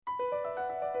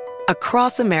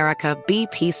Across America,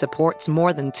 BP supports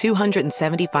more than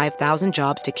 275,000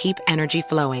 jobs to keep energy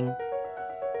flowing.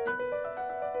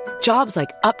 Jobs like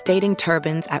updating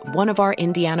turbines at one of our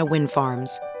Indiana wind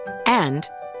farms and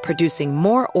producing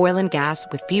more oil and gas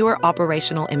with fewer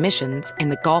operational emissions in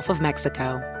the Gulf of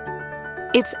Mexico.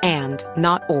 It's and,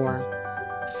 not or.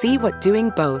 See what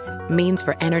doing both means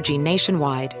for energy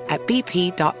nationwide at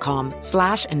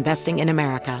bp.com/investing in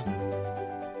America.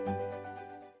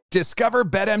 Discover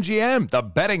BetMGM, the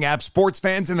betting app sports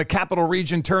fans in the capital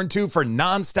region turn to for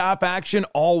nonstop action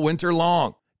all winter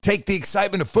long. Take the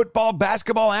excitement of football,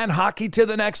 basketball, and hockey to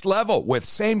the next level with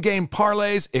same-game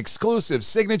parlays, exclusive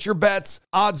signature bets,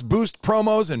 odds boost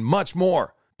promos, and much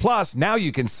more. Plus, now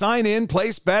you can sign in,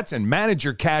 place bets, and manage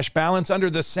your cash balance under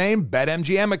the same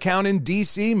BetMGM account in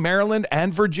D.C., Maryland,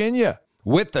 and Virginia.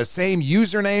 With the same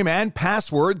username and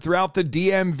password throughout the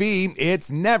DMV, it's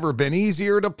never been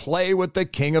easier to play with the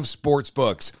king of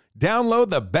sportsbooks. Download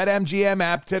the BetMGM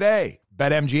app today.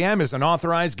 BetMGM is an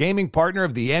authorized gaming partner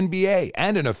of the NBA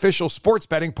and an official sports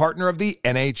betting partner of the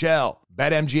NHL.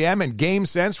 BetMGM and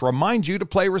GameSense remind you to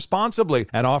play responsibly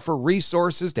and offer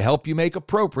resources to help you make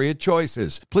appropriate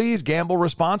choices. Please gamble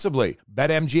responsibly.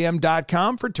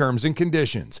 BetMGM.com for terms and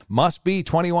conditions. Must be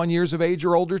 21 years of age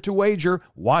or older to wager.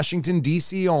 Washington,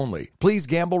 D.C. only. Please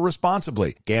gamble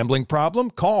responsibly. Gambling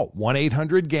problem? Call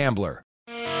 1-800-GAMBLER.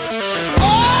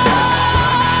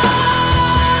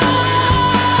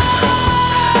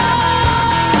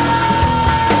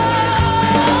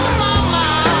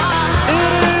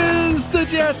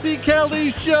 Jesse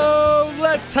Kelly Show.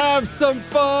 Let's have some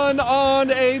fun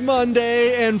on a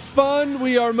Monday, and fun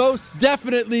we are most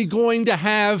definitely going to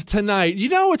have tonight. You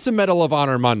know it's a Medal of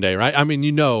Honor Monday, right? I mean,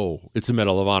 you know it's a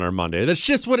Medal of Honor Monday. That's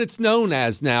just what it's known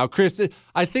as now. Chris,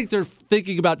 I think they're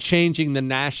thinking about changing the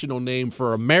national name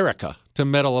for America to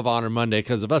Medal of Honor Monday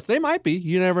because of us. They might be.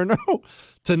 You never know.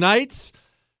 Tonight's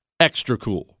extra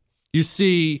cool. You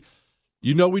see,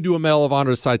 you know we do a Medal of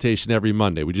Honor citation every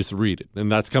Monday. We just read it,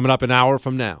 and that's coming up an hour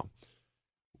from now.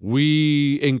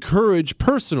 We encourage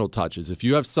personal touches. If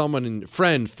you have someone,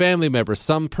 friend, family member,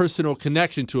 some personal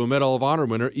connection to a Medal of Honor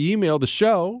winner, email the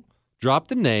show, drop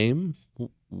the name.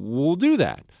 We'll do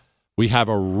that. We have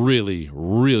a really,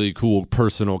 really cool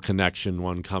personal connection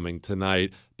one coming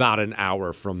tonight, about an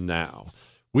hour from now.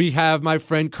 We have my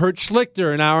friend Kurt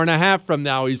Schlichter an hour and a half from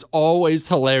now. He's always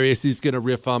hilarious. He's going to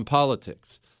riff on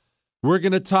politics. We're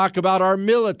going to talk about our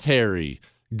military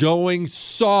going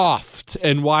soft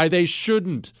and why they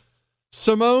shouldn't.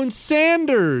 Simone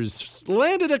Sanders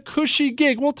landed a cushy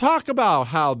gig. We'll talk about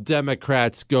how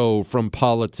Democrats go from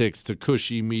politics to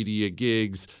cushy media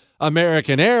gigs.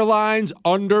 American Airlines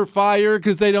under fire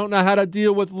because they don't know how to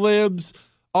deal with libs.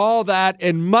 All that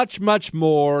and much, much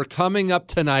more coming up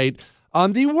tonight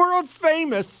on the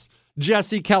world-famous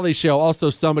Jesse Kelly Show. Also,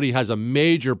 somebody has a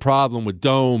major problem with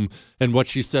Dome and what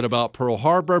she said about Pearl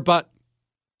Harbor. But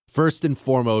first and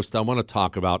foremost, I want to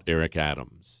talk about Eric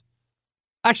Adams.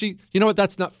 Actually, you know what?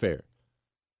 That's not fair.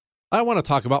 I want to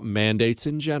talk about mandates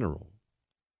in general.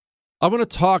 I want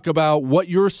to talk about what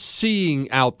you're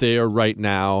seeing out there right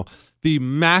now, the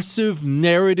massive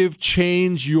narrative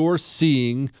change you're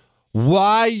seeing,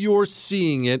 why you're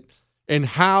seeing it, and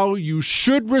how you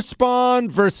should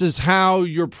respond versus how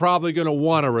you're probably going to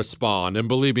want to respond. And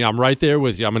believe me, I'm right there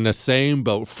with you. I'm in the same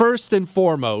boat. First and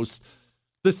foremost,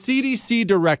 the CDC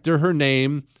director, her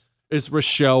name is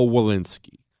Rochelle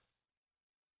Walensky.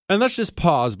 And let's just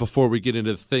pause before we get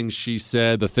into the things she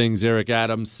said, the things Eric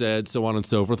Adams said, so on and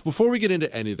so forth. Before we get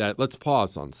into any of that, let's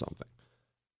pause on something.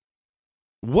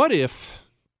 What if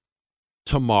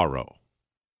tomorrow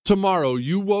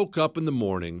you woke up in the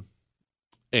morning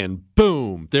and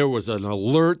boom, there was an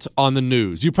alert on the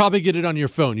news. You probably get it on your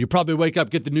phone. You probably wake up,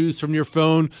 get the news from your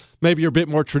phone. Maybe you're a bit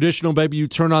more traditional. Maybe you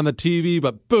turn on the TV,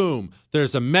 but boom,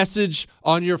 there's a message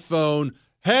on your phone.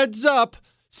 Heads up,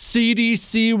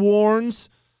 CDC warns.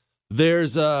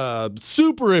 There's a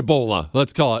super Ebola,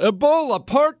 let's call it. Ebola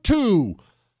Part 2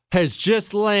 has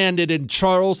just landed in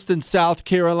Charleston, South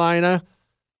Carolina.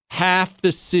 Half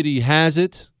the city has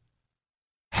it.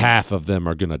 Half of them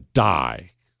are going to die.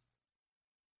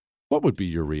 What would be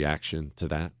your reaction to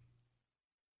that?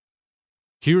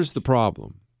 Here's the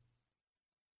problem.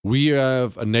 We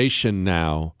have a nation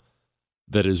now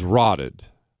that is rotted.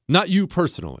 Not you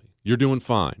personally. You're doing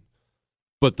fine.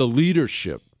 But the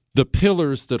leadership, the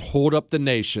pillars that hold up the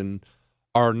nation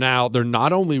are now, they're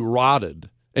not only rotted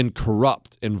and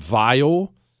corrupt and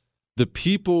vile, the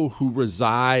people who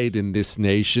reside in this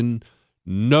nation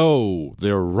know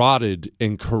they're rotted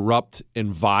and corrupt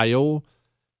and vile.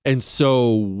 And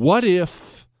so what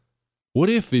if What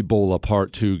if Ebola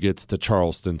Part 2 gets to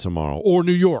Charleston tomorrow or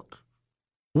New York?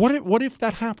 What if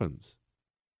that happens?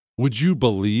 Would you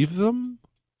believe them?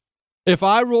 If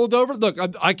I rolled over, look,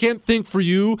 I can't think for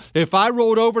you. If I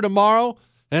rolled over tomorrow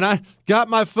and I got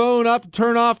my phone up,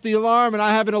 turn off the alarm, and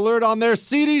I have an alert on there,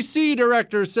 CDC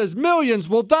director says millions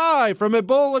will die from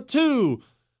Ebola 2.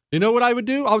 You know what I would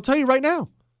do? I'll tell you right now.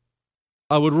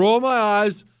 I would roll my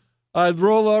eyes. I'd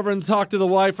roll over and talk to the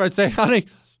wife. I'd say, honey,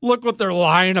 look what they're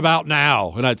lying about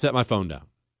now. And I'd set my phone down.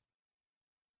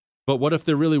 But what if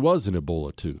there really was an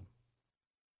Ebola 2?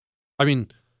 I mean,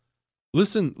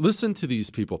 listen to these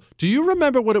people. Do you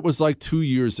remember what it was like 2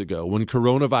 years ago when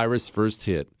coronavirus first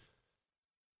hit?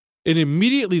 And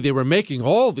immediately they were making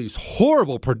all these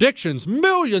horrible predictions.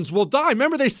 Millions will die.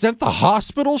 Remember they sent the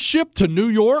hospital ship to New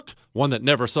York? One that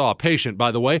never saw a patient,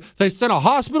 by the way. They sent a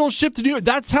hospital ship to New York.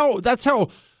 That's how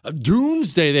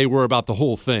doomsday they were about the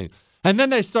whole thing. And then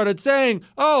they started saying,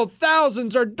 oh,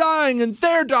 thousands are dying and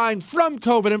they're dying from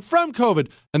COVID and from COVID.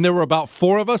 And there were about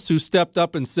 4 of us who stepped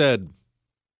up and said,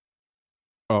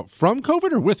 from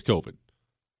COVID or with COVID?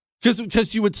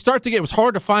 Because you would start to get, it was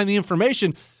hard to find the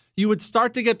information. You would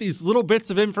start to get these little bits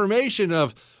of information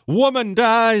of woman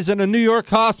dies in a New York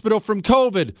hospital from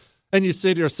COVID. And you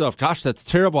say to yourself, gosh, that's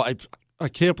terrible. I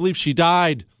can't believe she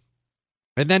died.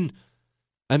 And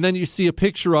then you see a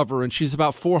picture of her and she's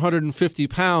about 450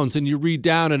 pounds. And you read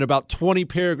down and about 20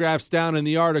 paragraphs down in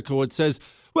the article, it says,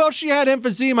 well, she had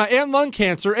emphysema and lung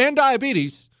cancer and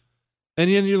diabetes. And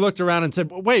then you looked around and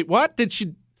said, wait, what? Did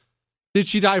she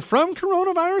die from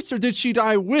coronavirus or did she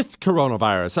die with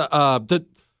coronavirus?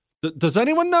 Does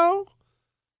anyone know?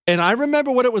 And I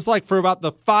remember what it was like for about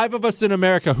the 5 of us in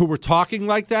America who were talking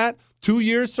like that 2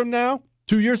 years ago.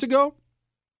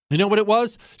 You know what it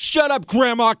was? Shut up,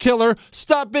 Grandma Killer.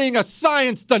 Stop being a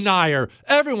science denier.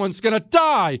 Everyone's going to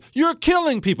die. You're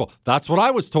killing people. That's what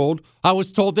I was told. I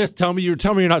was told this. Tell me you're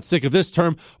not sick of this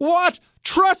term. What?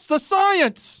 Trust the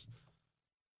science.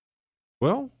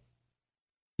 Well,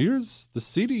 here's the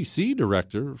CDC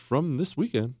director from this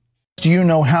weekend. Do you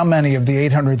know how many of the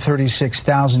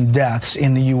 836,000 deaths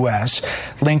in the U.S.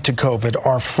 linked to COVID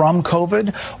are from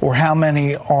COVID, or how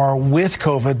many are with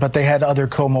COVID, but they had other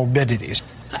comorbidities?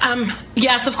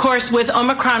 Yes, of course. With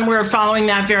Omicron, we're following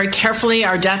that very carefully.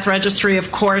 Our death registry,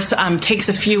 of course, takes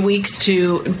a few weeks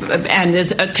to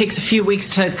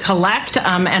collect.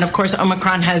 And of course,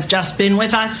 Omicron has just been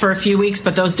with us for a few weeks,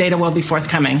 but those data will be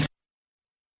forthcoming.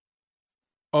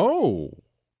 Oh.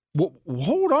 Well,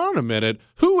 hold on a minute.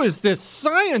 Who is this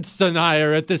science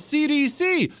denier at the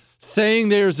CDC saying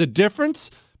there's a difference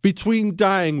between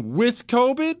dying with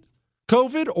COVID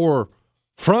or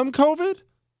from COVID?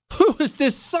 Who is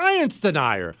this science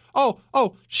denier? Oh,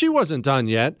 she wasn't done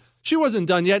yet.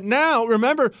 Now,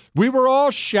 remember, we were all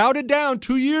shouted down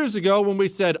 2 years ago when we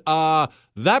said,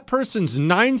 that person's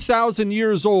 9,000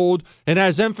 years old and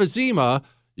has emphysema.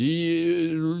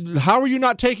 How are you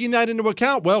not taking that into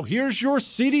account? Well, here's your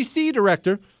CDC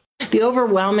director. The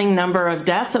overwhelming number of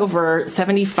deaths, over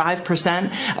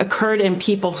 75%, occurred in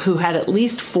people who had at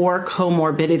least 4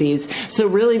 comorbidities. So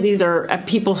really, these are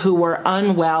people who were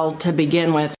unwell to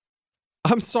begin with.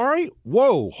 I'm sorry?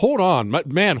 Whoa, hold on.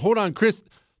 Hold on, Chris.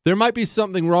 There might be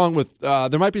something wrong with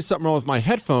my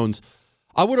headphones.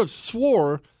 I would have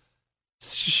swore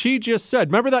she just said,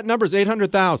 remember that number is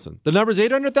 800,000. The number is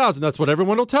 800,000. That's what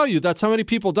everyone will tell you. That's how many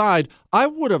people died. I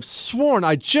would have sworn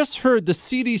I just heard the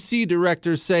CDC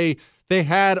director say they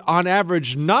had on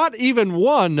average not even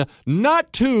 1,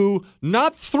 not 2,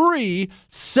 not 3,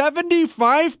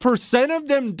 75% of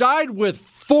them died with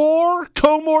 4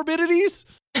 comorbidities.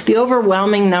 The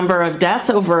overwhelming number of deaths,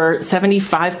 over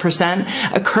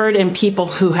 75%, occurred in people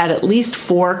who had at least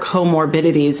 4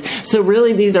 comorbidities. So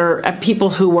really, these are people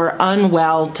who were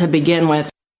unwell to begin with.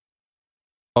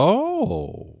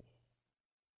 Oh,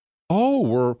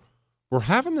 we're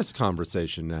having this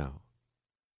conversation now.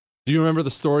 Do you remember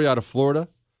the story out of Florida?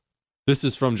 This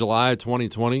is from July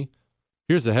 2020.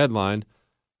 Here's the headline.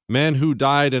 Man who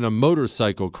died in a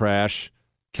motorcycle crash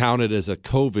counted as a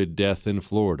COVID death in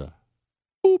Florida.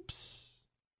 Oops.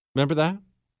 Remember that?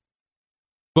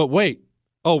 But wait.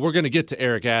 Oh, we're going to get to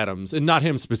Eric Adams, and not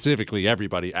him specifically,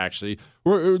 everybody, actually.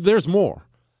 There's more.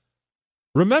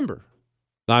 Remember.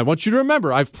 Now, I want you to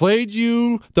remember, I've played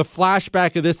you the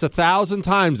flashback of this 1,000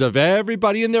 times of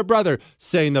everybody and their brother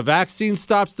saying the vaccine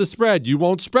stops the spread. You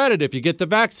won't spread it. If you get the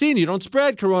vaccine, you don't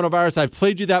spread coronavirus. I've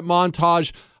played you that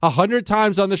montage 100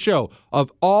 times on the show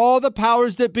of all the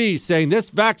powers that be saying this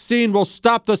vaccine will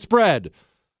stop the spread.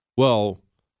 Well,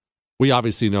 we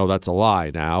obviously know that's a lie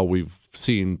now. We've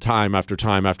seen time after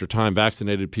time after time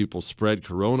vaccinated people spread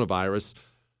coronavirus.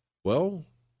 Well,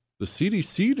 the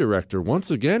CDC director once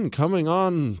again coming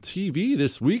on TV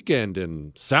this weekend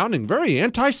and sounding very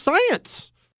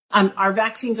anti-science. Our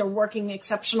vaccines are working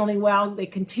exceptionally well. They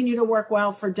continue to work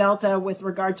well for Delta with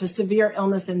regard to severe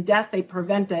illness and death. They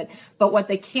prevent it. But what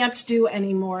they can't do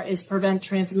anymore is prevent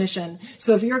transmission.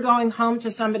 So if you're going home to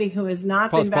somebody who has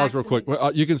not been vaccinated... Pause real quick.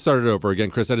 You can start it over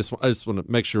again, Chris. I just want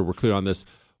to make sure we're clear on this.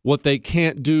 What they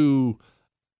can't do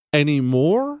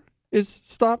anymore is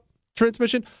stop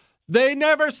transmission. They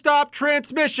never stop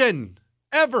transmission,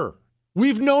 ever.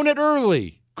 We've known it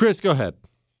early. Chris, go ahead.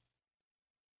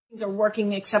 Are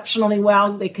working exceptionally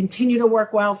well. They continue to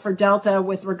work well for Delta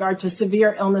with regard to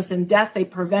severe illness and death. They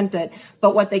prevent it.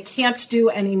 But what they can't do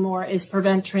anymore is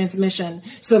prevent transmission.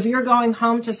 So if you're going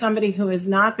home to somebody who has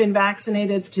not been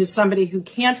vaccinated, to somebody who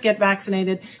can't get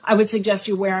vaccinated, I would suggest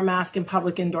you wear a mask in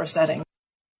public indoor settings.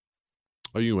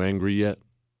 Are you angry yet?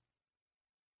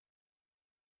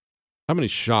 How many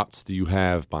shots do you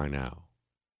have by now?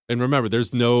 And remember,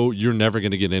 you're never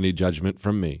going to get any judgment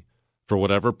from me. For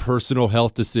whatever personal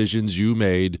health decisions you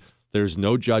made, there's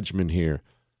no judgment here.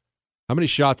 How many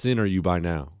shots in are you by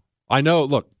now? I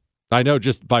know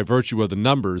just by virtue of the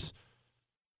numbers,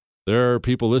 there are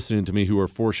people listening to me who are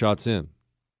 4 shots in.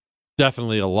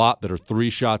 Definitely a lot that are 3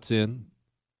 shots in.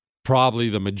 Probably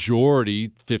the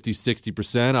majority, 50,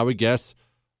 60%, I would guess,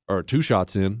 are 2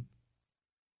 shots in.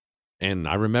 And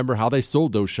I remember how they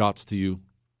sold those shots to you.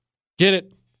 Get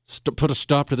it. Put a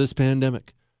stop to this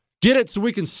pandemic. Get it so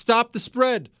we can stop the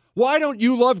spread. Why don't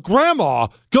you love grandma?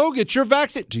 Go get your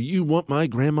vaccine. Do you want my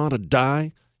grandma to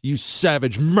die, you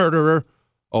savage murderer?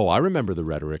 Oh, I remember the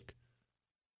rhetoric.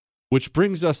 Which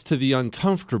brings us to the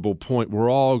uncomfortable point we're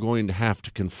all going to have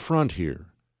to confront here.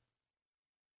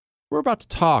 We're about to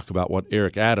talk about what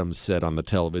Eric Adams said on the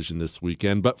television this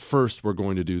weekend, but first we're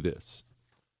going to do this.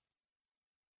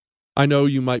 I know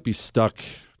you might be stuck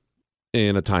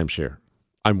in a timeshare.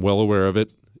 I'm well aware of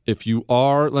it. If you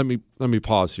are, let me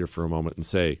pause here for a moment and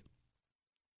say,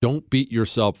 don't beat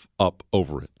yourself up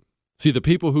over it. See, the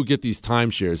people who get these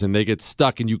timeshares and they get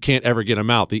stuck and you can't ever get them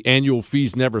out, the annual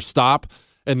fees never stop,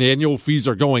 and the annual fees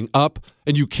are going up,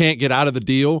 and you can't get out of the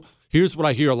deal. Here's what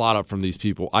I hear a lot of from these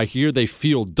people. I hear they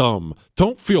feel dumb.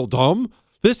 Don't feel dumb.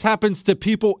 This happens to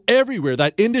people everywhere.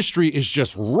 That industry is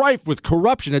just rife with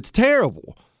corruption. It's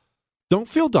terrible. Don't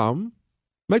feel dumb.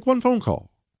 Make one phone call.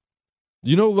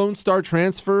 You know, Lone Star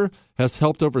Transfer has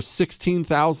helped over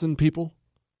 16,000 people.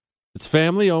 It's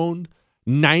family owned,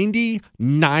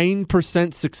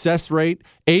 99% success rate,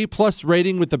 A+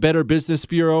 rating with the Better Business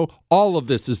Bureau. All of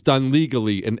this is done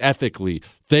legally and ethically.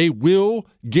 They will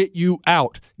get you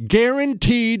out.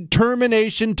 Guaranteed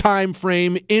termination time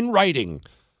frame in writing.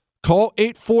 Call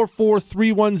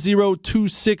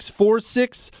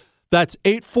 844-310-2646. That's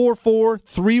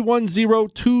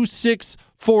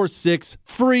 844-310-2646.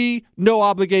 Free, no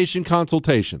obligation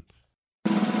consultation.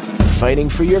 Fighting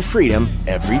for your freedom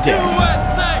every day.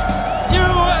 USA!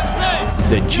 USA!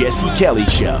 The Jesse Kelly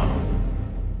Show.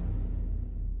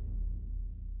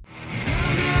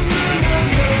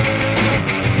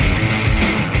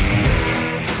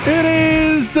 It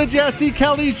is the Jesse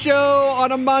Kelly Show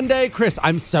on a Monday. Chris,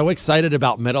 I'm so excited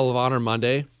about Medal of Honor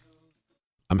Monday.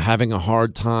 I'm having a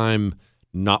hard time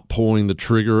not pulling the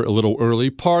trigger a little early.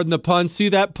 Pardon the pun. See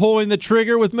that pulling the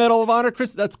trigger with Medal of Honor,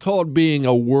 Chris? That's called being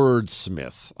a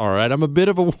wordsmith. All right, I'm a bit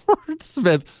of a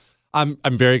wordsmith. I'm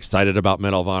very excited about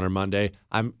Medal of Honor Monday.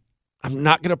 I'm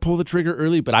not going to pull the trigger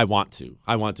early, but I want to.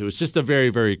 It's just a very,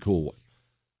 very cool one.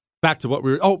 Back to what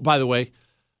we were... Oh, by the way,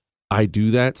 I do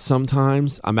that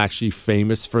sometimes. I'm actually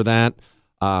famous for that.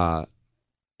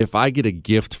 If I get a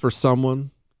gift for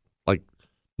someone, like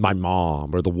my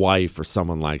mom or the wife or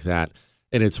someone like that,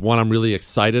 and it's one I'm really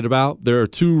excited about, there are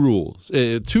 2 rules.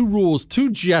 2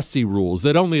 Jesse rules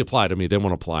that only apply to me. They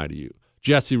won't apply to you.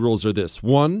 Jesse rules are this.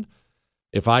 1,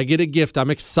 if I get a gift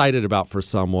I'm excited about for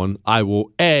someone, I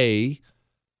will A,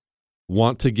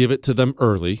 want to give it to them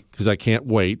early because I can't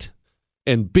wait,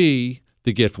 and B,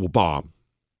 the gift will bomb.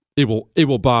 It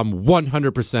will bomb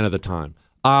 100% of the time.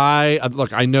 I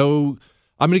know...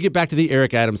 I'm going to get back to the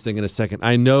Eric Adams thing in a second.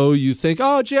 I know you think,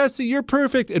 oh, Jesse, you're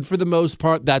perfect. And for the most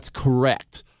part, that's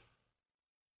correct.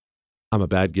 I'm a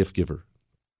bad gift giver.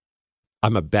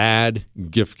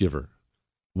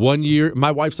 One year, my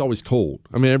wife's always cold.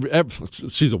 I mean,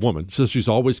 she's a woman, so she's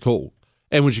always cold.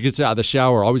 And when she gets out of the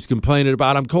shower, always complaining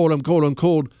about, I'm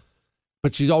cold.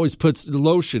 But she always puts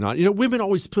lotion on. You know, women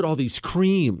always put all these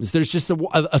creams. There's just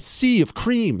a sea of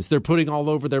creams they're putting all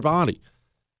over their body.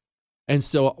 And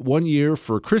so one year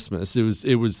for Christmas,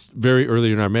 it was very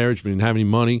early in our marriage, we didn't have any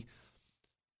money.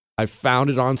 I found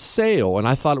it on sale, and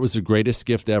I thought it was the greatest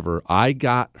gift ever. I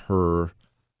got her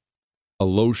a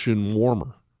lotion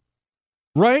warmer.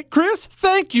 Right, Chris?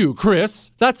 Thank you, Chris.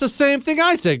 That's the same thing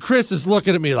I said. Chris is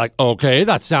looking at me like, okay,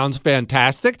 that sounds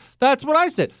fantastic. That's what I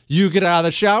said. You get out of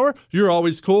the shower. You're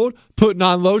always cold, putting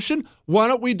on lotion. Why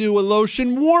don't we do a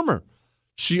lotion warmer?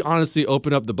 She honestly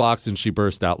opened up the box and she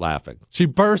burst out laughing.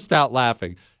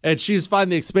 And she's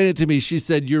finally explained it to me. She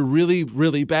said, you're really,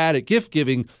 really bad at gift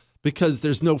giving because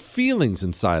there's no feelings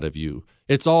inside of you.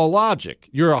 It's all logic.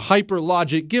 You're a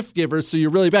hyper-logic gift giver, so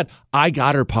you're really bad. I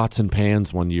got her pots and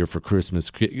pans one year for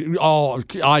Christmas. Oh,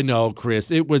 I know,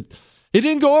 Chris. It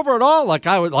didn't go over at all like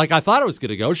I thought it was going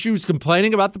to go. She was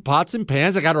complaining about the pots and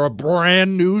pans. I got her a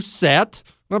brand new set.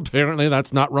 Apparently,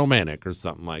 that's not romantic or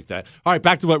something like that. All right,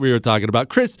 back to what we were talking about.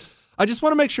 Chris, I just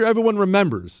want to make sure everyone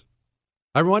remembers.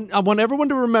 I want everyone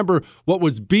to remember what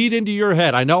was beat into your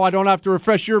head. I know I don't have to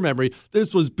refresh your memory.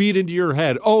 This was beat into your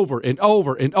head over and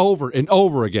over and over and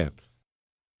over again.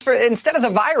 Instead of the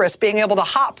virus being able to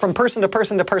hop from person to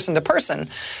person to person to person,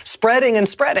 spreading and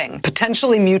spreading,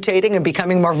 potentially mutating and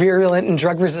becoming more virulent and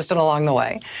drug resistant along the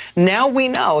way, now we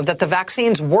know that the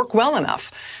vaccines work well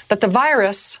enough that the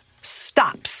virus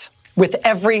stops with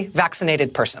every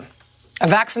vaccinated person. A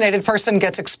vaccinated person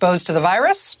gets exposed to the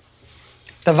virus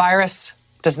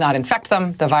does not infect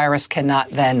them. The virus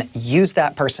cannot then use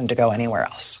that person to go anywhere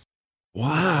else.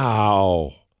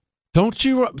 Wow. Don't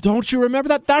you remember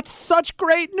that? That's such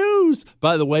great news.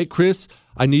 By the way, Chris,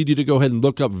 I need you to go ahead and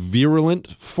look up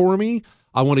virulent for me.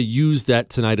 I want to use that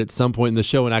tonight at some point in the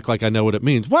show and act like I know what it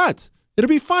means. What? It'll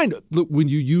be fine. Look, when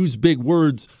you use big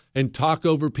words and talk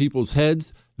over people's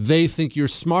heads, they think you're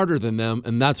smarter than them,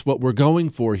 and that's what we're going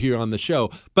for here on the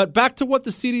show. But back to what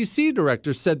the CDC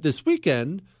director said this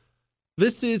weekend.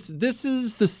 This is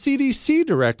the CDC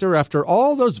director. After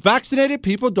all those vaccinated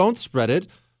people don't spread it,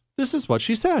 this is what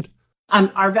she said.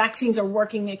 Our vaccines are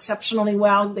working exceptionally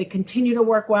well. They continue to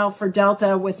work well for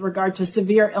Delta with regard to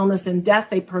severe illness and death.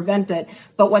 They prevent it.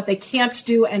 But what they can't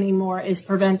do anymore is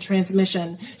prevent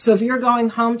transmission. So if you're going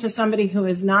home to somebody who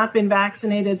has not been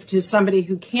vaccinated, to somebody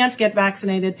who can't get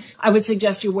vaccinated, I would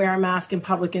suggest you wear a mask in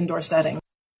public indoor setting.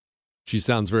 She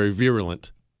sounds very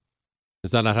virulent.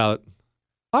 Is that not how it...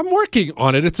 I'm working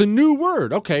on it. It's a new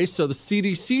word. Okay, so the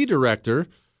CDC director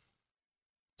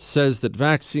says that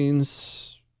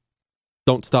vaccines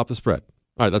don't stop the spread.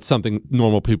 All right, that's something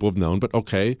normal people have known, but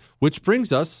okay. Which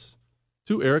brings us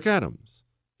to Eric Adams.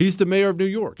 He's the mayor of New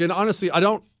York. And honestly, I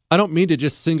don't mean to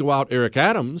just single out Eric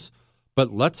Adams,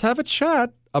 but let's have a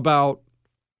chat about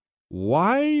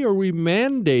why are we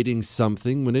mandating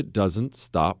something when it doesn't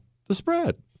stop the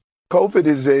spread? COVID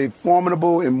is a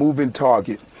formidable and moving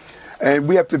target. And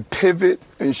we have to pivot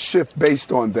and shift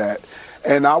based on that.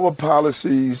 And our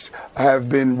policies have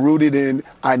been rooted in,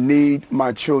 I need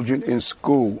my children in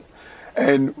school.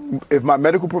 And if my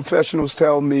medical professionals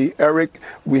tell me, Eric,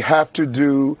 we have to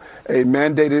do a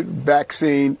mandated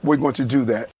vaccine, we're going to do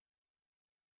that.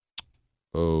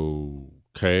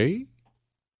 Okay.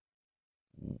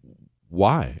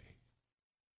 Why?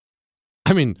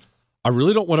 I mean, I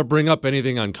really don't want to bring up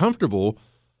anything uncomfortable,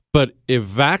 but if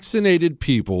vaccinated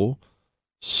people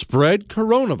spread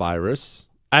coronavirus,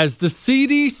 as the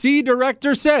CDC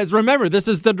director says, remember, this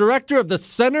is the director of the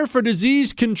Center for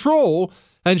Disease Control,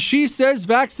 and she says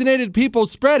vaccinated people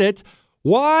spread it,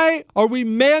 why are we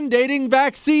mandating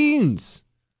vaccines?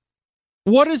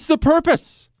 What is the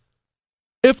purpose?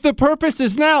 If the purpose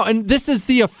is now, and this is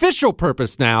the official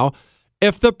purpose now,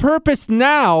 if the purpose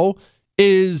now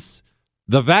is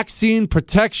the vaccine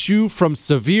protects you from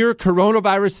severe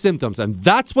coronavirus symptoms, and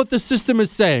that's what the system is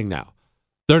saying now.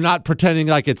 They're not pretending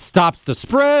like it stops the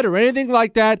spread or anything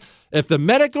like that. If the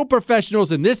medical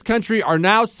professionals in this country are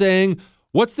now saying,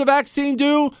 what's the vaccine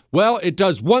do? Well, it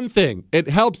does one thing. It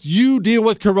helps you deal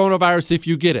with coronavirus if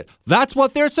you get it. That's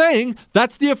what they're saying.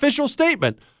 That's the official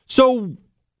statement. So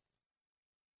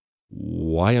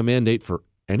why a mandate for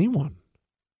anyone,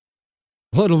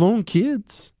 let alone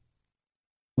kids?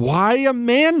 Why a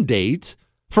mandate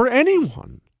for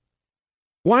anyone?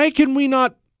 Why can we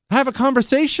not have a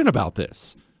conversation about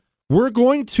this? We're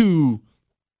going to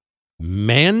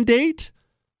mandate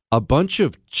a bunch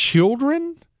of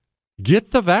children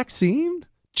get the vaccine?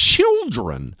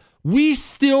 Children. We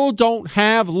still don't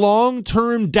have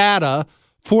long-term data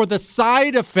for the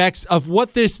side effects of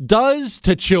what this does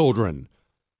to children.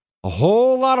 A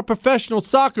whole lot of professional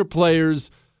soccer players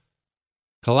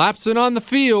collapsing on the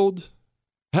field.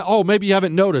 Oh, maybe you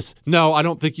haven't noticed. No, I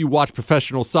don't think you watch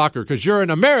professional soccer because you're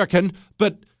an American,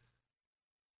 but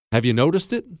have you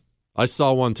noticed it? I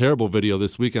saw one terrible video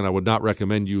this weekend. I would not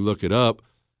recommend you look it up.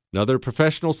 Another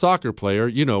professional soccer player,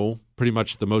 you know, pretty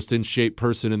much the most in shape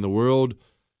person in the world,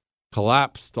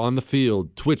 collapsed on the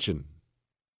field, twitching,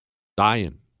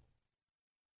 dying,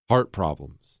 heart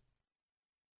problems.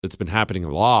 It's been happening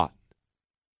a lot.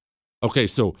 Okay,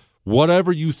 so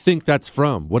whatever you think that's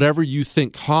from, whatever you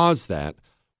think caused that,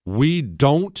 we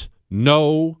don't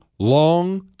know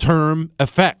long-term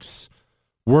effects.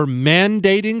 We're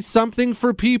mandating something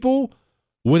for people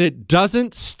when it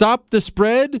doesn't stop the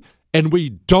spread and we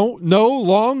don't know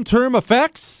long-term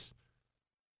effects?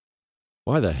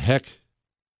 Why the heck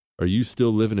are you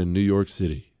still living in New York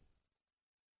City?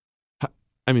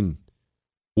 I mean,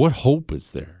 what hope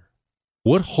is there?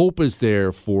 What hope is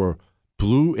there for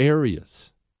blue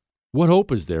areas? What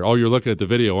hope is there? Oh, you're looking at the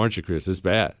video, aren't you, Chris? It's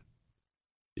bad.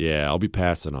 Yeah, I'll be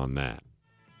passing on that.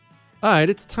 All right,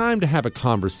 it's time to have a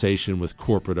conversation with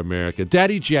corporate America.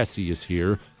 Daddy Jesse is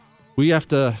here. We have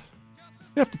to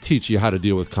teach you how to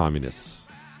deal with communists.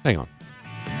 Hang on.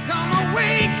 Come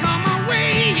away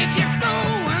if you're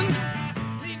going.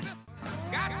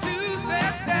 Got to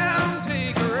sit down,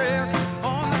 take a rest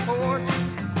on the porch.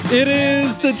 It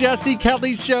is the Jesse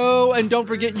Kelly Show, and don't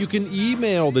forget you can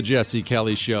email the Jesse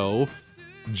Kelly Show,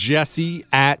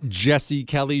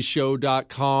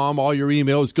 jesse@jessekellyshow.com. All your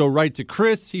emails go right to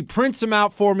Chris. He prints them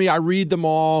out for me. I read them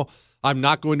all. I'm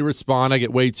not going to respond. I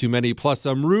get way too many. Plus,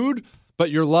 I'm rude. But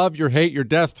your love, your hate, your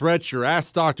death threats, your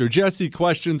Ask Dr. Jesse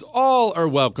questions, all are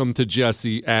welcome to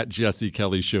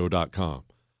jesse@jessekellyshow.com.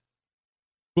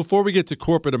 Before we get to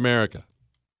corporate America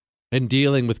and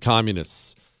dealing with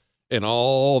communists and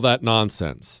all that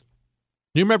nonsense,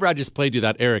 you remember I just played you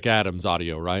that Eric Adams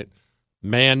audio, right?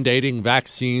 Mandating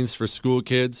vaccines for school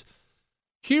kids.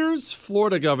 Here's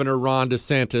Florida Governor Ron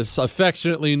DeSantis,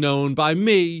 affectionately known by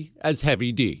me as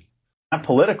Heavy D. That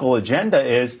political agenda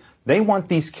is they want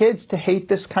these kids to hate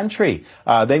this country.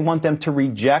 They want them to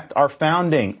reject our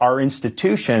founding, our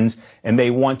institutions, and they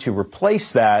want to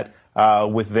replace that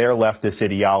with their leftist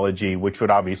ideology, which would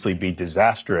obviously be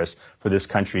disastrous for this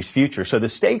country's future. So the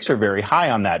stakes are very high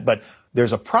on that. But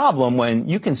there's a problem when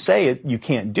you can say it, you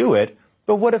can't do it.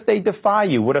 But what if they defy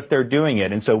you? What if they're doing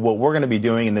it? And so what we're going to be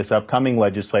doing in this upcoming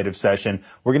legislative session,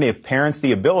 we're going to give parents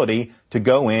the ability to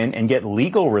go in and get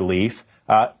legal relief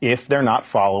if they're not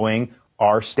following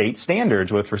our state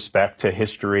standards with respect to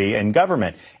history and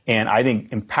government. And I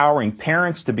think empowering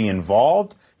parents to be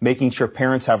involved, making sure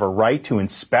parents have a right to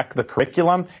inspect the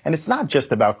curriculum. And it's not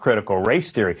just about critical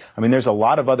race theory. I mean, there's a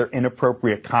lot of other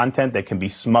inappropriate content that can be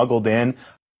smuggled in.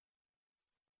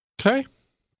 Okay.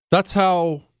 That's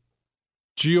how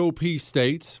GOP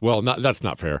states, well, that's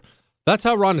not fair. That's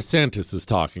how Ron DeSantis is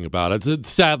talking about it.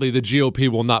 Sadly, the GOP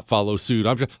will not follow suit.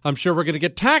 I'm sure we're going to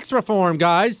get tax reform,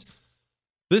 guys.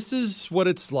 This is what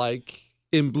it's like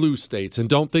in blue states. And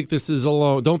don't think this is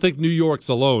alone. Don't think New York's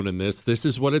alone in this. This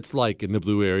is what it's like in the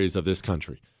blue areas of this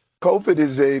country. COVID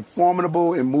is a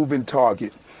formidable and moving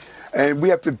target. And we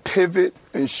have to pivot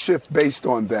and shift based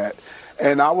on that.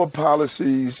 And our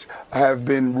policies have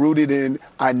been rooted in,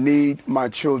 I need my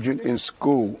children in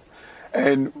school.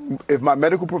 And if my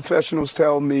medical professionals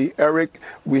tell me, Eric,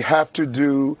 we have to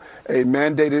do a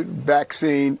mandated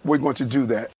vaccine, we're going to do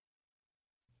that.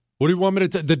 What do you want me to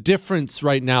tell? The difference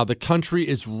right now, the country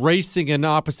is racing in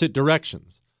opposite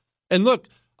directions. And look,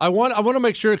 I want to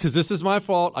make sure, because this is my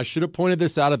fault. I should have pointed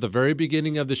this out at the very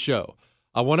beginning of the show.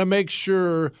 I want to make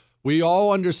sure we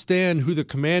all understand who the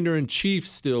commander-in-chief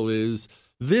still is.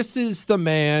 This is the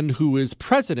man who is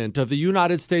president of the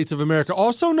United States of America,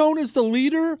 also known as the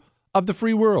leader of the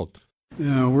free world.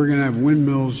 We're going to have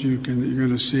windmills you're going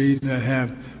to see that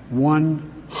have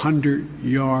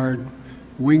 100-yard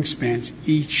wingspans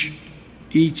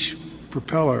each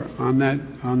propeller on that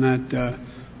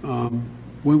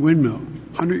windmill,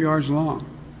 100 yards long.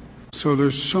 So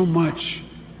there's so much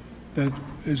that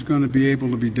is going to be able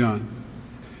to be done.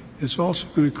 It's also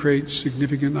going to create a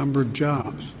significant number of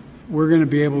jobs. We're going to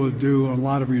be able to do a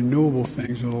lot of renewable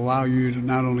things that allow you to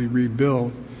not only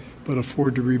rebuild, but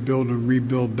afford to rebuild and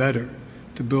rebuild better,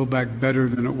 to build back better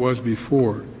than it was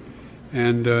before.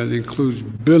 And it includes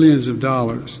billions of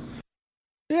dollars.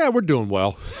 Yeah, we're doing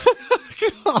well.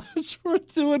 Gosh, we're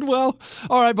doing well.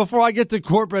 All right, before I get to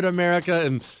corporate America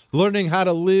and learning how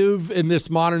to live in this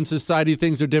modern society,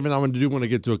 things are different. I want to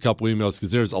get to a couple emails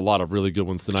because there's a lot of really good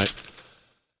ones tonight.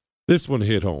 This one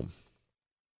hit home.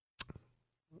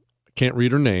 Can't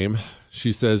read her name.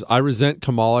 She says, I resent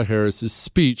Kamala Harris's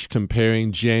speech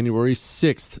comparing January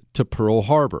 6th to Pearl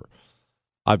Harbor.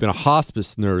 I've been a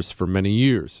hospice nurse for many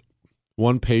years.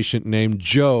 One patient named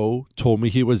Joe told me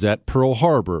he was at Pearl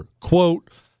Harbor, quote,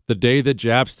 the day the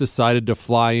Japs decided to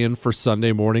fly in for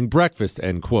Sunday morning breakfast,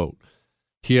 end quote.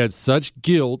 He had such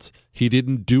guilt he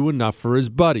didn't do enough for his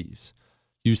buddies.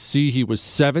 You see, he was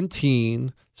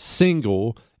 17,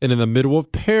 single, And in the middle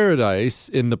of paradise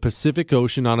in the Pacific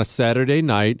Ocean on a Saturday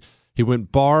night, he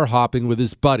went bar hopping with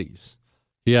his buddies.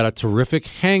 He had a terrific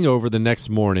hangover the next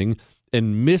morning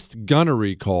and missed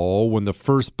gunnery call when the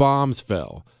first bombs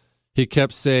fell. He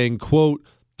kept saying, quote,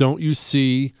 "Don't you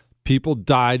see? People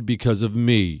died because of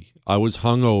me. I was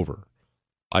hungover."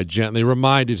 I gently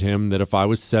reminded him that if I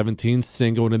was 17,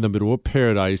 single, and in the middle of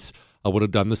paradise, I would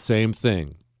have done the same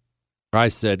thing. I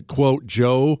said, quote,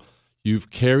 "Joe,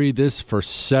 you've carried this for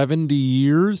 70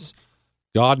 years.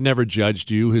 God never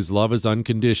judged you. His love is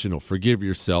unconditional. Forgive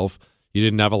yourself. You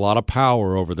didn't have a lot of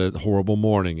power over that horrible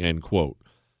morning," end quote.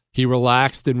 He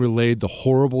relaxed and relayed the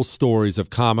horrible stories of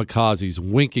kamikazes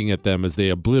winking at them as they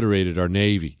obliterated our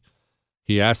Navy.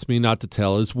 He asked me not to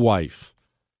tell his wife.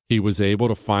 He was able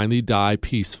to finally die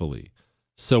peacefully.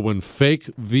 So when fake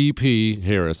VP,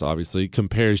 Harris obviously,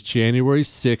 compares January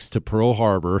 6th to Pearl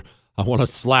Harbor, I want to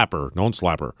slap her. Don't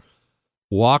slap her.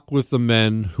 Walk with the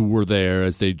men who were there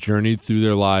as they journeyed through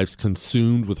their lives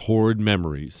consumed with horrid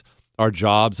memories. Our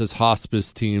jobs as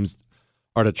hospice teams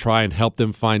are to try and help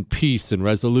them find peace and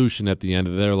resolution at the end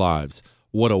of their lives.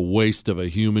 What a waste of a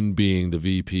human being the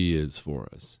VP is for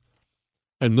us.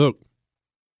 And look,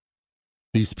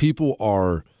 these people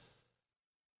are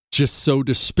just so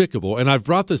despicable. And I've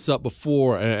brought this up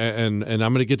before, and I'm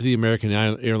going to get to the American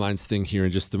Airlines thing here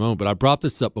in just a moment, but I brought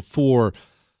this up before.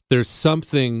 There's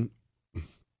something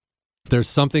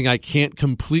I can't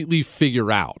completely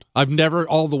figure out. I've never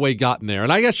all the way gotten there.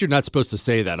 And I guess you're not supposed to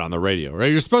say that on the radio, right?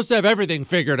 You're supposed to have everything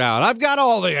figured out. I've got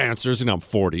all the answers, and I'm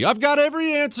 40. I've got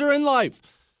every answer in life.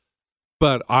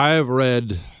 But I've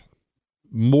read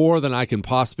more than I can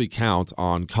possibly count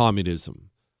on communism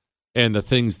and the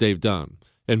things they've done,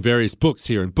 and various books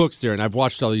here and books there. And I've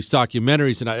watched all these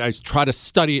documentaries, and I try to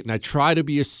study it, and I try to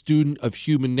be a student of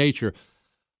human nature.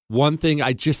 One thing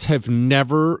I just have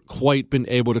never quite been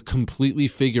able to completely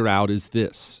figure out is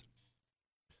this.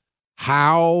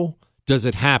 How does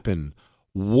it happen?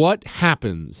 What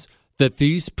happens that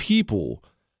these people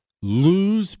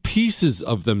lose pieces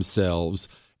of themselves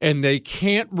and they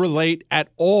can't relate at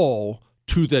all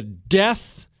to the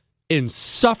death and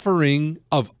suffering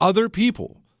of other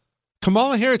people?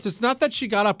 Kamala Harris, it's not that she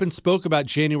got up and spoke about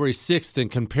January 6th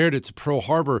and compared it to Pearl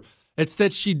Harbor. It's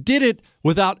that she did it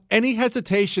without any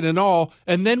hesitation at all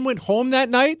and then went home that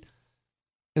night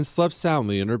and slept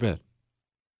soundly in her bed.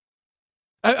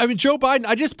 I mean, Joe Biden,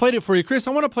 I just played it for you, Chris.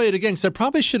 I want to play it again because I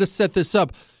probably should have set this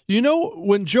up. You know,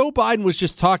 when Joe Biden was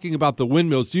just talking about the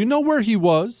windmills, do you know where he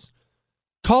was?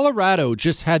 Colorado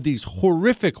just had these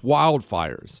horrific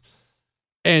wildfires.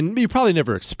 And you probably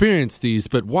never experienced these,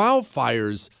 but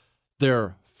wildfires,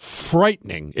 they're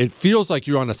frightening. It feels like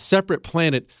you're on a separate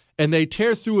planet. And they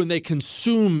tear through and they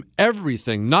consume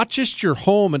everything, not just your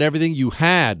home and everything you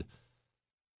had,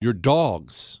 your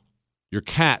dogs, your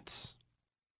cats,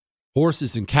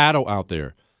 horses and cattle out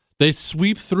there. They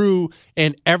sweep through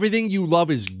and everything you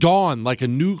love is gone like a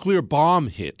nuclear bomb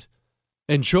hit.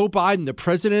 And Joe Biden, the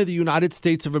president of the United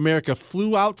States of America,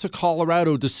 flew out to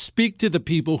Colorado to speak to the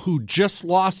people who just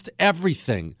lost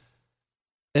everything.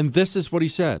 And this is what he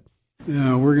said.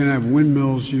 We're going to have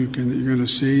windmills you're going to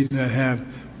see that have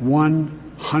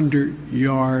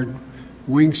 100-yard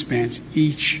wingspans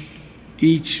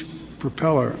each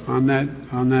propeller on that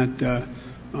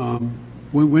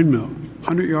windmill,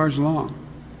 100 yards long.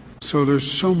 So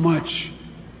there's so much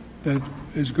that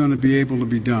is going to be able to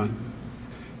be done.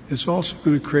 It's also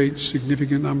going to create a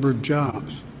significant number of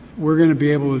jobs. We're going to be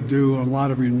able to do a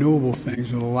lot of renewable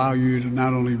things that allow you to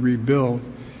not only rebuild,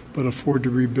 but afford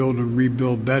to rebuild and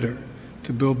rebuild better,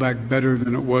 to build back better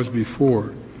than it was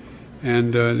before.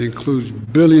 And it includes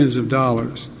billions of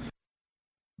dollars.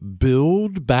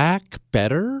 Build back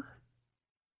better?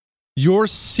 You're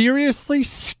seriously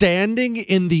standing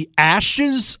in the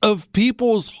ashes of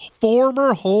people's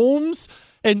former homes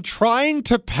and trying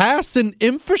to pass an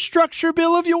infrastructure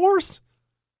bill of yours?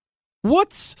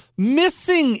 What's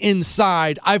missing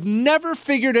inside? I've never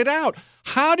figured it out.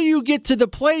 How do you get to the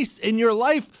place in your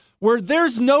life where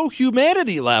there's no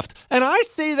humanity left? And I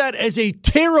say that as a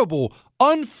terrible,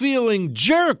 unfeeling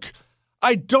jerk.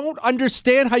 I don't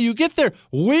understand how you get there.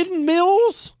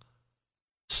 Windmills?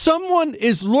 Someone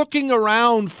is looking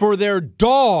around for their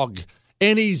dog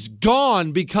and he's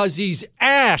gone because he's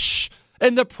ash.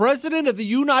 And the president of the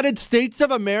United States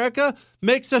of America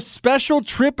makes a special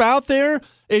trip out there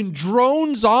and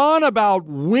drones on about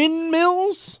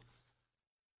windmills?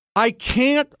 I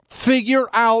can't figure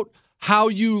out how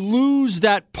you lose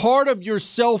that part of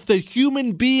yourself that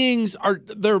human beings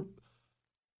they're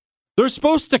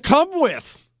supposed to come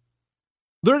with.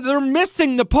 They're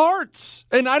missing the parts.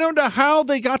 And I don't know how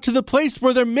they got to the place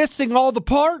where they're missing all the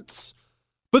parts.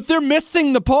 but they're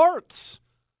missing the parts.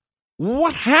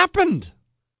 What happened?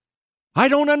 I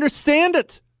don't understand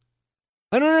it.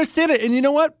 And you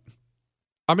know what?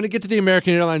 I'm going to get to the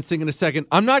American Airlines thing in a second.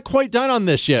 I'm not quite done on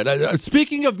this yet.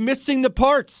 Speaking of missing the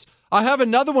parts, I have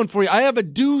another one for you. I have a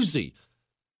doozy.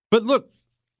 But look,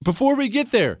 before we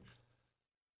get there,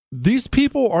 these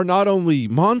people are not only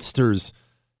monsters,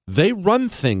 they run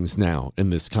things now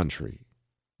in this country.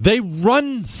 They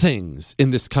run things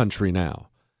in this country now.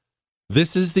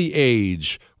 This is the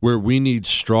age where we need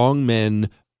strong men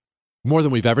more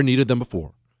than we've ever needed them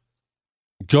before.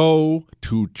 Go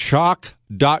to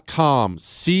choq.com,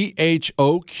 CHOQ.com,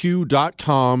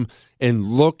 and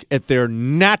look at their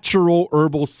natural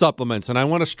herbal supplements. And I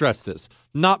want to stress this,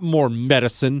 not more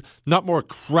medicine, not more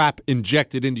crap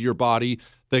injected into your body.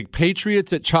 The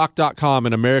patriots at choq.com,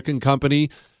 an American company,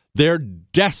 they're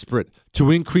desperate to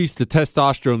increase the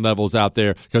testosterone levels out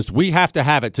there because we have to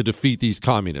have it to defeat these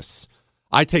communists.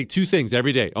 I take 2 things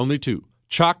every day, only 2,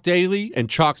 Choq Daily and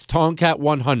Choq's Tomcat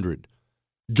 100.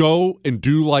 Go and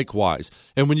do likewise.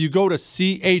 And when you go to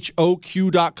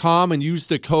CHOQ.com and use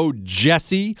the code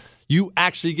Jesse, you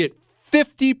actually get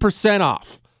 50%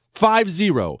 off. 50.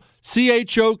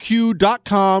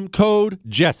 CHOQ.com, code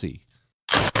Jesse.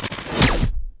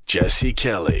 Jesse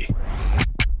Kelly.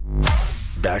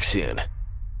 Back soon.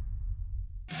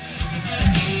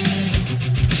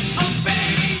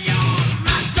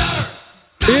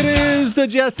 It is the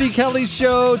Jesse Kelly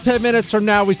Show. 10 minutes from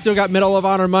now, we still got Medal of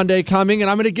Honor Monday coming, and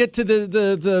I'm going to get to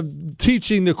the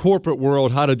teaching the corporate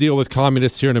world how to deal with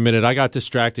communists here in a minute. I got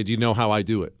distracted. You know how I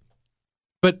do it.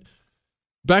 But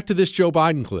back to this Joe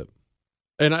Biden clip.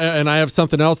 And I have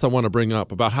something else I want to bring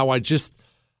up about how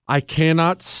I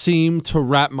cannot seem to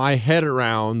wrap my head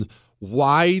around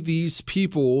why these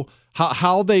people,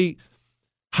 how they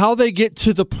get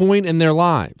to the point in their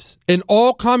lives. And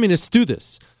all communists do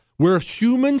this, where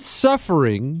human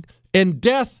suffering and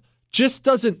death just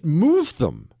doesn't move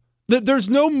them. There's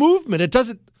no movement.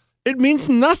 It means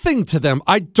nothing to them.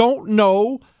 I don't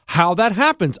know how that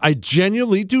happens. I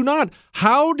genuinely do not.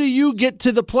 How do you get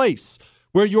to the place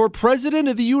where you're president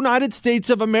of the United States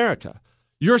of America?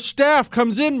 Your staff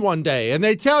comes in one day and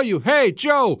they tell you, hey,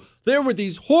 Joe, there were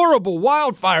these horrible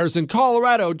wildfires in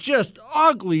Colorado, just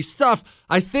ugly stuff.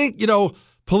 I think,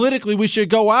 politically we should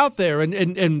go out there and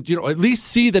at least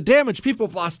see the damage. People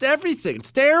have lost everything.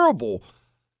 It's terrible.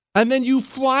 And then you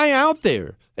fly out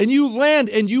there and you land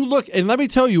and you look. And let me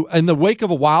tell you, in the wake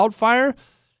of a wildfire,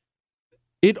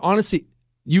 it honestly,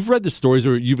 you've read the stories,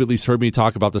 or you've at least heard me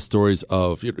talk about the stories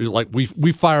of, like, we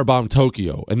firebombed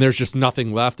Tokyo and there's just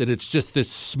nothing left. And it's just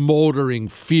this smoldering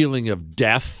feeling of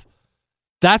death.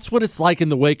 That's what it's like in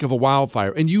the wake of a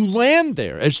wildfire. And you land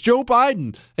there as Joe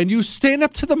Biden and you stand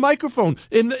up to the microphone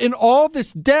in all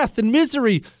this death and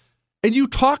misery and you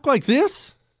talk like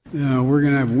this. We're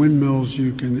going to have windmills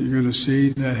you're going to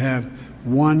see that have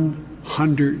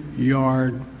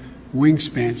 100-yard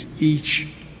wingspans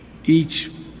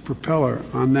each propeller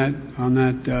on that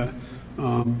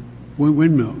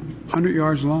windmill, 100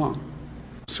 yards long.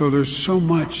 So there's so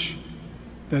much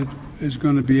that is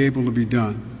going to be able to be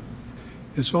done.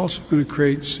 It's also going to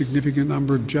create a significant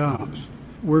number of jobs.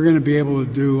 We're going to be able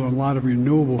to do a lot of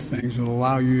renewable things that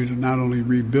allow you to not only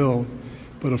rebuild,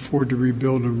 but afford to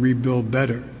rebuild and rebuild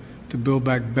better, to build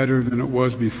back better than it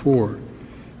was before.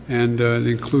 And it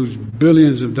includes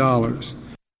billions of dollars.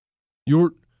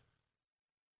 You're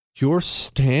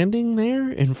standing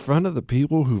there in front of the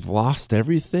people who've lost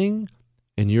everything,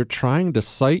 and you're trying to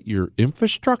cite your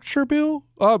infrastructure bill?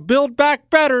 Build back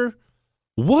better.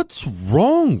 What's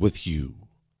wrong with you?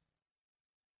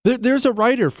 There's a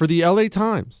writer for the LA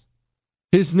Times.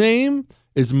 His name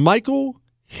is Michael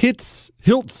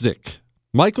Hiltzik.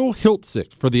 Michael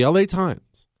Hiltzik for the LA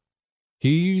Times.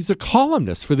 He's a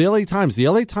columnist for the LA Times. The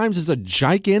LA Times is a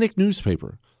gigantic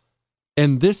newspaper.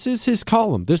 And this is his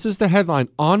column. This is the headline.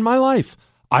 On my life.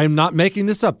 I am not making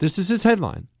this up. This is his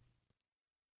headline.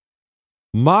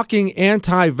 Mocking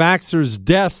anti-vaxxers'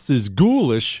 deaths is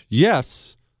ghoulish,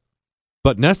 yes,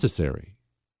 but necessary.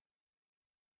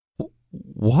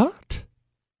 What?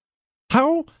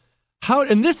 How,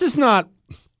 and this is not,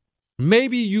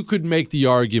 maybe you could make the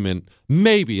argument,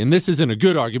 maybe, and this isn't a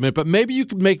good argument, but maybe you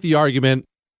could make the argument,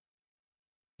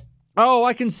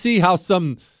 I can see how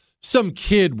some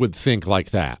kid would think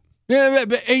like that.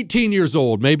 18 years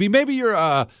old, maybe you're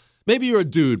a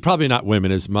dude, probably not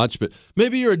women as much, but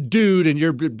maybe you're a dude and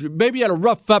maybe you had a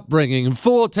rough upbringing and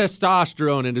full of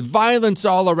testosterone and violence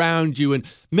all around you. And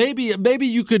maybe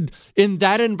you could, in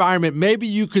that environment, maybe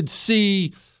you could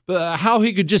see how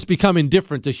he could just become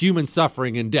indifferent to human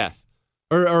suffering and death.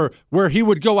 or where he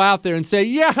would go out there and say,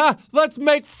 yeah, let's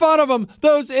make fun of them.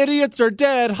 Those idiots are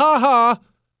dead. Ha ha.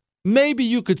 Maybe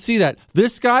you could see that.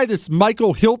 This guy, this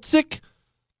Michael Hiltzik,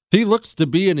 he looks to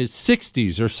be in his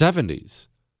 60s or 70s.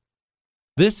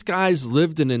 This guy's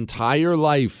lived an entire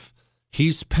life.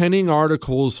 He's penning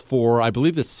articles for, I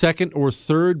believe, the second or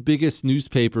third biggest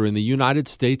newspaper in the United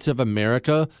States of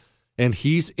America, and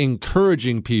he's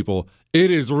encouraging people.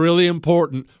 It is really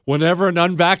important. Whenever an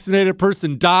unvaccinated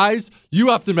person dies, you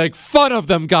have to make fun of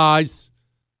them, guys.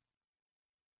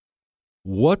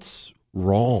 What's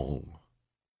wrong?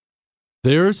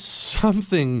 There's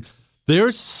something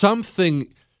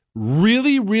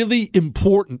really, really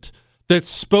important that's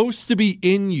supposed to be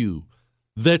in you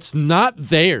that's not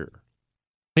there.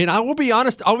 And I will be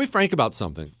honest, I'll be frank about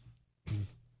something.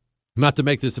 Not to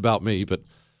make this about me, but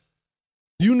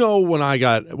you know, when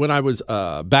I was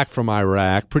back from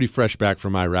Iraq, pretty fresh back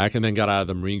from Iraq, and then got out of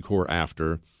the Marine Corps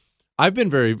after, I'm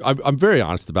very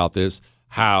honest about this,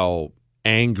 how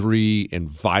angry and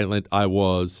violent I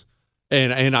was.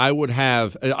 And I would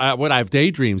have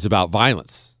daydreams about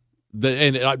violence.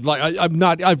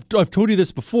 I've told you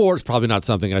this before. It's probably not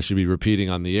something I should be repeating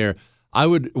on the air.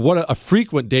 A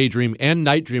frequent daydream and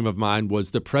night dream of mine was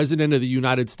the President of the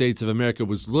United States of America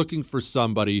was looking for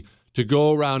somebody to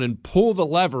go around and pull the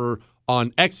lever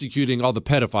on executing all the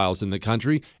pedophiles in the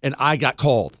country, and I got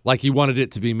called. Like he wanted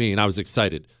it to be me, and I was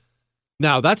excited.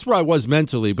 Now, that's where I was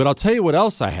mentally, but I'll tell you what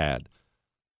else I had.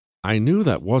 I knew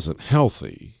that wasn't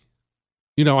healthy.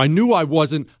 You know, I knew I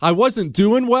wasn't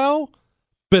doing well,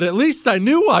 but at least I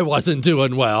knew I wasn't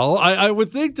doing well. I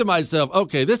would think to myself,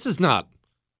 okay, that's not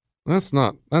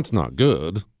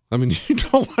good. I mean, you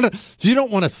don't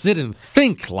want to sit and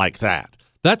think like that.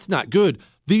 That's not good.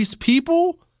 These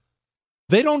people,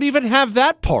 they don't even have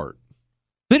that part.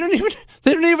 They don't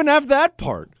even have that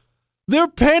part. They're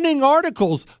penning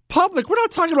articles public. We're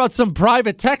not talking about some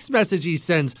private text message he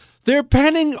sends. They're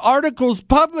penning articles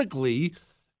publicly.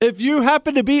 If you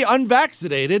happen to be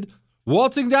unvaccinated,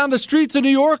 waltzing down the streets of New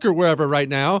York or wherever right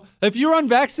now, if you're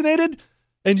unvaccinated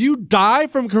and you die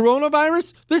from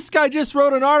coronavirus, this guy just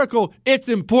wrote an article. It's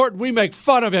important we make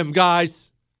fun of him,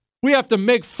 guys. We have to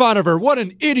make fun of her. What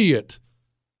an idiot.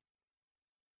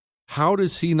 How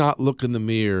does he not look in the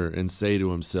mirror and say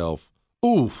to himself,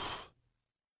 oof,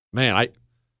 man,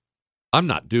 I'm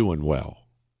not doing well.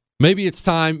 Maybe it's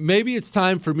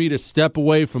time for me to step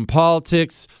away from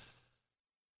politics,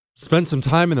 spend some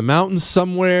time in the mountains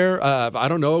somewhere. I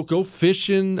don't know, go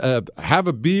fishing, have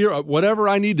a beer, whatever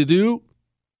I need to do.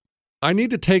 I need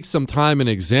to take some time and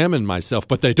examine myself,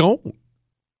 but they don't.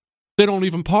 They don't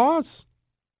even pause.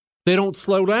 They don't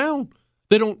slow down.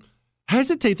 They don't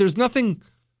hesitate. There's nothing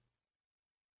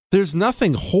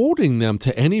holding them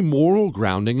to any moral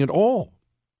grounding at all.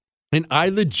 And I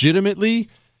legitimately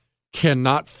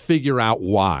cannot figure out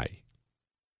why.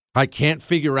 I can't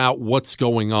figure out what's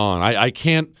going on. I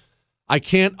can't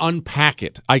unpack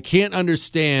it. I can't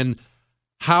understand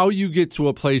how you get to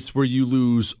a place where you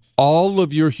lose all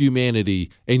of your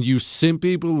humanity and you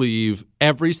simply believe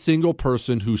every single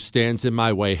person who stands in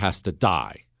my way has to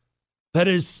die. That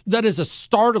is a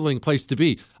startling place to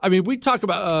be. I mean, we talk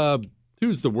about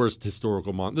who's the worst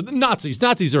historical monster? The Nazis.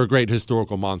 Nazis are a great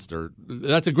historical monster.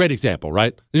 That's a great example,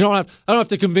 right? I don't have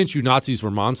to convince you Nazis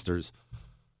were monsters.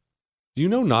 Do you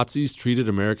know Nazis treated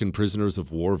American prisoners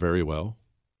of war very well?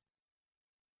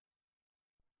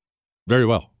 Very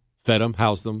well. Fed them,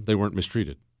 housed them. They weren't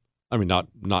mistreated. I mean, not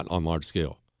on large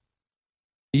scale.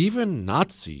 Even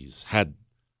Nazis had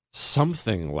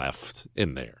something left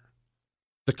in there.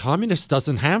 The communist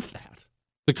doesn't have that.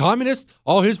 The communist,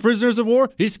 all his prisoners of war,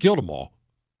 he's killed them all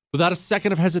without a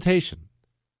second of hesitation.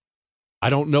 I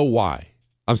don't know why.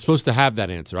 I'm supposed to have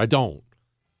that answer. I don't.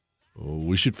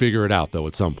 We should figure it out, though,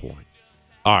 at some point.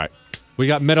 All right. We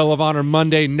got Medal of Honor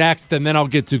Monday next, and then I'll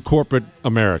get to corporate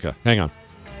America. Hang on.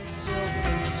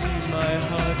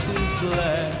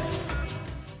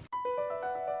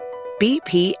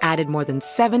 BP added more than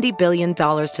 $70 billion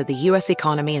to the U.S.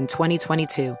 economy in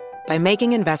 2022 by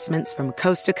making investments from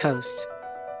coast to coast.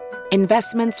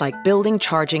 Investments like building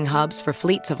charging hubs for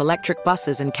fleets of electric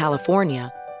buses in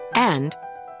California and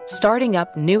starting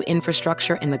up new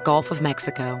infrastructure in the Gulf of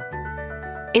Mexico.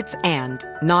 It's and,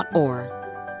 not or.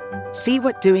 See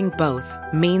what doing both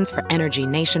means for energy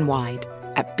nationwide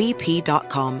at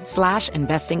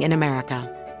bp.com/investing in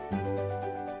America.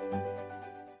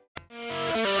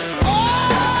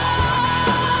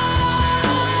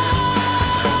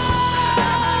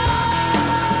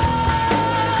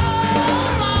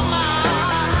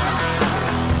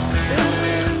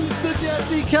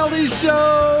 Kelly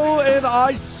Show, and I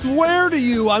I swear to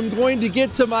you, I'm going to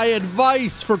get to my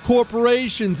advice for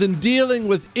corporations and dealing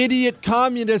with idiot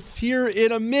communists here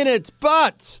in a minute.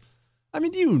 But, I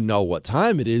mean, you know what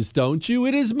time it is, don't you?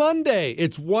 It is Monday.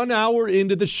 It's 1 hour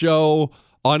into the show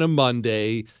on a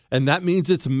Monday, and that means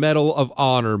it's Medal of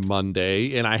Honor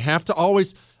Monday. And I have to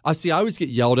always, I always get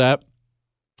yelled at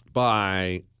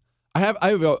by, I have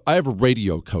a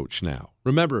radio coach now.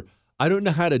 Remember, I don't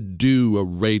know how to do a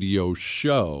radio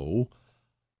show.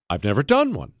 I've never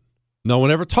done one. No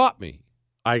one ever taught me.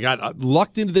 I got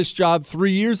lucked into this job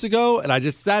 3 years ago, and I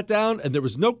just sat down, and there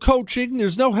was no coaching.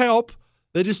 There's no help.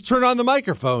 They just turned on the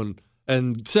microphone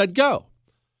and said, go.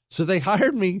 So they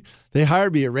hired me. They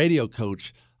hired me a radio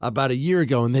coach about a year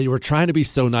ago, and they were trying to be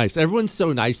so nice. Everyone's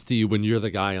so nice to you when you're the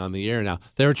guy on the air now.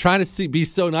 They were trying to be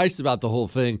so nice about the whole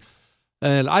thing,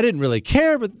 and I didn't really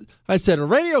care, but I said, a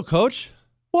radio coach?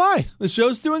 Why? The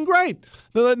show's doing great.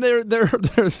 Then their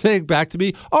thing back to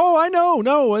me. Oh, I know.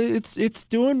 No, it's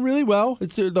doing really well.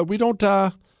 We don't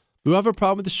have a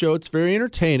problem with the show. It's very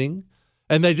entertaining.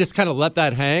 And they just kind of let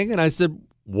that hang. And I said,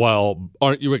 well,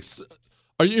 are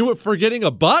you forgetting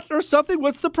a butt or something?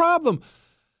 What's the problem?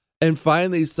 And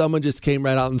finally, someone just came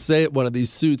right out and said, one of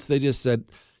these suits, they just said,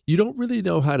 you don't really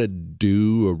know how to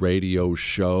do a radio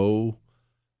show.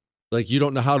 Like, you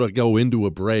don't know how to go into a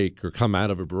break or come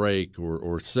out of a break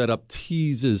or set up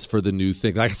teases for the new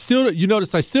thing. You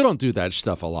notice I still don't do that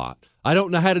stuff a lot. I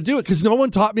don't know how to do it because no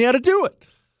one taught me how to do it.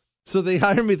 So they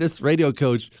hired me this radio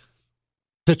coach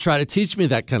to try to teach me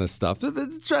that kind of stuff,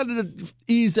 to try to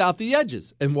ease out the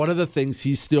edges. And one of the things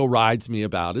he still rides me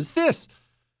about is this.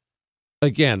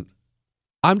 Again,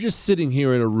 I'm just sitting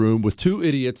here in a room with two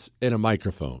idiots and a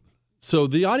microphone. So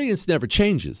the audience never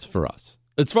changes for us.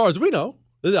 As far as we know.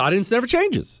 The audience never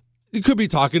changes. You could be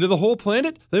talking to the whole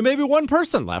planet. There may be one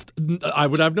person left. I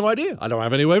would have no idea. I don't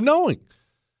have any way of knowing.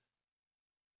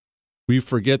 We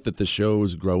forget that the show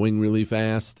is growing really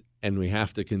fast, and we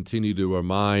have to continue to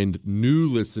remind new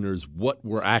listeners what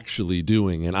we're actually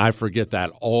doing, and I forget that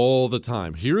all the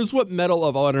time. Here's what Medal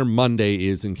of Honor Monday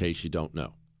is, in case you don't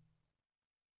know.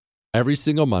 Every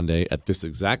single Monday at this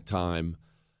exact time,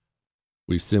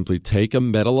 we simply take a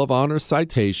Medal of Honor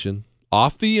citation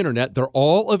off the internet. They're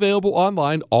all available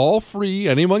online, all free.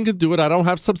 Anyone can do it. I don't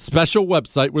have some special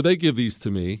website where they give these to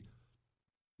me.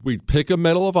 We pick a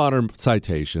Medal of Honor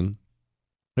citation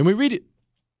and we read it.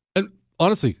 And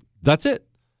honestly, that's it.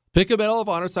 Pick a Medal of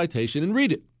Honor citation and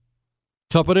read it.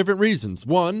 Couple different reasons.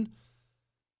 One,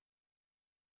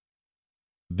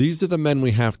 these are the men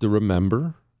we have to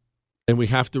remember, and we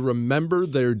have to remember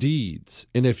their deeds.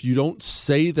 And if you don't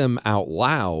say them out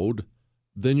loud,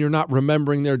 then you're not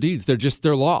remembering their deeds.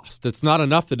 They're lost. It's not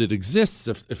enough that it exists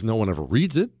if no one ever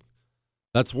reads it.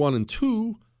 That's one. And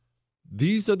two,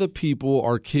 these are the people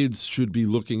our kids should be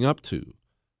looking up to.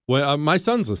 Well, my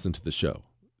sons listen to the show.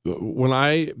 When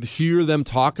I hear them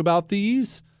talk about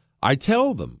these, I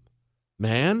tell them,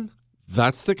 man,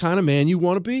 that's the kind of man you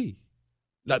want to be.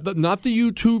 Not the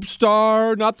YouTube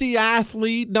star, not the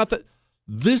athlete,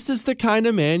 this is the kind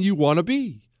of man you want to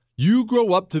be. You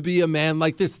grow up to be a man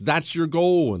like this. That's your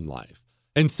goal in life.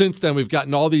 And since then, we've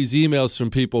gotten all these emails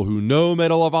from people who know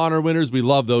Medal of Honor winners. We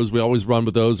love those. We always run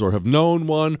with those, or have known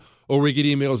one. Or we get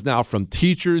emails now from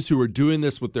teachers who are doing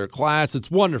this with their class.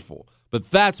 It's wonderful. But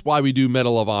that's why we do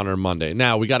Medal of Honor Monday.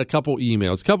 Now, we got a couple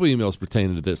emails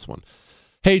pertaining to this one.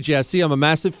 Hey, Jesse, I'm a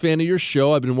massive fan of your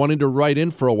show. I've been wanting to write in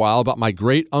for a while about my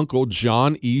great uncle,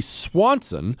 John E.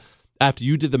 Swanson, after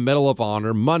you did the Medal of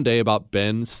Honor Monday about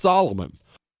Ben Solomon,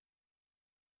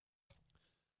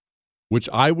 which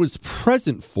I was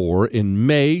present for in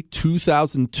May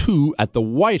 2002 at the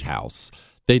White House.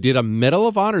 They did a Medal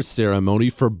of Honor ceremony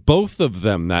for both of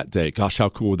them that day. Gosh, how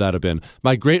cool would that have been?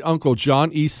 My great-uncle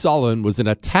John E. Solomon was an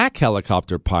attack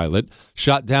helicopter pilot,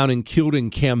 shot down and killed in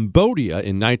Cambodia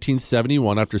in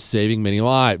 1971 after saving many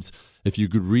lives. If you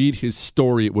could read his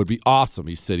story, it would be awesome.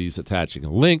 He said he's attaching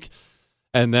a link,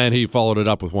 and then he followed it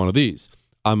up with one of these.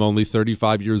 I'm only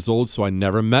 35 years old, so I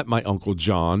never met my Uncle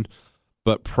John,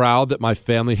 but proud that my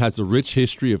family has a rich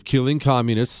history of killing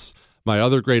communists. My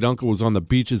other great uncle was on the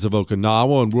beaches of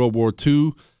Okinawa in World War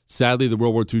II. Sadly, the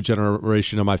World War II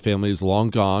generation of my family is long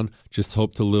gone. Just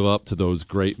hope to live up to those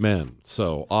great men.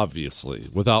 So, obviously,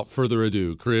 without further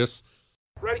ado, Chris.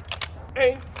 Ready,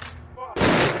 aim,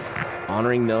 fire.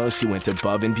 Honoring those who went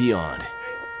above and beyond.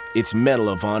 It's Medal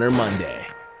of Honor Monday.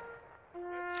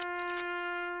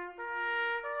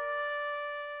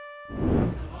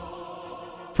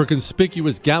 For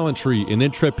conspicuous gallantry and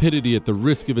intrepidity at the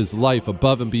risk of his life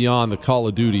above and beyond the call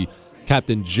of duty,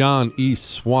 Captain John E.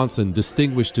 Swanson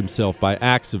distinguished himself by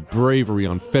acts of bravery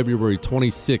on February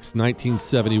 26,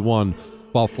 1971,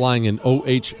 while flying an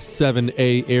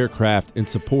OH-7A aircraft in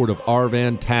support of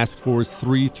Arvan Task Force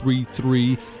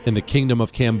 333 in the Kingdom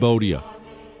of Cambodia.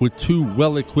 With 2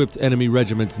 well-equipped enemy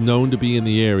regiments known to be in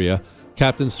the area,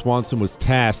 Captain Swanson was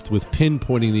tasked with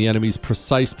pinpointing the enemy's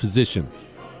precise position.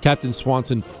 Captain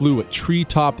Swanson flew at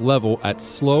treetop level at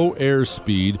slow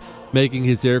airspeed, making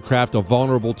his aircraft a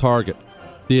vulnerable target.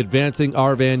 The advancing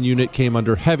Arvan unit came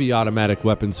under heavy automatic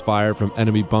weapons fire from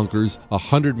enemy bunkers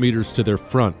 100 meters to their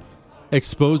front.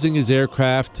 Exposing his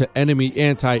aircraft to enemy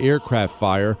anti-aircraft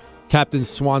fire, Captain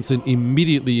Swanson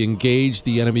immediately engaged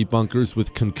the enemy bunkers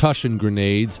with concussion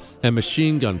grenades and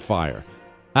machine gun fire.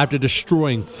 After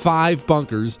destroying 5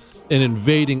 bunkers and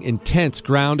invading intense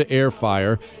ground-to-air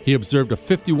fire, he observed a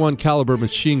 .51 caliber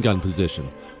machine gun position.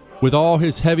 With all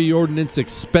his heavy ordnance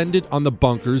expended on the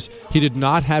bunkers, he did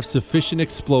not have sufficient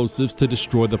explosives to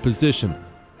destroy the position.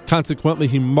 Consequently,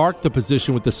 he marked the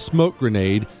position with a smoke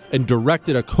grenade and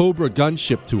directed a Cobra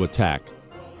gunship to attack.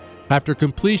 After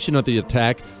completion of the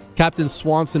attack, Captain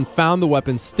Swanson found the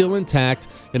weapon still intact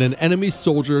and an enemy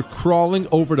soldier crawling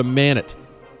over to man it.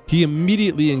 He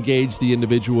immediately engaged the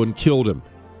individual and killed him.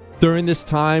 During this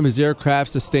time, his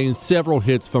aircraft sustained several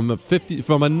hits from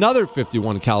another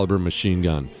 .51 caliber machine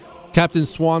gun. Captain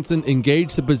Swanson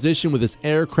engaged the position with his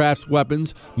aircraft's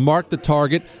weapons, marked the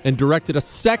target, and directed a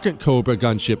second Cobra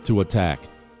gunship to attack.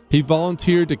 He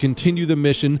volunteered to continue the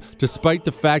mission despite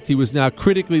the fact he was now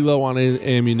critically low on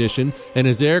ammunition and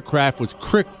his aircraft was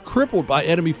crippled by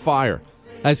enemy fire.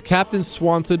 As Captain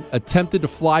Swanson attempted to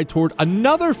fly toward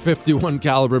another .51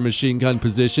 caliber machine gun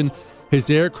position, his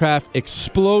aircraft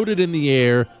exploded in the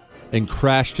air and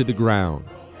crashed to the ground,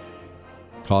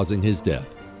 causing his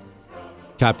death.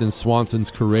 Captain Swanson's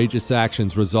courageous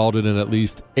actions resulted in at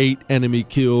least 8 enemy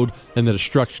killed and the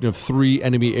destruction of 3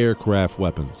 enemy aircraft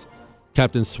weapons.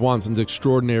 Captain Swanson's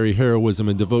extraordinary heroism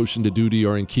and devotion to duty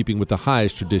are in keeping with the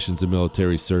highest traditions of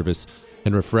military service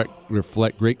and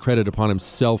reflect great credit upon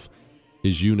himself,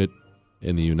 his unit,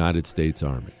 and the United States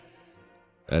Army.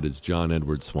 That is John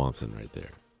Edward Swanson right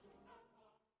there.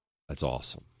 That's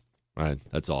awesome, right?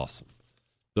 That's awesome.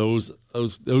 Those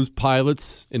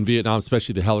pilots in Vietnam,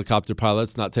 especially the helicopter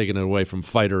pilots, not taking it away from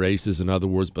fighter aces in other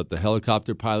words, but the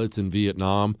helicopter pilots in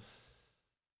Vietnam,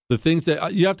 the things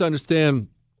that you have to understand,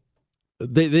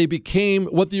 they became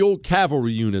what the old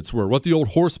cavalry units were, what the old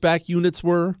horseback units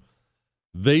were.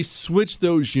 They switched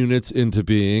those units into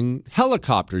being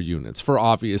helicopter units for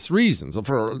obvious reasons.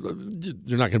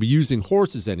 You're not going to be using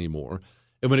horses anymore.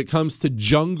 And when it comes to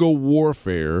jungle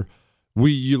warfare,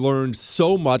 we learned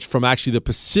so much from actually the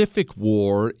Pacific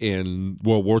War in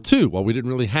World War II. Well, we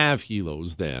didn't really have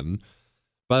helos then.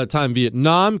 By the time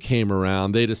Vietnam came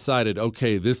around, they decided,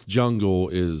 okay, this jungle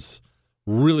is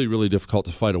really, really difficult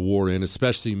to fight a war in,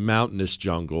 especially mountainous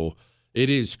jungle. It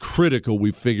is critical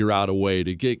we figure out a way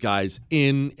to get guys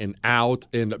in and out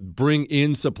and bring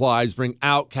in supplies, bring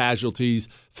out casualties,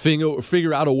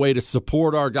 figure out a way to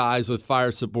support our guys with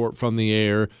fire support from the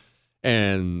air.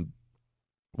 And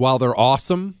while they're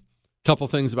awesome, a couple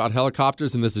things about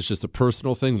helicopters, and this is just a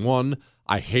personal thing. One,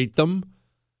 I hate them.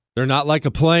 They're not like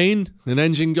a plane. An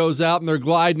engine goes out and they're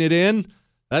gliding it in.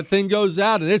 That thing goes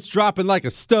out and it's dropping like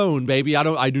a stone, baby.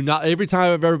 I do not. Every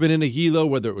time I've ever been in a helo,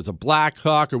 whether it was a Black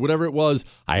Hawk or whatever it was,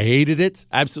 I hated it.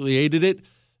 Absolutely hated it.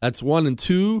 That's one. And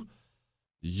two,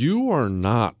 you are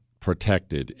not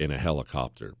protected in a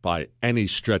helicopter by any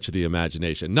stretch of the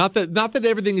imagination. Not that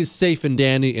everything is safe and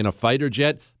dandy in a fighter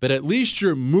jet, but at least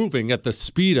you're moving at the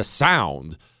speed of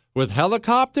sound. With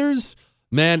helicopters,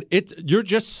 man, you're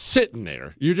just sitting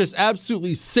there. You're just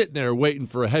absolutely sitting there waiting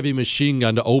for a heavy machine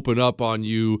gun to open up on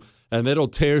you, and it'll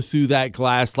tear through that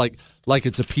glass like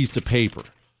it's a piece of paper.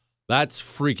 That's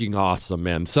freaking awesome,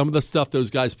 man. Some of the stuff those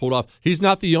guys pulled off. He's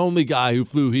not the only guy who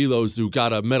flew helos who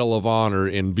got a Medal of Honor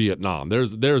in Vietnam.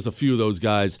 There's a few of those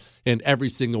guys, and every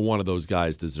single one of those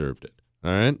guys deserved it.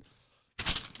 All right?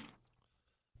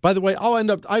 By the way, I'll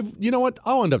end up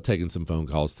taking some phone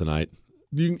calls tonight.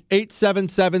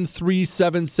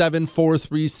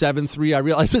 877-377-4373. I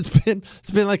realize it's been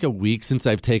like a week since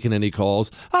I've taken any calls.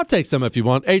 I'll take some if you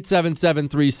want.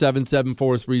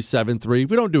 877-377-4373.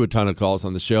 We don't do a ton of calls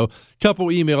on the show. Couple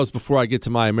emails before I get to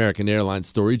my American Airlines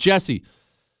story. Jesse,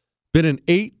 been an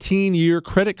 18-year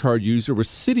credit card user with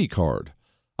CitiCard.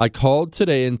 I called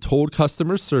today and told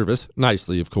customer service,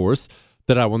 nicely of course,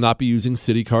 that I will not be using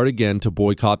CitiCard again to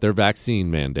boycott their vaccine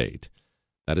mandate.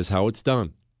 That is how it's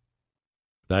done.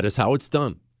 That is how it's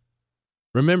done.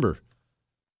 Remember,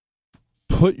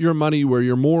 put your money where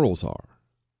your morals are.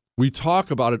 We talk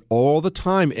about it all the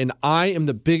time, and I am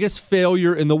the biggest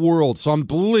failure in the world. So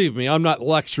believe me, I'm not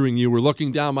lecturing you or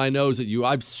looking down my nose at you.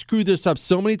 I've screwed this up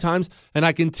so many times, and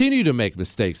I continue to make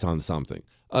mistakes on some things.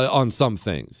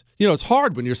 You know, it's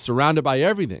hard when you're surrounded by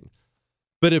everything.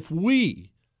 But if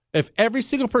every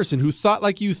single person who thought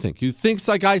like you think, who thinks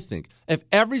like I think, if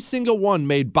every single one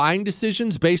made buying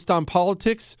decisions based on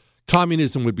politics,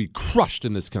 communism would be crushed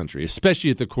in this country, especially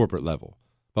at the corporate level.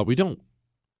 But we don't.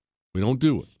 We don't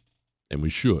do it. And we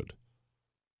should.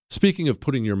 Speaking of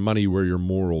putting your money where your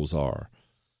morals are,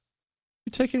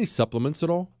 you take any supplements at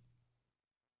all?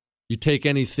 You take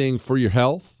anything for your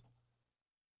health?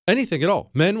 Anything at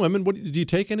all? Men, women, do you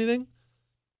take anything?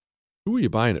 Who are you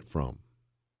buying it from?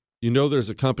 You know there's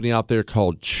a company out there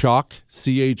called Choq,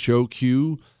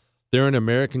 C-H-O-Q. They're an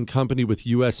American company with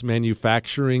U.S.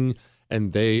 manufacturing,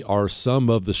 and they are some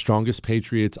of the strongest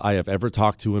patriots I have ever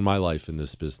talked to in my life in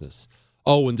this business.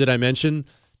 Oh, and did I mention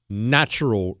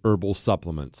natural herbal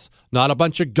supplements? Not a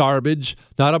bunch of garbage,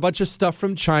 not a bunch of stuff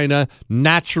from China.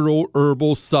 Natural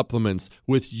herbal supplements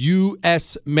with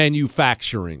U.S.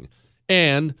 manufacturing.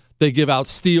 And they give out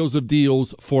steals of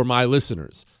deals for my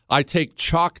listeners. I take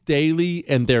Choq Daily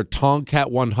and their Tomcat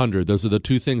 100. Those are the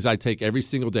two things I take every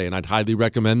single day, and I'd highly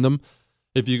recommend them.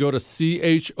 If you go to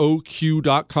choq.com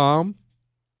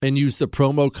and use the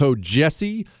promo code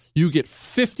Jesse, you get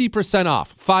 50%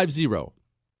 off, 50.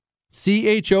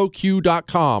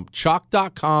 choq.com,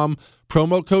 choq.com,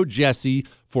 promo code Jesse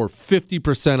for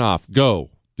 50% off. Go.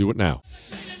 Do it now.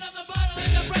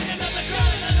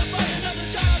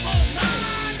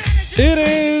 It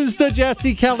is the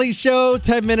Jesse Kelly Show.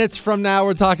 10 minutes from now,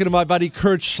 we're talking to my buddy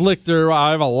Kurt Schlichter.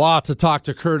 I have a lot to talk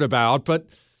to Kurt about, but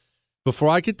before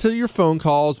I get to your phone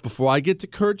calls, before I get to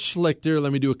Kurt Schlichter,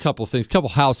 let me do a couple things, couple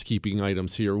housekeeping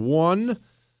items here. One,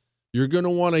 you're going to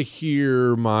want to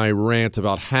hear my rant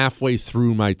about halfway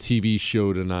through my TV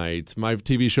show tonight. My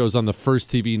TV show is on the First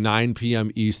TV, 9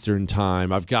 p.m. Eastern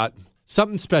Time. I've got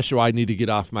something special I need to get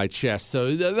off my chest,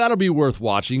 so that'll be worth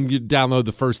watching. You download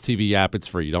the First TV app. It's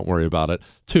free. Don't worry about it.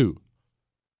 2,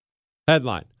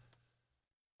 headline.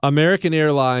 American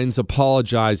Airlines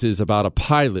apologizes about a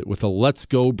pilot with a Let's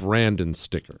Go Brandon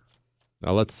sticker.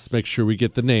 Now, let's make sure we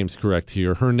get the names correct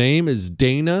here. Her name is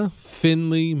Dana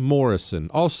Finley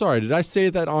Morrison. Oh, sorry. Did I say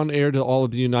that on air to all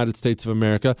of the United States of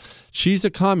America? She's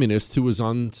a communist who was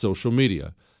on social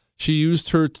media. She used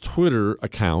her Twitter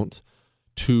account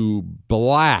to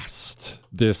blast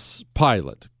this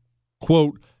pilot.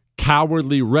 Quote,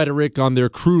 cowardly rhetoric on their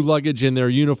crew luggage and their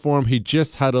uniform. He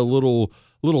just had a little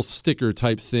sticker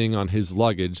type thing on his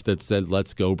luggage that said,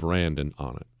 "Let's go Brandon"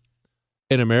 on it.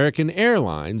 And American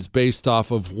Airlines, based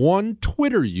off of one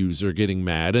Twitter user getting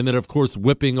mad and then, of course,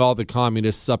 whipping all the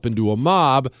communists up into a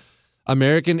mob,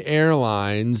 American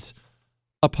Airlines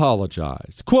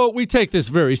apologized. Quote, we take this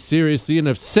very seriously and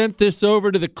have sent this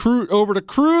over to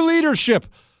crew leadership.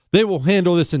 They will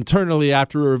handle this internally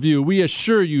after a review. We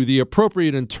assure you the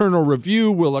appropriate internal review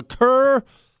will occur.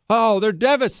 Oh, they're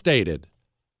devastated.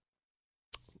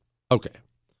 Okay.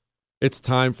 It's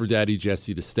time for Daddy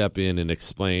Jesse to step in and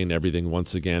explain everything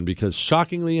once again, because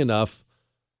shockingly enough,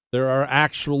 there are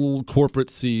actual corporate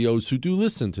CEOs who do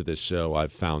listen to this show,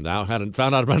 I've found out. Hadn't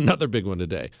found out about another big one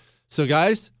today. So,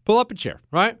 guys, pull up a chair,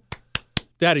 right?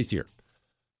 Daddy's here.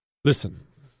 Listen,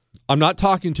 I'm not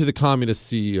talking to the communist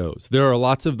CEOs. There are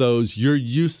lots of those. You're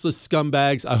useless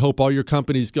scumbags. I hope all your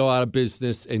companies go out of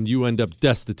business and you end up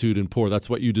destitute and poor. That's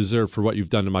what you deserve for what you've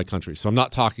done to my country. So I'm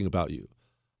not talking about you.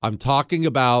 I'm talking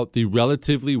about the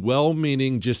relatively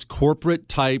well-meaning, just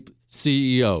corporate-type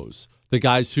CEOs, the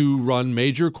guys who run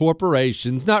major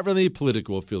corporations, not really a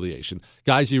political affiliation.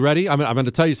 Guys, you ready? I'm going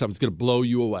to tell you something. It's going to blow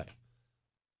you away.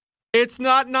 It's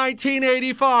not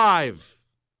 1985.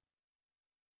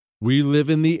 We live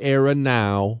in the era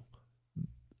now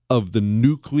of the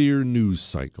nuclear news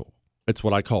cycle. That's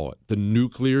what I call it, the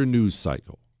nuclear news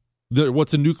cycle.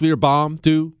 What's a nuclear bomb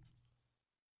do?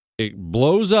 It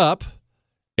blows up.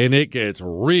 And it gets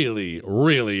really,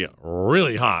 really,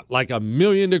 really hot, like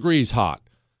 1,000,000 degrees hot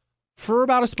for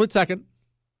about a split second.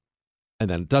 And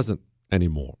then it doesn't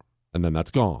anymore. And then that's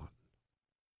gone.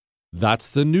 That's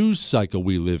the news cycle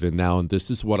we live in now. And this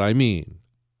is what I mean.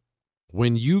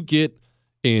 When you get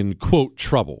in, quote,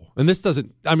 trouble, and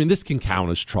this can count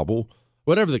as trouble,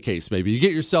 whatever the case may be. You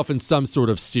get yourself in some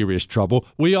sort of serious trouble.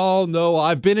 We all know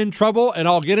I've been in trouble and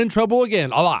I'll get in trouble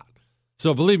again a lot.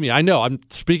 So believe me, I know, I'm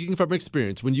speaking from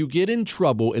experience. When you get in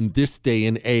trouble in this day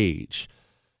and age,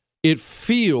 it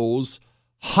feels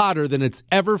hotter than it's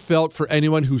ever felt for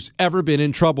anyone who's ever been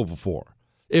in trouble before.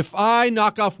 if I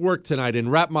knock off work tonight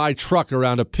and wrap my truck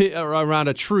around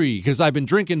a tree because I've been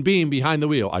drinking bean behind the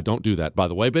wheel, I don't do that, by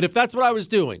the way, but if that's what I was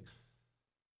doing,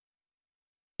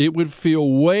 it would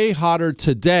feel way hotter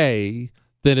today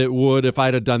than it would if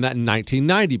I'd have done that in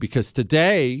 1990, because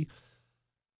today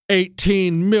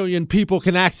 18 million people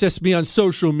can access me on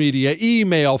social media,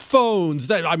 email, phones.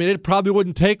 It probably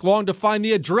wouldn't take long to find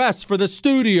the address for the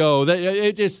studio.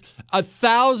 It is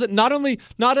 1,000. Not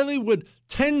only would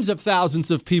tens of thousands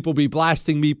of people be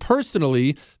blasting me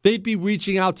personally, they'd be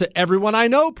reaching out to everyone I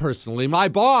know personally. My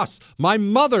boss, my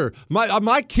mother,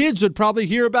 my kids would probably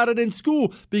hear about it in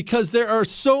school, because there are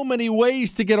so many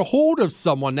ways to get a hold of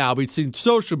someone now between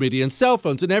social media and cell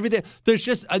phones and everything. There's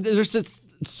just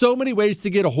so many ways to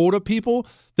get a hold of people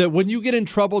that when you get in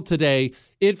trouble today,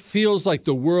 it feels like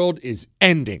the world is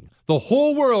ending. The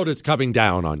whole world is coming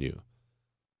down on you.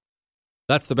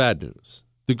 That's the bad news.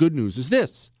 The good news is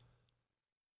this.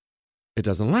 It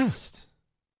doesn't last,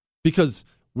 because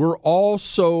we're all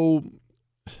so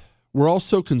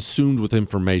consumed with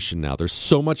information now. There's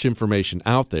so much information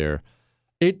out there.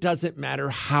 It doesn't matter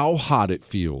how hot it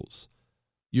feels.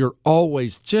 You're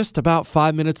always just about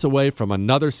 5 minutes away from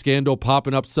another scandal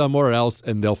popping up somewhere else,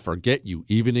 and they'll forget you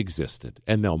even existed,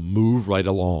 and they'll move right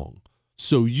along.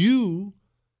 So you,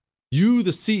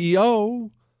 the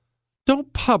CEO,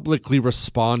 don't publicly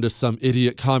respond to some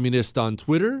idiot communist on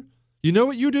Twitter. You know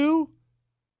what you do?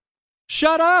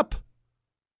 Shut up.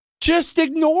 Just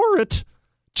ignore it.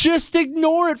 Just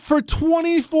ignore it for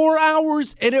 24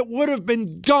 hours, and it would have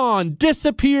been gone,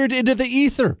 disappeared into the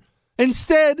ether.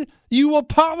 Instead, you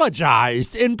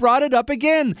apologized and brought it up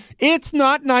again. It's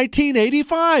not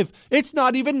 1985. It's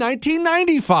not even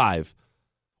 1995.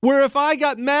 Where if I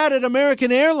got mad at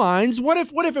American Airlines, what if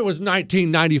it was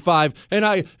 1995 and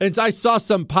I saw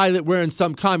some pilot wearing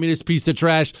some communist piece of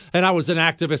trash and I was an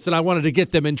activist and I wanted to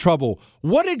get them in trouble?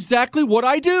 What exactly would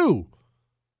I do?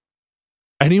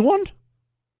 Anyone?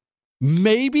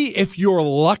 Maybe if you're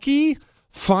lucky,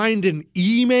 find an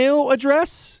email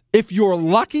address. If you're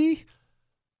lucky,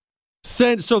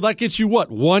 so that gets you what?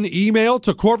 One email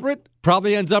to corporate?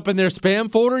 Probably ends up in their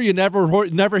spam folder. You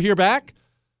never hear back.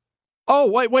 Oh,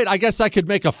 wait, I guess I could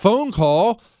make a phone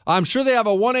call. I'm sure they have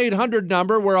a 1-800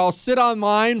 number where I'll sit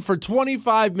online for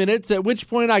 25 minutes, at which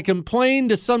point I complain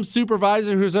to some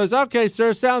supervisor who says, okay,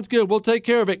 sir, sounds good. We'll take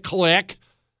care of it. Click.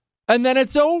 And then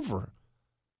it's over.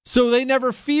 So they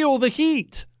never feel the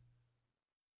heat.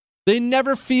 They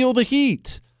never feel the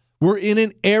heat. We're in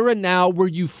an era now where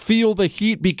you feel the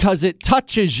heat because it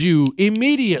touches you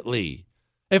immediately.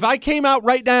 If I came out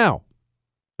right now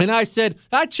and I said,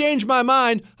 I changed my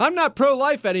mind, I'm not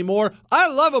pro-life anymore, I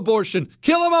love abortion,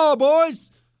 kill them all,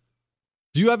 boys.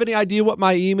 Do you have any idea what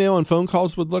my email and phone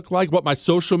calls would look like? What my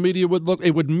social media would look?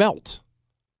 It would melt.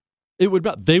 It would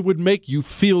melt. They would make you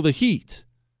feel the heat.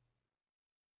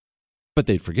 But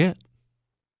they'd forget.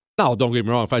 Now, don't get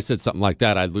me wrong. If I said something like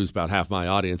that, I'd lose about half my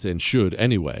audience, and should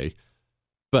anyway.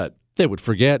 But they would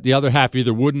forget. The other half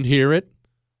either wouldn't hear it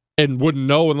and wouldn't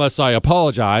know unless I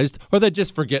apologized, or they'd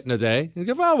just forget in a day and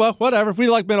go, oh, well, whatever. If we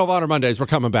like Medal of Honor Mondays, we're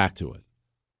coming back to it.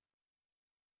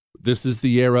 This is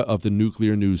the era of the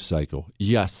nuclear news cycle.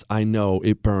 Yes, I know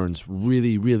it burns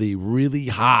really, really, really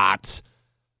hot,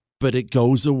 but it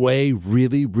goes away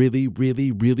really, really,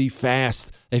 really, really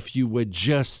fast if you would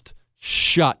just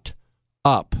shut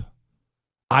up.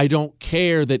 I don't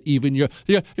care that even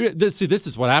this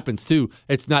is what happens too.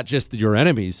 It's not just your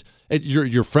enemies,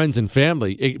 your friends and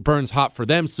family. It burns hot for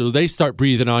them, so they start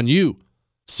breathing on you.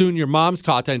 Soon your mom's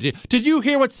contacting you. Did you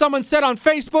hear what someone said on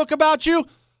Facebook about you?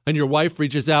 And your wife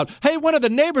reaches out. Hey, one of the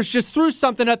neighbors just threw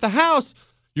something at the house.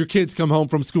 Your kids come home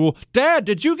from school. Dad,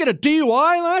 did you get a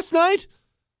DUI last night?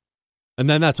 And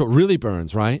then that's what really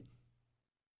burns, right?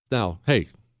 Now, hey,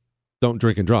 don't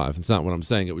drink and drive. It's not what I'm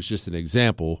saying. It was just an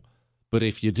example. But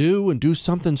if you do and do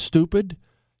something stupid,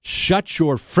 shut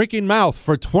your freaking mouth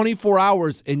for 24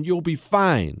 hours and you'll be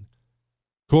fine.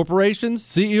 Corporations,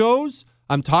 CEOs,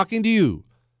 I'm talking to you.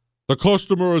 The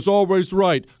customer is always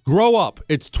right. Grow up.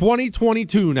 It's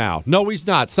 2022 now. No, he's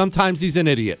not. Sometimes he's an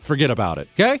idiot. Forget about it,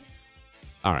 okay?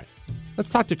 All right. Let's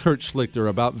talk to Kurt Schlichter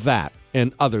about that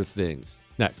and other things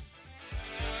next.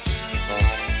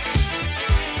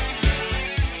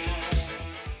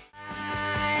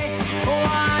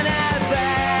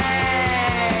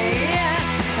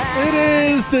 It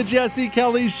is the Jesse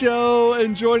Kelly Show,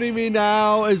 and joining me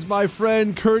now is my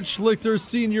friend Kurt Schlichter,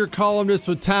 senior columnist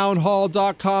with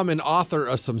townhall.com and author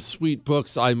of some sweet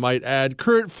books, I might add.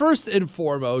 Kurt, first and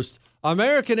foremost,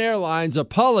 American Airlines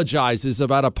apologizes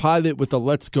about a pilot with the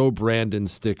Let's Go Brandon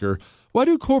sticker. Why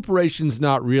do corporations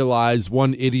not realize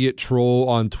one idiot troll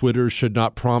on Twitter should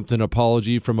not prompt an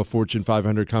apology from a Fortune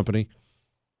 500 company?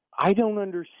 I don't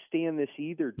understand this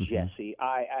either, Jesse.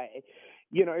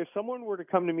 If someone were to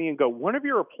come to me and go, one of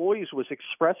your employees was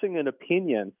expressing an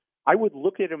opinion, I would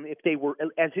look at them as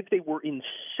if they were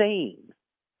insane.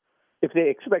 If they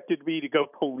expected me to go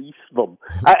police them.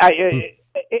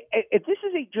 If this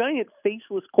is a giant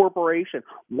faceless corporation,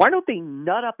 why don't they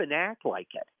nut up and act like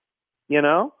it?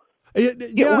 Yeah.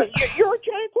 You're a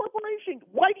giant corporation.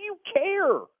 Why do you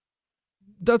care?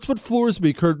 That's what floors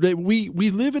me, Kurt. We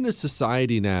live in a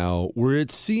society now where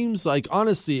it seems like,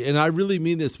 honestly, and I really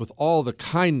mean this with all the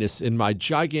kindness in my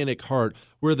gigantic heart,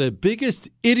 where the biggest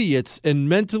idiots and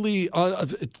mentally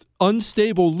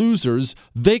unstable losers,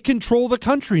 they control the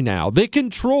country now. They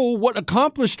control what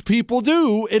accomplished people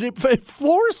do, and it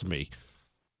floors me.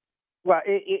 Well,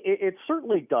 it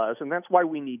certainly does, and that's why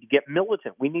we need to get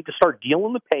militant. We need to start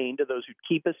dealing the pain to those who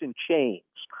keep us in chains.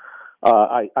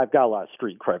 I've got a lot of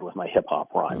street cred with my hip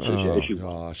hop rhymes.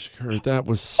 Gosh, Kurt, that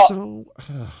was so.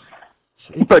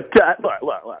 But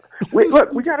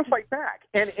look, we got to fight back,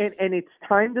 and it's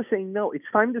time to say no. It's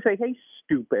time to say, hey,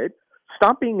 stupid,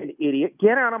 stop being an idiot,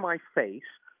 get out of my face.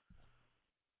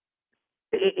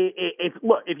 If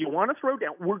you want to throw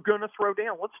down, we're going to throw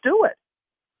down. Let's do it.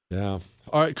 Yeah.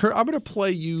 All right, Kurt, I'm going to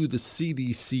play you the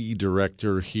CDC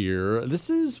director here. This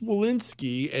is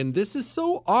Walensky, and this is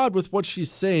so odd with what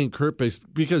she's saying, Kurt,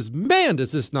 because, man,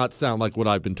 does this not sound like what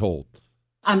I've been told.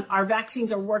 Our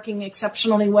vaccines are working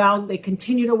exceptionally well. They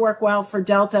continue to work well for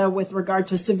Delta with regard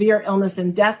to severe illness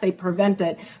and death. They prevent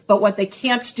it. But what they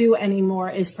can't do anymore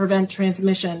is prevent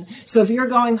transmission. So if you're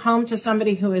going home to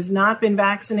somebody who has not been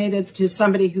vaccinated, to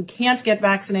somebody who can't get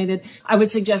vaccinated, I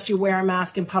would suggest you wear a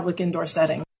mask in public indoor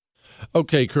settings.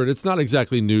 Okay, Kurt, it's not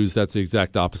exactly news. That's the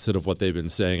exact opposite of what they've been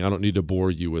saying. I don't need to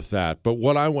bore you with that. But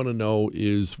what I want to know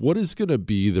is what is going to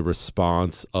be the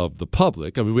response of the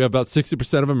public? I mean, we have about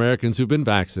 60% of Americans who've been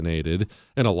vaccinated,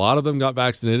 and a lot of them got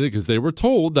vaccinated because they were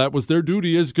told that was their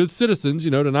duty as good citizens,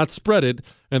 to not spread it,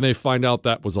 and they find out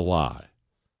that was a lie.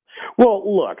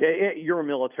 Well, look, you're a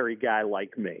military guy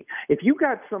like me. If you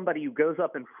got somebody who goes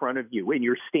up in front of you and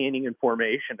you're standing in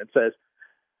formation and says,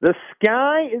 the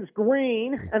sky is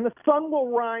green and the sun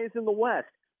will rise in the west,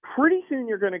 pretty soon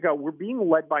you're going to go, we're being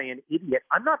led by an idiot.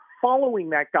 I'm not following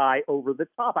that guy over the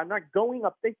top. I'm not going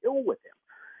up the hill with him.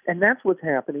 And that's what's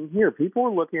happening here. People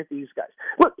are looking at these guys.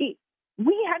 Look, we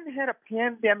hadn't had a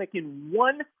pandemic in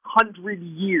 100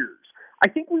 years. I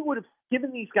think we would have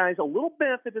given these guys a little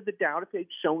benefit of the doubt if they'd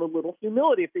shown a little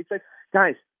humility. If they said,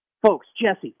 guys, folks,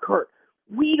 Jesse, Kurt,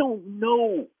 we don't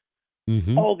know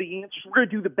all the answers. We're going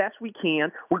to do the best we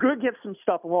can. We're going to get some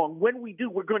stuff wrong. When we do,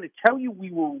 we're going to tell you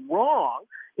we were wrong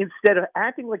instead of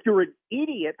acting like you're an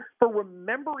idiot for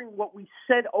remembering what we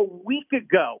said a week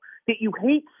ago, that you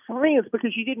hate science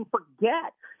because you didn't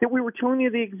forget that we were telling you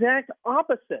the exact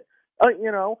opposite,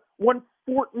 one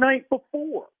fortnight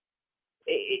before.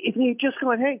 If you just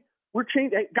gone, hey, we're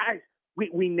changing. Hey, guys,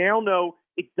 we now know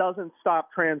it doesn't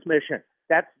stop transmission.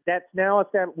 That's now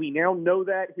established. We now know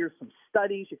that. Here's some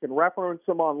studies. You can reference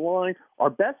them online. Our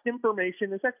best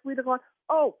information is actually to go,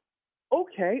 oh,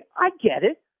 okay, I get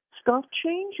it. Stuff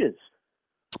changes.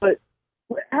 But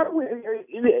how do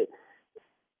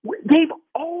they've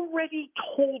already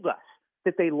told us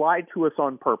that they lied to us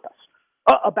on purpose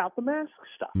about the mask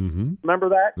stuff. Remember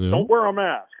that? Yeah. Don't wear a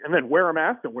mask. And then wear a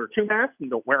mask and wear two masks and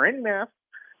don't wear any mask.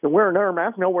 Then wear another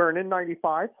mask. No, wear an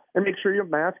N95 and make sure you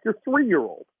mask your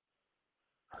 3-year-old.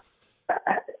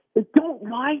 Don't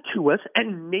lie to us,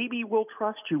 and maybe we'll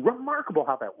trust you. Remarkable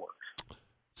how that works.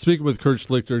 Speaking with Kurt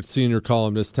Schlichter, senior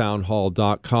columnist,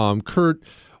 townhall.com. Kurt,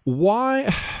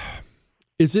 why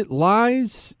is it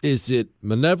lies? Is it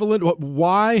malevolent?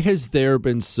 Why has there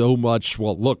been so much,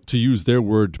 well, look, to use their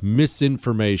word,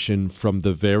 misinformation from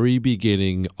the very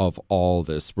beginning of all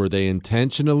this? Were they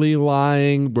intentionally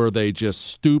lying? Were they just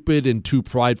stupid and too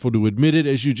prideful to admit it,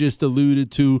 as you just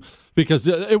alluded to? Because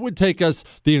it would take us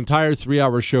the entire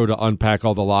 3-hour show to unpack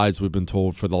all the lies we've been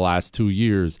told for the last 2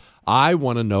 years. I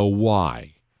want to know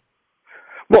why.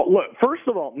 Well, look, first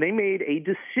of all, they made a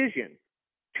decision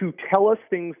to tell us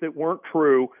things that weren't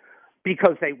true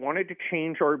because they wanted to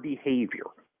change our behavior.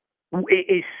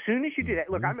 As soon as you do that,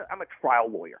 look, I'm a trial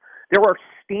lawyer. There are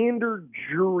standard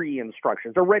jury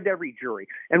instructions. They're read to every jury.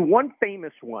 And one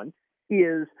famous one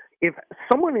is if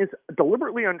someone is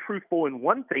deliberately untruthful in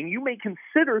one thing, you may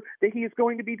consider that he is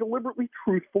going to be deliberately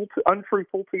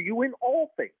untruthful to you in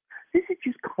all things. This is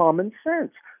just common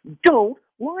sense. Don't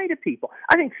lie to people.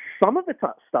 I think some of the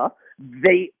stuff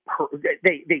they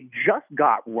just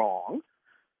got wrong.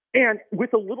 And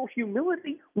with a little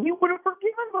humility, we would have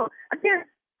forgiven them. Again,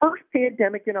 first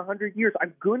pandemic in 100 years.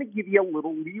 I'm going to give you a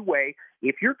little leeway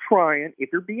if you're trying,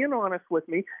 if you're being honest with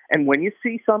me. And when you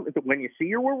see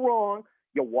you were wrong,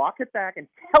 you walk it back and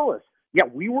tell us, yeah,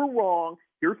 we were wrong.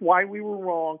 Here's why we were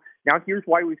wrong. Now here's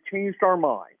why we've changed our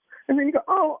minds. And then you go,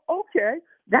 oh, okay,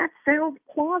 that sounds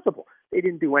plausible. They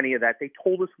didn't do any of that. They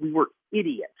told us we were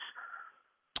idiots.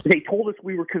 They told us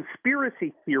we were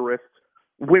conspiracy theorists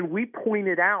when we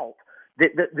pointed out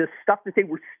that the stuff that they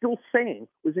were still saying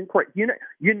was incorrect. You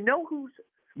know who's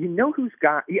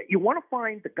got. You want to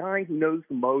find the guy who knows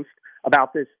the most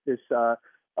about this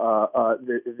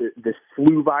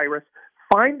flu virus.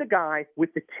 Find the guy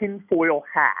with the tinfoil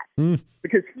hat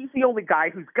because he's the only guy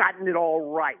who's gotten it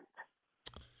all right.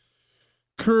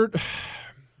 Kurt,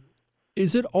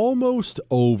 is it almost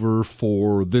over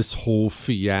for this whole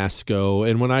fiasco?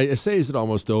 And when I say is it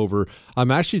almost over,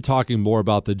 I'm actually talking more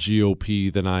about the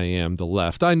GOP than I am the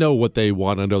left. I know what they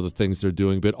want. I know the things they're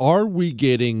doing. But are we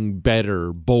getting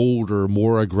better, bolder,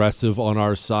 more aggressive on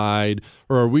our side?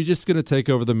 Or are we just going to take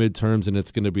over the midterms and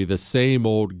it's going to be the same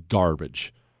old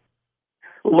garbage?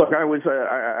 Look, I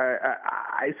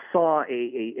saw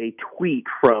a tweet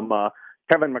from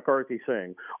Kevin McCarthy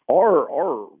saying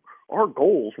our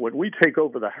goals when we take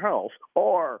over the House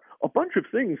are a bunch of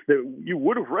things that you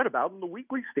would have read about in the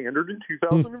Weekly Standard in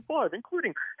 2005,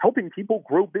 including helping people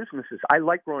grow businesses. I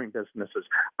like growing businesses.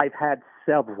 I've had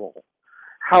several.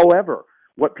 However,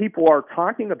 what people are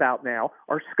talking about now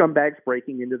are scumbags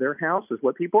breaking into their houses.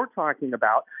 What people are talking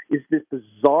about is this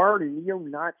bizarre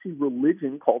neo-Nazi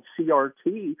religion called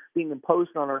CRT being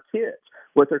imposed on our kids.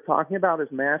 What they're talking about is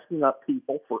masking up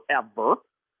people forever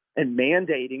and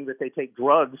mandating that they take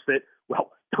drugs that,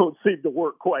 well, don't seem to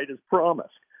work quite as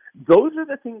promised. Those are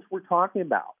the things we're talking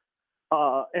about.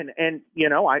 And you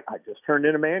know, I just turned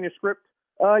in a manuscript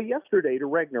yesterday to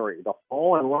Regnery, The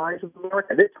Fall and Rise of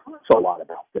America. It talks a lot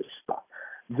about this stuff.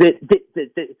 The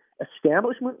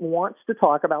establishment wants to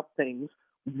talk about things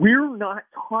we're not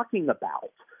talking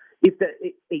about. If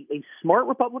a smart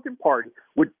Republican Party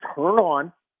would turn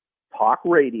on talk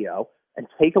radio and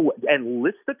take away and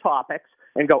list the topics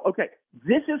and go, okay,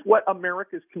 this is what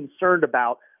America's concerned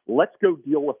about. Let's go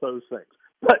deal with those things.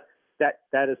 But that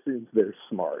assumes they're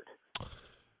smart.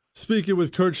 Speaking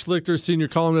with Kurt Schlichter, senior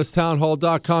columnist,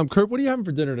 townhall.com. Kurt, what are you having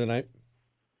for dinner tonight?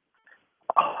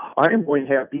 I am going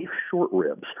to have beef short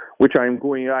ribs, which I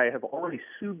have already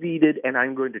sous vide'd, and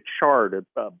I'm going to char to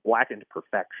blacken to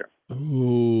perfection.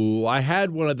 Ooh, I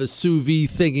had one of the sous vide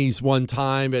thingies one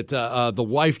time. The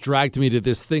wife dragged me to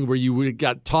this thing where you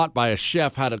got taught by a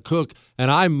chef how to cook,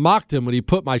 and I mocked him when he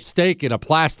put my steak in a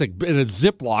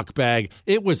Ziploc bag.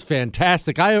 It was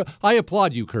fantastic. I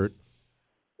applaud you, Kurt.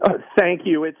 Thank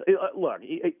you. Look,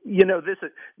 you know, this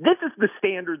is the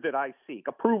standard that I seek: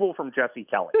 approval from Jesse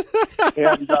Kelly,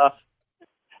 and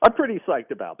I'm pretty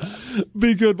psyched about that.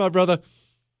 Be good, my brother.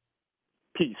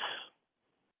 Peace.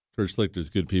 Kurt Schlichter's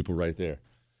good people right there.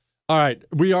 All right,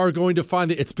 we are going to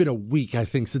find it's been a week, I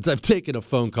think, since I've taken a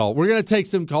phone call. We're going to take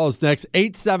some calls next.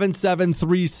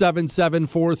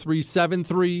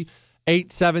 877-377-4373.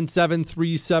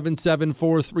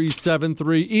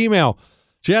 877-377-4373. Email.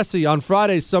 Jesse, on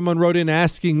Friday, someone wrote in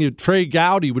asking if Trey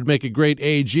Gowdy would make a great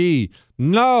AG.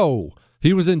 No,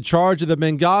 he was in charge of the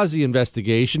Benghazi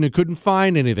investigation and couldn't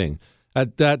find anything.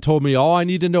 That told me all I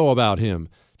need to know about him.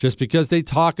 Just because they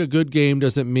talk a good game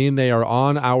doesn't mean they are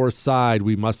on our side.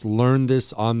 We must learn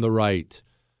this on the right.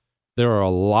 There are a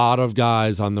lot of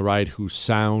guys on the right who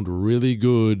sound really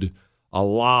good. A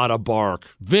lot of bark.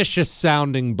 Vicious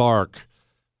sounding bark.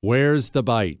 Where's the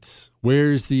bite?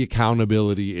 Where's the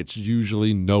accountability? It's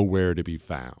usually nowhere to be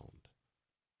found.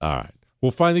 All right.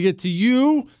 We'll finally get to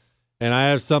you, and I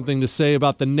have something to say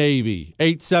about the Navy.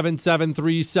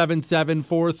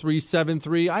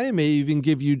 877-377-4373. I may even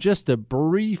give you just a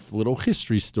brief little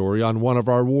history story on one of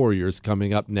our warriors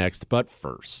coming up next. But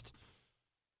first,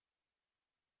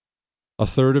 a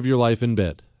third of your life in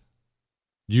bed.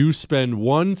 You spend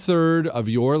 1/3 of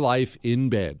your life in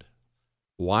bed.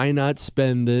 Why not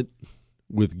spend it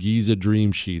with Giza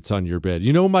Dream Sheets on your bed?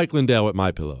 You know Mike Lindell at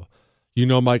MyPillow. You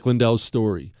know Mike Lindell's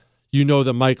story. You know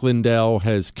that Mike Lindell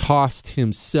has cost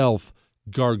himself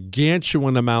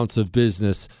gargantuan amounts of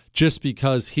business just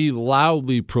because he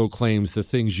loudly proclaims the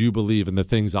things you believe and the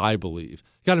things I believe.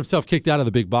 Got himself kicked out of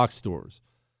the big box stores.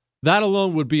 That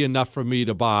alone would be enough for me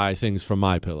to buy things from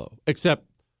MyPillow. Except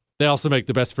they also make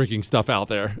the best freaking stuff out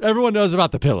there. Everyone knows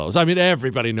about the pillows. I mean,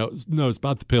 everybody knows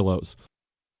about the pillows.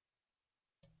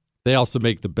 They also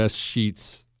make the best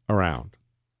sheets around.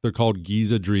 They're called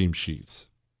Giza Dream Sheets.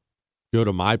 Go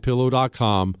to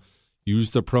MyPillow.com,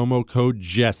 use the promo code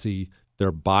Jesse.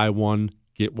 They're buy one,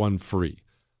 get one free.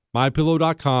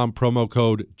 MyPillow.com, promo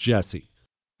code Jesse.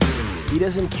 He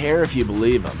doesn't care if you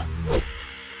believe him,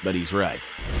 but he's right.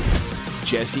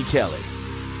 Jesse Kelly.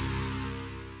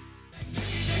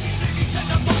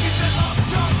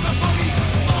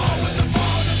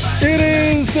 It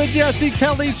is the Jesse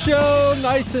Kelly Show.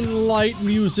 Nice and light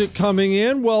music coming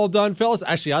in. Well done, fellas.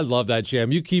 Actually, I love that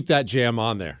jam. You keep that jam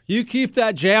on there. You keep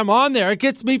that jam on there. It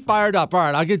gets me fired up. All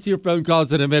right, I'll get to your phone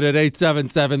calls in a minute.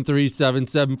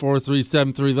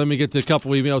 877-377-4373. Let me get to a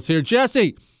couple emails here.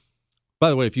 Jesse,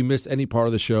 by the way, if you missed any part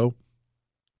of the show,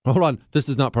 hold on. This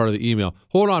is not part of the email.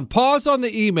 Hold on. Pause on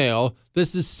the email.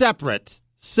 This is separate.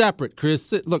 Separate,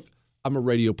 Chris. Look, I'm a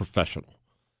radio professional.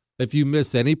 If you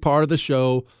miss any part of the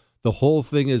show, the whole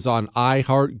thing is on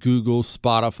iHeart, Google,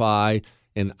 Spotify,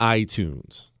 and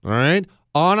iTunes. All right?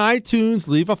 On iTunes,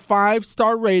 leave a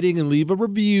 5-star rating and leave a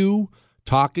review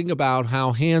talking about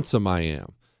how handsome I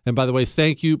am. And by the way,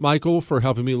 thank you, Michael, for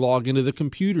helping me log into the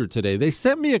computer today. They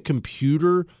sent me a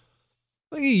computer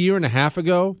like a year and a half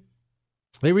ago.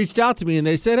 They reached out to me and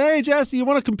they said, hey, Jesse, you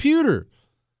want a computer?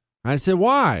 I said,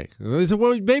 why? And they said,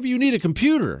 well, maybe you need a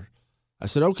computer. I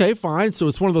said, okay, fine. So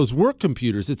it's one of those work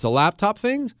computers. It's a laptop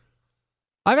thing.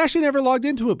 I've actually never logged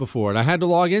into it before, and I had to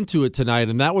log into it tonight,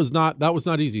 and that was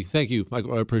not easy. Thank you,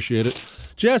 Michael. I appreciate it.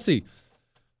 Jesse,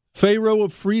 Pharaoh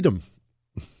of Freedom.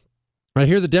 I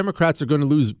hear the Democrats are going to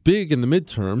lose big in the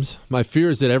midterms. My fear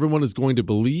is that everyone is going to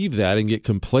believe that and get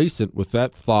complacent with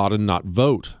that thought and not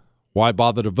vote. Why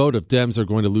bother to vote if Dems are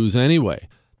going to lose anyway?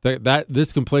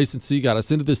 This complacency got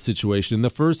us into this situation in the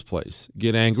first place.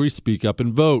 Get angry, speak up,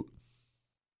 and vote.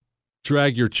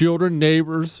 Drag your children,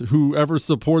 neighbors, whoever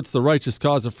supports the righteous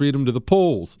cause of freedom to the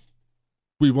polls.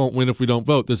 We won't win if we don't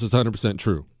vote. This is 100%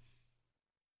 true.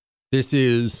 This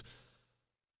is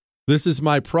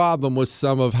my problem with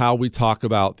some of how we talk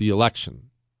about the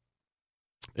election.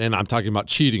 And I'm talking about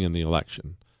cheating in the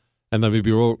election. And let me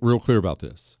be real clear about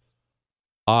this.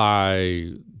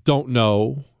 I don't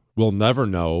know, will never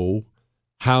know,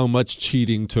 how much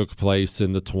cheating took place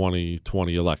in the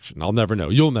 2020 election. I'll never know.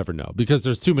 You'll never know because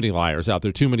there's too many liars out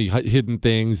there, too many hidden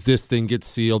things. This thing gets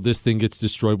sealed. This thing gets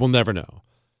destroyed. We'll never know.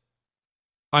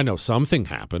 I know something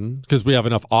happened because we have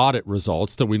enough audit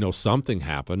results that we know something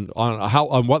happened.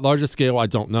 On what largest scale, I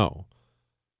don't know.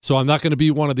 So I'm not going to be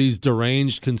one of these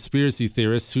deranged conspiracy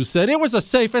theorists who said it was the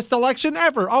safest election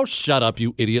ever. Oh, shut up,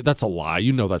 you idiot. That's a lie.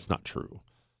 You know that's not true.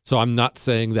 So I'm not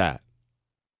saying that.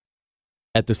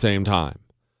 At the same time,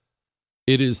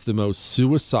 it is the most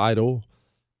suicidal,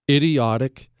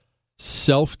 idiotic,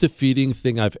 self-defeating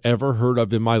thing I've ever heard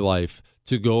of in my life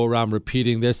to go around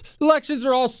repeating this. Elections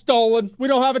are all stolen. We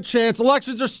don't have a chance.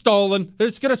 Elections are stolen. They're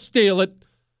just going to steal it.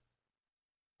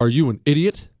 Are you an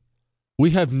idiot? We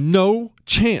have no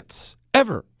chance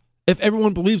ever if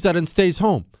everyone believes that and stays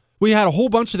home. We had a whole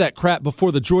bunch of that crap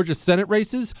before the Georgia Senate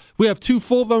races. We have 2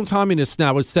 full-blown communists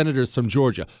now as senators from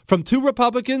Georgia. From 2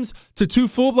 Republicans to 2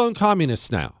 full-blown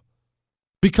communists now.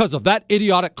 Because of that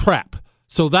idiotic crap.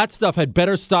 So that stuff had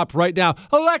better stop right now.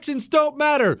 Elections don't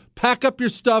matter. Pack up your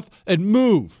stuff and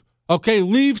move. Okay,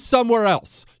 leave somewhere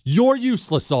else. You're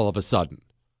useless all of a sudden.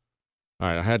 All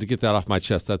right, I had to get that off my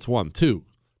chest. That's 1. 2,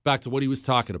 back to what he was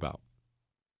talking about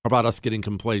us getting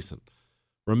complacent.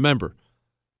 Remember,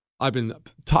 I've been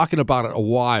talking about it a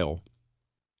while.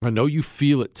 I know you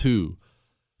feel it too.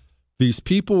 These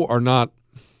people are not...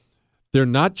 They're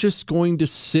not just going to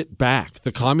sit back.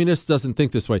 The communist doesn't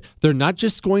think this way. They're not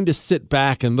just going to sit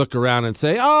back and look around and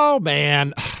say, oh,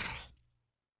 man,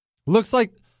 looks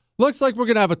like we're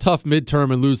going to have a tough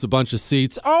midterm and lose a bunch of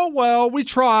seats. Oh, well, we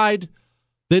tried.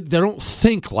 They don't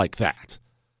think like that.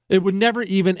 It would never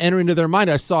even enter into their mind.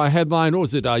 I saw a headline, what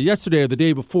was it, yesterday or the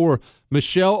day before,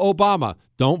 Michelle Obama.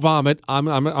 Don't vomit. I'm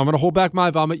going to hold back my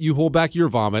vomit. You hold back your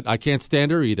vomit. I can't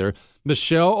stand her either.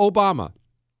 Michelle Obama.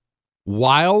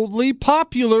 Wildly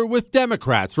popular with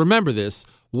Democrats. Remember this.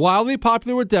 Wildly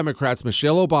popular with Democrats.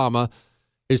 Michelle Obama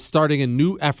is starting a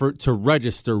new effort to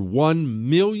register 1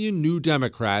 million new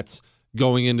Democrats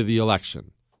going into the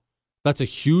election. That's a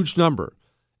huge number.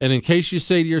 And in case you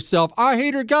say to yourself, I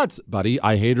hate her guts, buddy,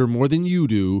 I hate her more than you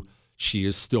do. She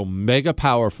is still mega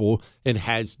powerful and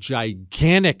has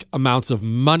gigantic amounts of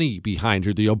money behind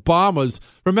her. The Obamas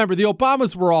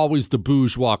were always the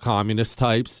bourgeois communist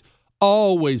types.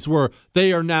 Always were.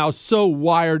 They are now so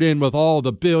wired in with all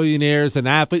the billionaires and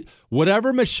athletes.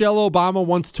 Whatever Michelle Obama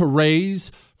wants to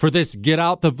raise for this get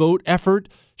out the vote effort,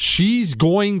 she's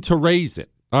going to raise it.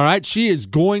 All right? She is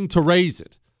going to raise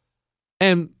it.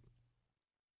 And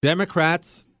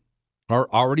Democrats are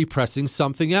already pressing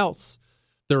something else.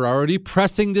 They're already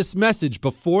pressing this message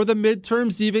before the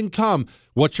midterms even come.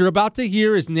 What you're about to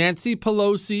hear is Nancy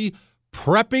Pelosi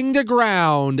prepping the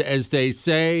ground, as they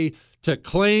say, to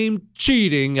claim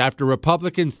cheating after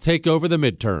Republicans take over the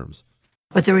midterms.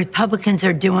 What the Republicans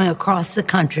are doing across the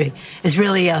country is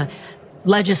really a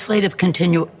legislative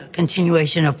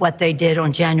continuation of what they did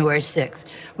on January 6th,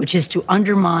 which is to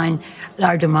undermine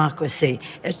our democracy,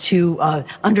 to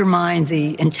undermine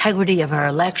the integrity of our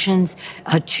elections,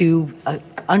 to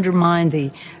undermine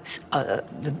the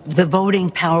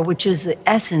voting power, which is the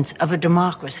essence of a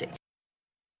democracy.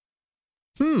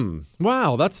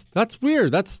 Wow, that's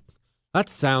weird. That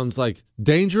sounds like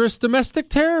dangerous domestic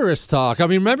terrorist talk. I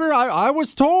mean, remember, I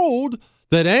was told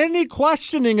that any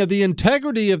questioning of the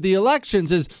integrity of the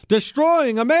elections is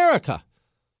destroying America.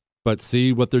 But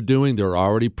see what they're doing? They're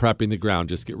already prepping the ground.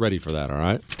 Just get ready for that, all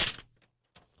right?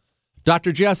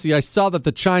 Dr. Jesse, I saw that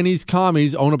the Chinese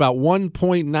commies own about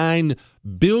 $1.9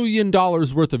 billion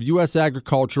worth of U.S.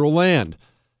 agricultural land.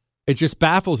 It just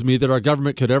baffles me that our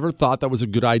government could ever thought that was a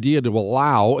good idea to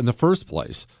allow in the first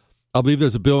place. I believe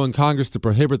there's a bill in Congress to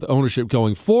prohibit the ownership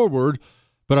going forward,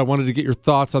 but I wanted to get your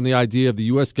thoughts on the idea of the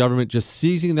U.S. government just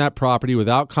seizing that property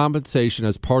without compensation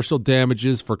as partial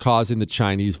damages for causing the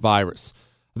Chinese virus.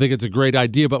 I think it's a great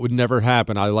idea, but would never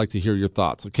happen. I'd like to hear your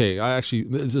thoughts. Okay,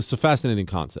 it's a fascinating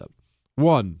concept.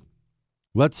 One,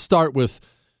 let's start with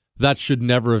that should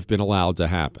never have been allowed to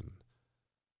happen.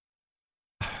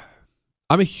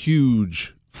 I'm a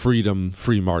huge free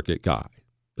market guy.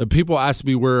 People ask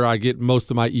me where I get most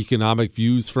of my economic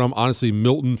views from. Honestly,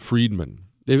 Milton Friedman.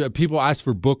 If people ask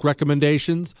for book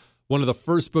recommendations, one of the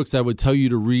first books I would tell you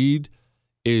to read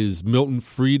is Milton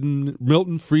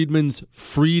Friedman's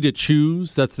Free to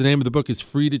Choose. That's the name of the book, is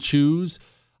Free to Choose.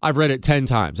 I've read it 10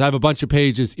 times. I have a bunch of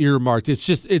pages earmarked.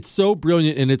 It's so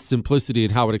brilliant in its simplicity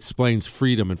and how it explains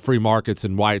freedom and free markets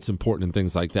and why it's important and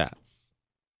things like that.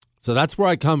 So that's where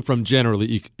I come from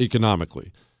generally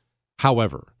economically.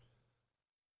 However,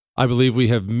 I believe we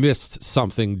have missed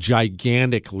something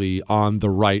gigantically on the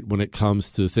right when it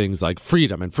comes to things like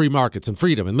freedom and free markets and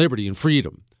freedom and liberty and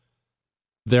freedom.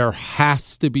 There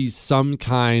has to be some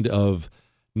kind of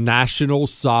national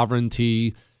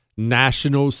sovereignty,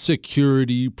 national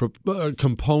security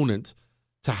component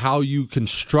to how you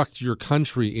construct your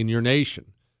country in your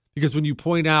nation. Because when you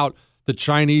point out the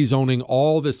Chinese owning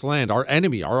all this land, our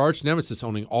enemy, our arch nemesis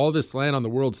owning all this land on the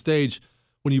world stage,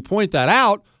 when you point that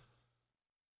out,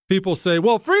 people say,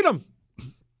 well, freedom,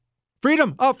 free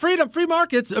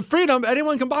markets, freedom,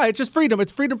 anyone can buy it, just freedom.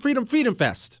 It's freedom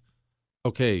fest.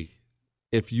 Okay,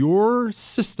 if your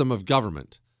system of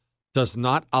government does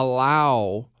not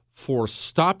allow for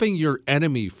stopping your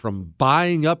enemy from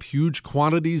buying up huge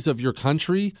quantities of your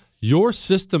country, your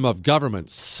system of government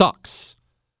sucks.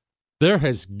 There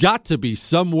has got to be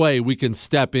some way we can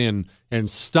step in and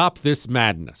stop this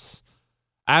madness.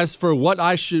 As for what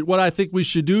I think we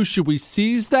should do, should we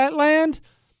seize that land?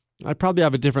 I probably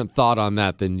have a different thought on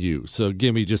that than you. So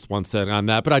give me just 1 second on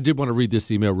that. But I did want to read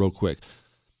this email real quick.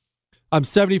 I'm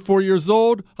 74 years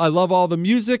old. I love all the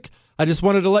music. I just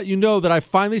wanted to let you know that I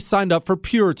finally signed up for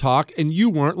Pure Talk, and you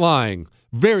weren't lying.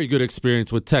 Very good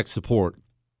experience with tech support.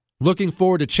 Looking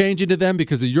forward to changing to them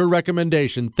because of your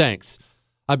recommendation. Thanks.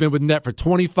 I've been with Net for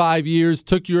 25 years.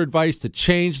 Took your advice to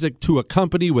change to a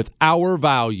company with our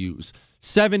values.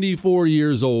 74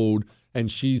 years old,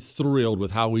 and she's thrilled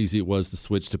with how easy it was to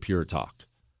switch to Pure Talk.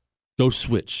 Go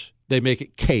switch. They make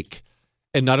it cake.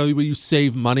 And not only will you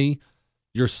save money,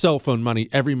 your cell phone money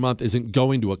every month isn't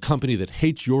going to a company that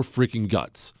hates your freaking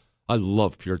guts. I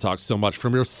love Pure Talk so much.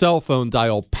 From your cell phone,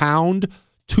 dial pound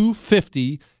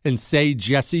 250 and say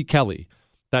Jesse Kelly.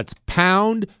 That's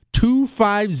pound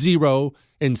 250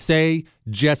 and say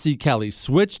Jesse Kelly.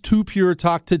 Switch to Pure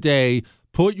Talk today.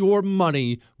 Put your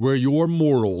money where your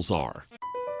morals are.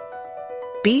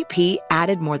 BP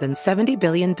added more than $70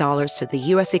 billion to the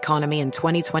U.S. economy in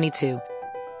 2022.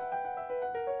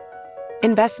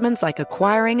 Investments like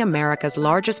acquiring America's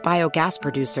largest biogas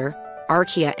producer,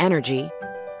 Archaea Energy,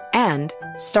 and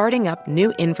starting up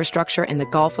new infrastructure in the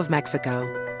Gulf of Mexico.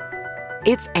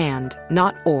 It's and,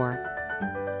 not or.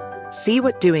 See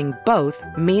what doing both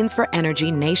means for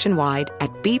energy nationwide at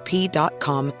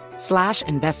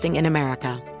bp.com/investing in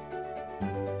America.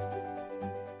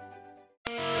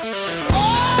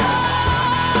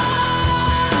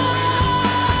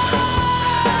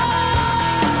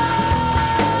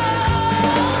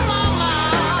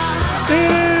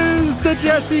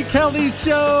 Jesse Kelly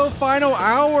Show, final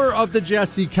hour of the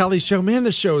Jesse Kelly Show. Man,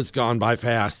 the show has gone by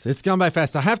fast. It's gone by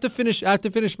fast. I have to finish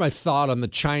my thought on the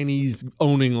Chinese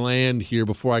owning land here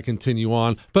before I continue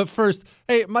on. But first,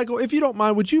 hey, Michael, if you don't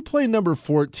mind, would you play number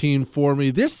 14 for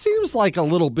me? This seems like a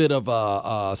little bit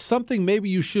of something maybe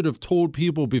you should have told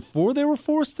people before they were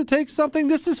forced to take something.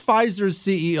 This is Pfizer's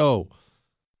CEO.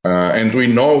 And we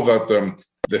know that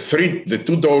the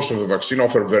 2 doses of the vaccine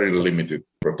offer very limited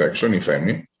protection, if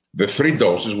any. The 3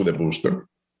 doses with a booster,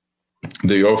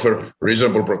 they offer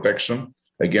reasonable protection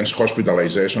against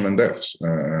hospitalization and deaths.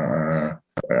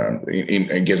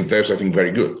 Against deaths, I think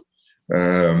very good.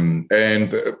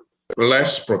 And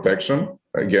less protection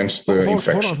against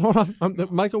infection. Hold on.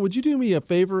 Michael, would you do me a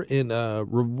favor and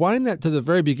rewind that to the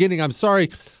very beginning? I'm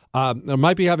sorry. I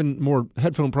might be having more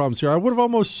headphone problems here. I would have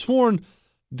almost sworn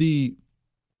the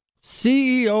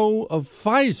CEO of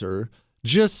Pfizer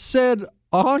just said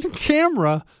on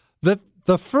camera that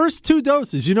the first 2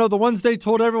 doses, the ones they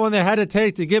told everyone they had to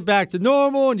take to get back to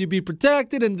normal and you'd be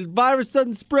protected and the virus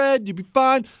doesn't spread, you'd be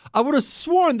fine. I would have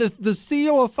sworn that the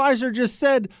CEO of Pfizer just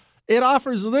said it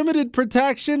offers limited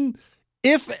protection,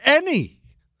 if any.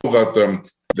 That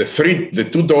the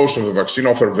 2 doses of the vaccine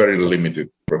offer very limited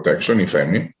protection, if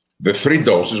any. The 3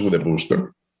 doses with a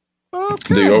booster,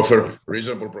 they offer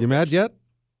reasonable protection. You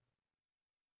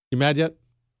mad yet?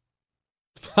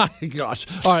 My gosh.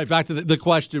 All right, back to the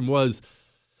question was,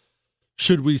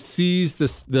 should we seize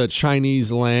the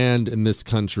Chinese land in this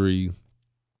country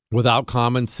without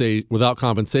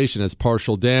compensation as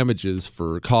partial damages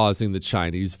for causing the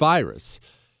Chinese virus?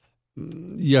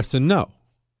 Yes and no.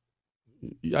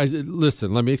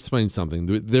 Listen, let me explain something.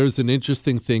 There's an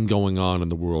interesting thing going on in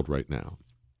the world right now,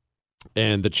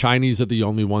 and the Chinese are the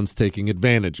only ones taking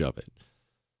advantage of it.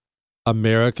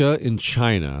 America and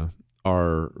China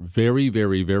are very,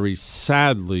 very, very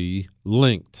sadly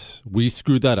linked. We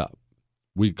screwed that up.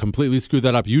 We completely screwed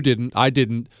that up. You didn't. I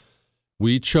didn't.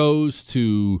 We chose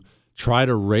to try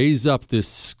to raise up this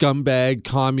scumbag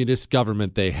communist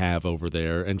government they have over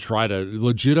there and try to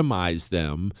legitimize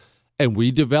them. And we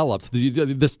developed,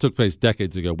 this took place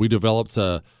decades ago, we developed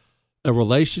a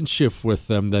relationship with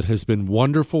them that has been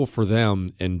wonderful for them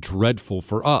and dreadful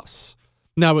for us.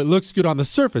 Now, it looks good on the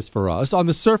surface for us. On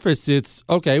the surface, it's,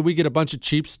 okay, we get a bunch of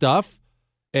cheap stuff,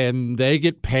 and they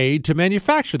get paid to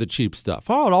manufacture the cheap stuff.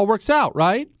 Oh, it all works out,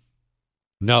 right?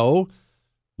 No.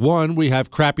 1, we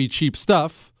have crappy cheap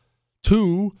stuff.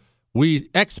 2, we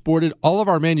exported all of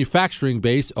our manufacturing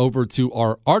base over to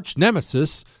our arch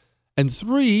nemesis. And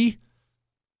 3,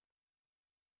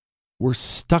 we're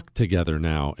stuck together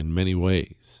now in many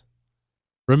ways.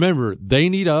 Remember, they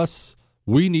need us,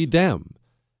 we need them.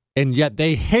 And yet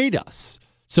they hate us.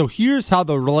 So here's how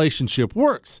the relationship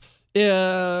works.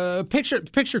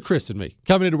 Picture Chris and me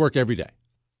coming into work every day.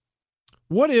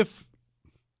 What if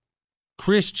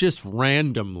Chris just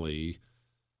randomly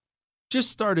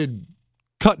started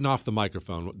cutting off the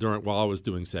microphone while I was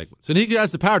doing segments? And he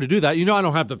has the power to do that. I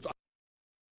don't have the...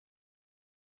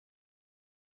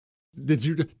 Did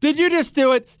you just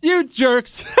do it? You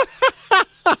jerks.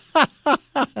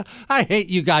 I hate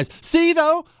you guys. See,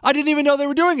 though, I didn't even know they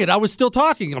were doing it. I was still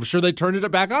talking. I'm sure they turned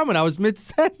it back on when I was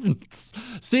mid-sentence.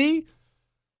 See,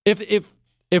 if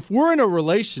we're in a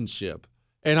relationship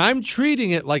and I'm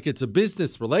treating it like it's a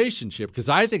business relationship because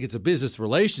I think it's a business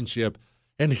relationship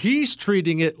and he's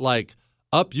treating it like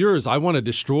up yours, I want to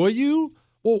destroy you,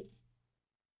 well,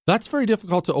 that's very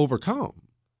difficult to overcome.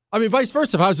 I mean, vice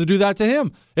versa, if I was to do that to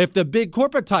him. If the big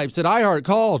corporate types at iHeart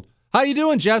called, how you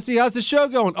doing, Jesse? How's the show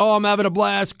going? Oh, I'm having a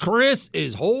blast. Chris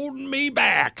is holding me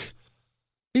back.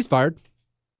 He's fired.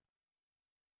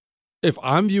 If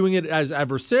I'm viewing it as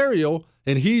adversarial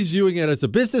and he's viewing it as a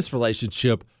business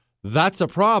relationship, that's a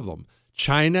problem.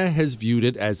 China has viewed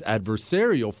it as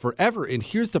adversarial forever. And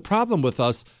here's the problem with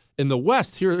us in the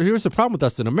West. Here's the problem with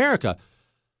us in America.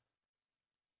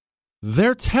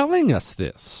 They're telling us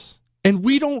this, and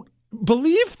we don't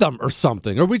believe them or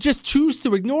something, or we just choose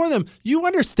to ignore them. You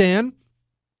understand?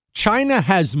 China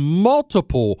has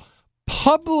multiple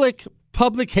public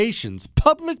publications,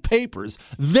 public papers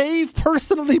they've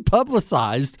personally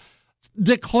publicized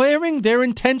declaring their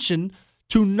intention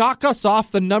to knock us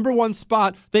off the number 1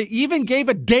 spot. They even gave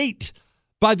a date.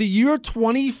 By the year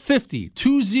 2050,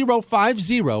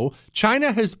 2050,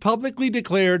 China has publicly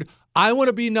declared, I want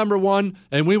to be number 1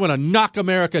 and we want to knock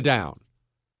America down.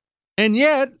 And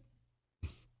yet,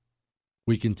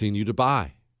 we continue to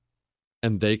buy,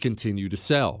 and they continue to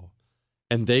sell,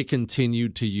 and they continue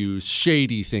to use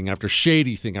shady thing after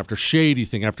shady thing after shady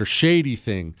thing after shady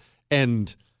thing,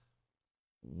 and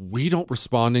we don't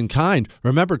respond in kind.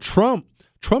 Remember, Trump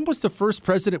Trump was the first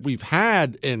president we've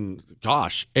had in,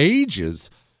 ages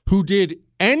who did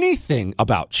anything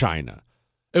about China.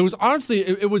 It was honestly,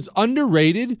 it was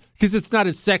underrated because it's not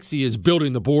as sexy as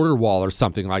building the border wall or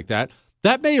something like that.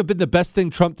 That may have been the best thing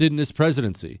Trump did in his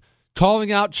presidency.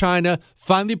 Calling out China,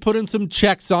 finally putting some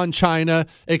checks on China,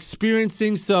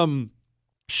 experiencing some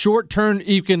short-term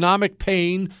economic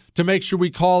pain to make sure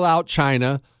we call out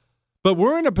China. But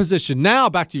we're in a position now,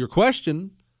 back to your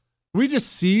question, we just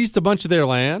seized a bunch of their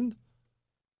land.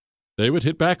 They would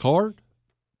hit back hard,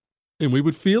 and we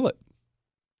would feel it.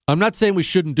 I'm not saying we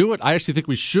shouldn't do it. I actually think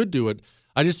we should do it.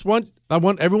 I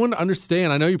want everyone to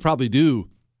understand, I know you probably do,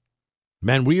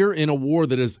 man, we are in a war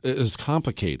that is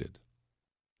complicated.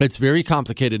 It's very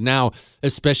complicated now,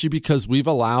 especially because we've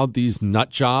allowed these nut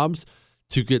jobs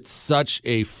to get such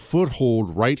a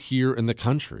foothold right here in the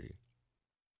country.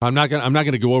 I'm not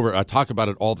gonna go over. I talk about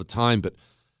it all the time, but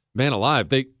man alive,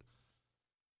 they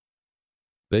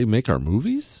make our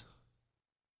movies.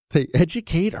 They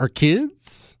educate our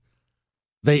kids.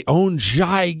 They own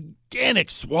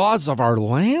gigantic swaths of our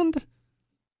land.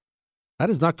 That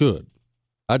is not good.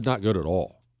 That's not good at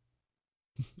all.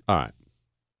 All right.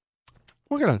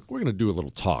 We're gonna do a little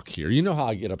talk here. You know how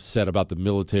I get upset about the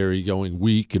military going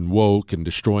weak and woke and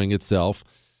destroying itself.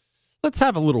 Let's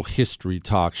have a little history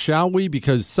talk, shall we?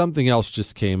 Because something else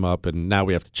just came up and now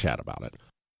we have to chat about it.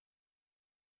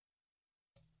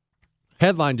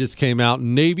 Headline just came out,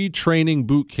 Navy training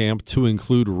boot camp to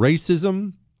include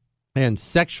racism and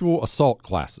sexual assault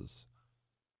classes.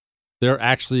 They're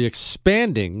actually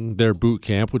expanding their boot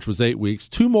camp, which was 8 weeks,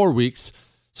 2 more weeks,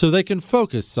 so they can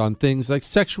focus on things like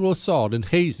sexual assault and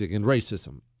hazing and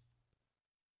racism.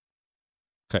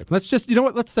 Okay, let's just,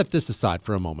 let's set this aside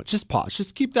for a moment. Just pause.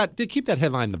 Just keep that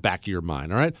headline in the back of your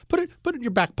mind, all right? Put it in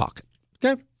your back pocket,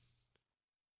 okay?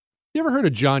 You ever heard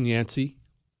of John Yancey?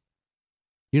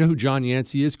 You know who John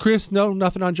Yancey is? Chris, no,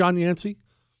 nothing on John Yancey?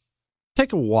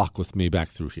 Take a walk with me back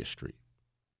through history.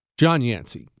 John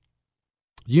Yancey.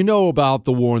 You know about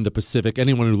the war in the Pacific.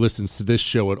 Anyone who listens to this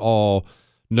show at all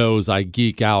knows I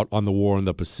geek out on the war in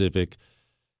the Pacific.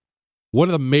 One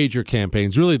of the major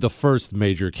campaigns, really the first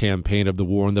major campaign of the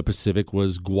war in the Pacific,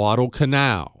 was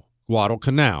Guadalcanal.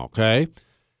 Guadalcanal, okay?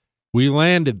 We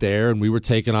landed there and we were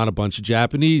taking on a bunch of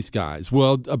Japanese guys.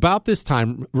 Well, about this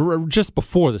time, just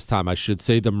before this time, I should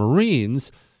say, the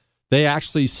Marines, they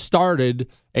actually started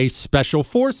a special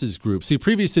forces group. See,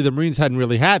 previously the Marines hadn't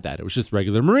really had that. It was just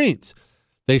regular Marines.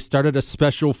 They started a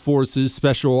special forces,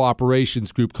 special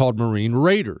operations group called Marine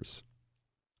Raiders.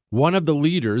 One of the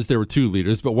leaders, there were 2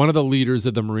 leaders, but one of the leaders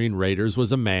of the Marine Raiders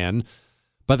was a man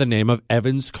by the name of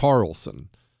Evans Carlson.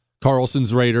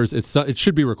 Carlson's Raiders, it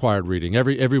should be required reading.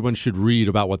 Everyone should read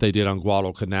about what they did on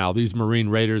Guadalcanal. These Marine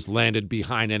Raiders landed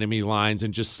behind enemy lines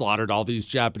and just slaughtered all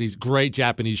these great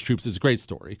Japanese troops. It's a great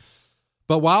story.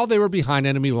 But while they were behind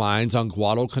enemy lines on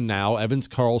Guadalcanal, Evans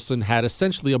Carlson had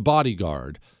essentially a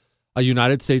bodyguard, a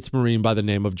United States Marine by the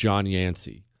name of John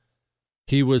Yancey.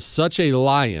 He was such a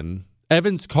lion.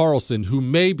 Evans Carlson, who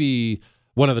may be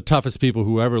one of the toughest people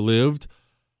who ever lived,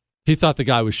 he thought the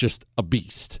guy was just a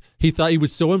beast. He thought he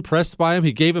was so impressed by him,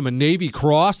 he gave him a Navy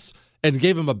Cross and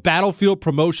gave him a battlefield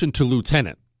promotion to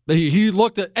lieutenant. He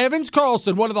looked at Evans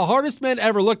Carlson, one of the hardest men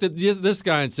ever, looked at this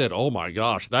guy and said, oh my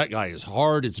gosh, that guy is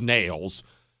hard as nails.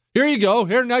 Here you go.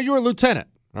 Here, now you're a lieutenant.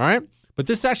 All right? But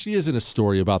this actually isn't a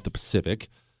story about the Pacific.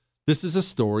 This is a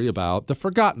story about the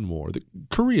forgotten war, the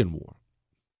Korean War.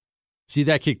 See,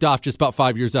 that kicked off just about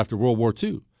 5 years after World War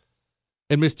II.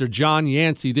 And Mr. John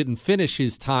Yancey didn't finish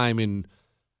his time in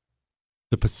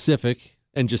the Pacific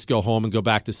and just go home and go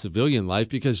back to civilian life,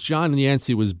 because John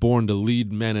Yancey was born to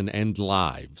lead men and end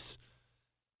lives.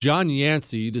 John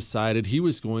Yancey decided he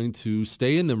was going to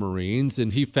stay in the Marines,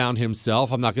 and he found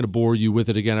himself, I'm not going to bore you with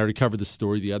it again, I already covered the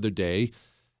story the other day.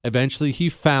 Eventually, he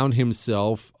found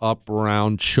himself up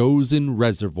around Chosin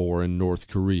Reservoir in North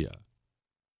Korea.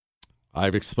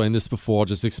 I've explained this before, I'll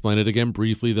just explain it again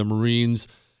briefly. The Marines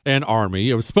and Army,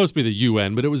 it was supposed to be the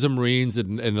UN, but it was the Marines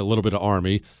and a little bit of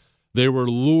Army. They were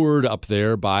lured up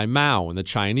there by Mao and the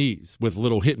Chinese with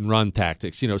little hit-and-run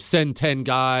tactics. Send 10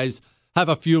 guys, have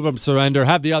a few of them surrender,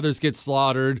 have the others get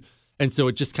slaughtered, and so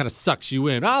it just kind of sucks you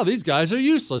in. Oh, these guys are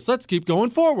useless. Let's keep going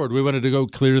forward. We wanted to go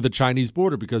clear the Chinese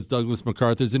border because Douglas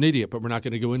MacArthur's an idiot, but we're not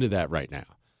going to go into that right now.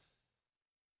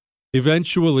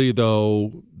 Eventually,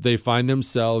 though, they find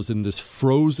themselves in this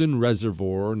frozen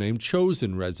reservoir named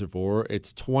Chosin Reservoir.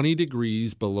 It's 20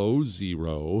 degrees below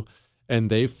zero, and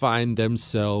they find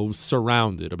themselves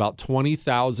surrounded. About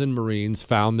 20,000 Marines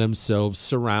found themselves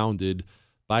surrounded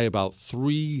by about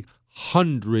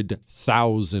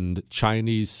 300,000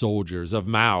 Chinese soldiers of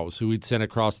Mao's who he'd sent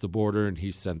across the border, and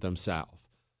he sent them south.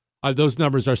 Those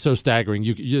numbers are so staggering,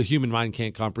 the human mind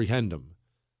can't comprehend them.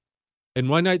 And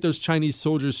one night, those Chinese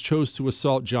soldiers chose to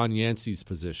assault John Yancey's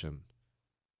position.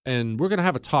 And we're going to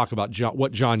have a talk about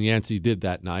what John Yancey did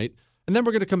that night. And then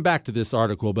we're going to come back to this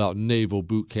article about naval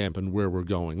boot camp and where we're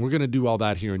going. We're going to do all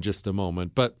that here in just a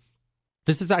moment. But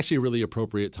this is actually a really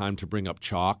appropriate time to bring up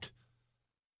chalk.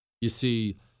 You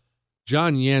see,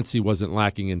 John Yancey wasn't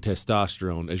lacking in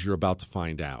testosterone, as you're about to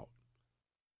find out.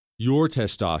 Your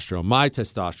testosterone, my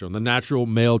testosterone, the natural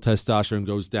male testosterone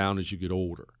goes down as you get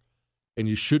older. And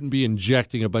you shouldn't be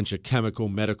injecting a bunch of chemical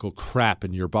medical crap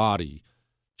in your body.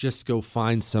 Just go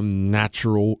find some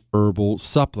natural herbal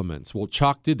supplements. Well,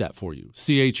 Chalk did that for you.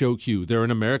 CHOQ. They're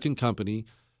an American company.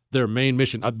 Their main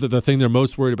mission, the thing they're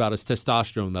most worried about is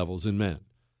testosterone levels in men.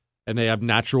 And they have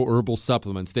natural herbal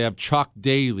supplements. They have Chalk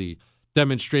Daily,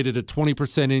 demonstrated a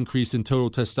 20% increase in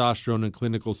total testosterone in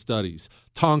clinical studies.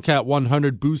 Tomcat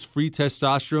 100 boosts free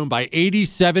testosterone by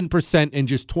 87% in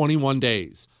just 21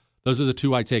 days. Those are the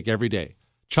two I take every day.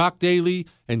 Chalk Daily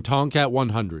and Tomcat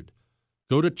 100.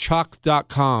 Go to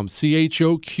chalk.com,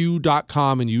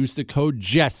 CHOQ.com, and use the code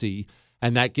Jesse,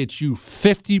 and that gets you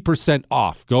 50%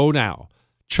 off. Go now.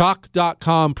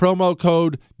 Chalk.com, promo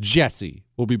code Jesse.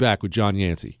 We'll be back with John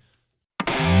Yancey.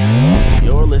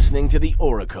 You're listening to The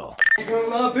Oracle. You're gonna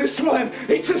love this one.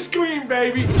 It's a scream,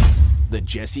 baby. The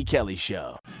Jesse Kelly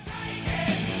Show.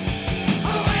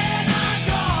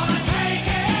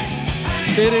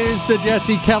 It is the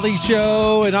Jesse Kelly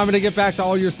Show, and I'm going to get back to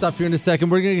all your stuff here in a second.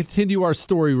 We're going to continue our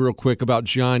story real quick about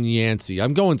John Yancey.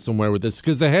 I'm going somewhere with this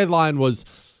because the headline was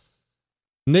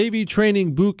Navy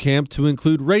training boot camp to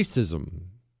include racism,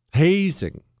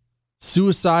 hazing,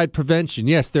 suicide prevention.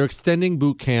 Yes, they're extending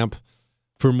boot camp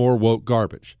for more woke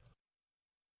garbage.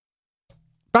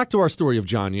 Back to our story of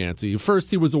John Yancey.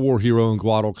 First, he was a war hero in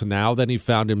Guadalcanal. Then he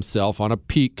found himself on a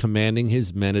peak commanding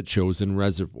his men at Chosin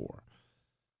Reservoir.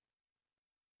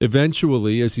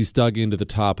 Eventually, as he's dug into the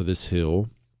top of this hill,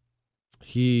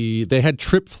 they had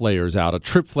trip flares out. A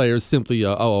trip flare is simply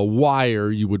a wire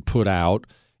you would put out,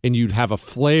 and you'd have a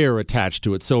flare attached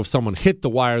to it. So if someone hit the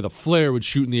wire, the flare would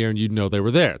shoot in the air, and you'd know they were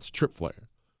there. It's a trip flare.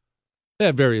 They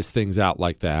have various things out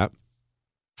like that.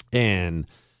 And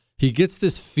he gets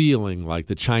this feeling like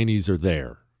the Chinese are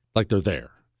there, like they're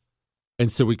there.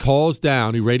 And so he calls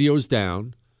down, he radios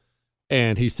down,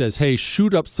 and he says, hey,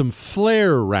 shoot up some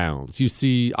flare rounds. You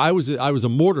see, I was a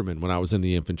mortarman when I was in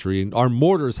the infantry, and our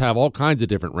mortars have all kinds of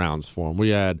different rounds for them. We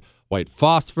had white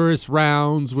phosphorus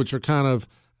rounds, which are kind of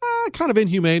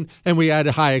inhumane, and we had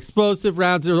high explosive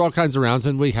rounds. There were all kinds of rounds,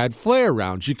 and we had flare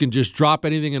rounds. You can just drop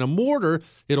anything in a mortar,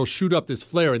 it'll shoot up this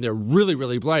flare, and they're really,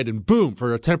 really bright, and boom,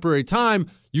 for a temporary time,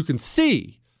 you can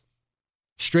see.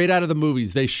 Straight out of the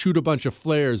movies, they shoot a bunch of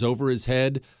flares over his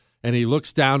head, and he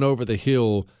looks down over the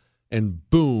hill, and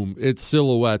boom, it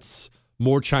silhouettes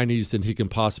more Chinese than he can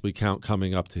possibly count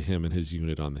coming up to him and his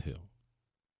unit on the hill.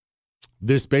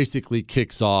 This basically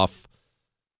kicks off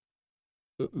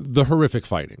the horrific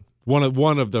fighting, one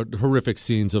of the horrific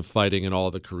scenes of fighting in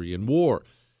all the Korean War.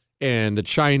 And the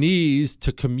Chinese,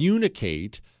 to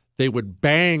communicate, they would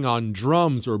bang on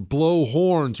drums or blow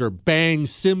horns or bang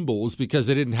cymbals because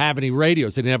they didn't have any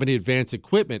radios, they didn't have any advanced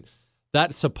equipment.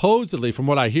 That supposedly, from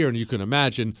what I hear, and you can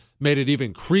imagine, made it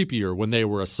even creepier when they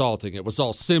were assaulting. It was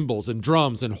all cymbals and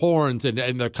drums and horns,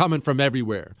 and they're coming from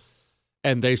everywhere.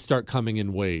 And they start coming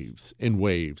in waves and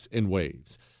waves and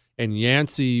waves. And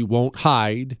Yancey won't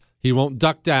hide. He won't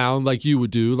duck down like you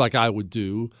would do, like I would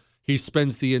do. He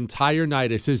spends the entire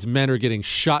night as his men are getting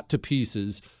shot to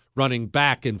pieces, running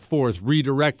back and forth,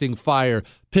 redirecting fire,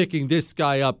 picking this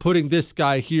guy up, putting this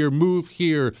guy here, move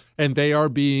here, and they are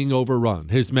being overrun.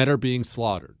 His men are being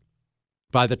slaughtered.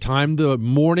 By the time the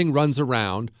morning rolls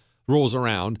around,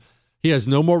 he has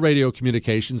no more radio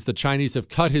communications. The Chinese have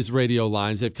cut his radio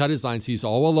lines. They've cut his lines. He's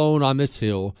all alone on this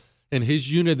hill, and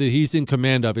his unit that he's in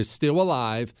command of is still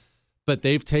alive, but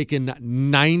they've taken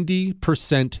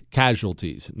 90%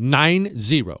 casualties.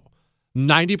 9-0.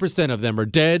 90% of them are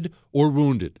dead or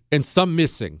wounded, and some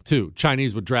missing, too.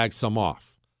 Chinese would drag some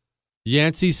off.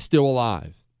 Yancey's still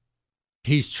alive.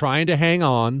 He's trying to hang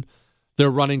on. They're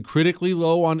running critically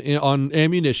low on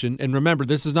ammunition. And remember,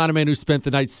 this is not a man who spent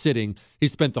the night sitting. He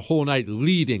spent the whole night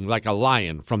leading like a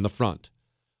lion from the front.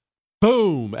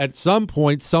 Boom! At some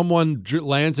point, someone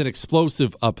lands an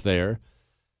explosive up there.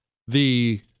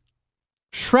 The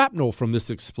shrapnel from this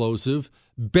explosive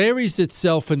buries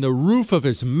itself in the roof of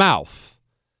his mouth.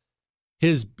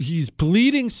 He's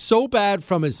bleeding so bad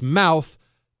from his mouth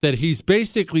that he's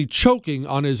basically choking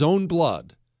on his own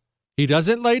blood. He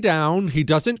doesn't lay down. He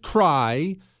doesn't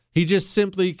cry. He just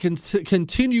simply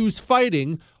continues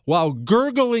fighting while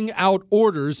gurgling out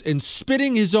orders and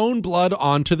spitting his own blood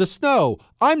onto the snow.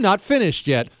 I'm not finished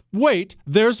yet. Wait,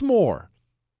 there's more.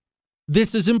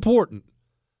 This is important.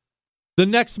 The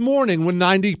next morning, when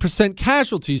 90%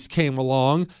 casualties came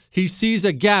along, he sees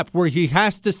a gap where he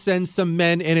has to send some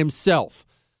men and himself.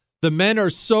 The men are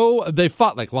they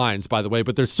fought like lions, by the way,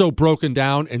 but they're so broken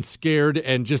down and scared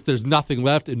and just there's nothing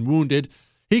left and wounded.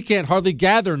 He can't hardly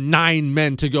gather 9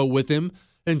 men to go with him.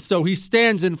 And so he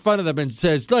stands in front of them and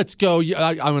says, let's go.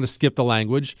 I'm going to skip the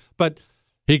language, but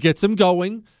he gets them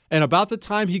going. And about the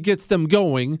time he gets them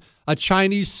going, a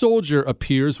Chinese soldier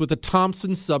appears with a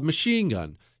Thompson submachine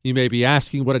gun. You may be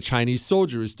asking what a Chinese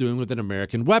soldier is doing with an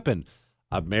American weapon.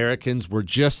 Americans were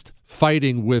just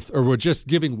were just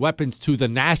giving weapons to the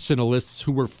nationalists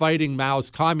who were fighting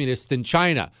Mao's communists in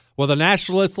China. Well, the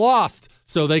nationalists lost,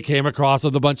 so they came across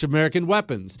with a bunch of American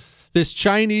weapons. This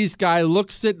Chinese guy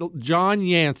looks at John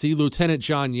Yancey, Lieutenant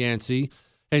John Yancey,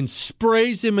 and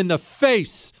sprays him in the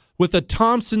face with a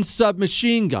Thompson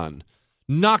submachine gun,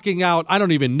 knocking out, I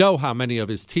don't even know how many of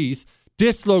his teeth,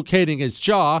 dislocating his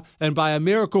jaw, and by a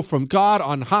miracle from God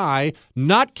on high,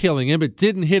 not killing him. It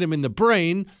didn't hit him in the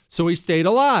brain, so he stayed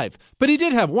alive. But he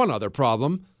did have one other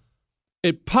problem.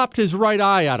 It popped his right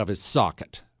eye out of his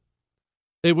socket.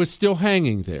 It was still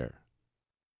hanging there.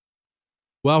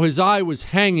 While his eye was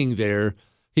hanging there,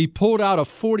 he pulled out a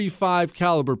 .45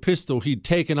 caliber pistol he'd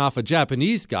taken off a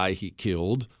Japanese guy he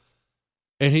killed,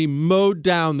 and he mowed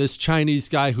down this Chinese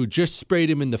guy who just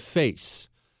sprayed him in the face.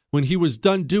 When he was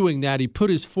done doing that, he put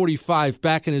his .45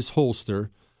 back in his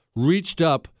holster, reached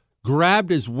up, grabbed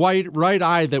his right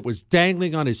eye that was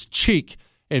dangling on his cheek,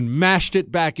 and mashed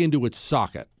it back into its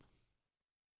socket.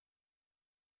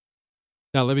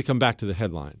 Now, let me come back to the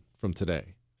headline from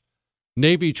today.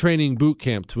 Navy training boot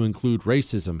camp to include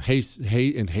racism,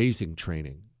 and hazing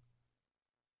training.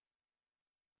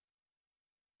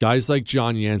 Guys like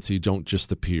John Yancey don't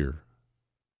just appear.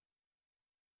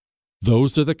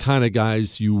 Those are the kind of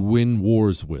guys you win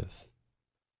wars with.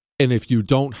 And if you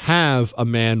don't have a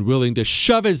man willing to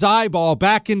shove his eyeball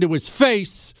back into his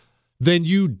face, then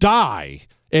you die.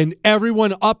 And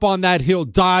everyone up on that hill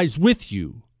dies with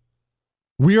you.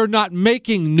 We are not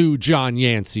making new John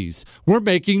Yanceys. We're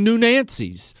making new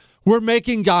Nancys. We're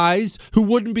making guys who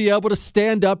wouldn't be able to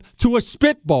stand up to a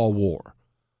spitball war.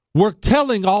 We're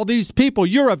telling all these people,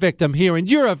 you're a victim here, and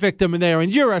you're a victim there,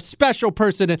 and you're a special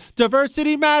person. And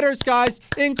diversity matters, guys.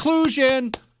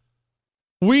 Inclusion.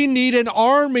 We need an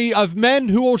army of men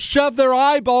who will shove their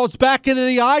eyeballs back into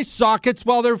the eye sockets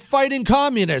while they're fighting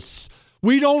communists.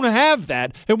 We don't have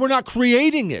that, and we're not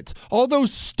creating it. All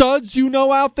those studs you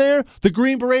know out there, the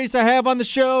Green Berets I have on the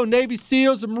show, Navy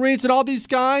SEALs and Marines and all these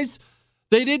guys,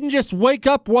 they didn't just wake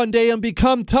up one day and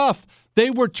become tough. They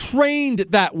were trained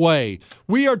that way.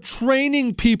 We are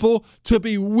training people to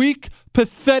be weak,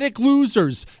 pathetic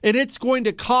losers, and it's going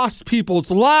to cost people's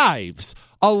lives,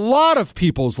 a lot of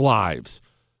people's lives.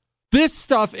 This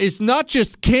stuff is not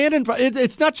just cannon.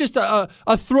 It's not just a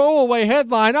throwaway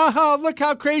headline. Oh, look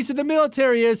how crazy the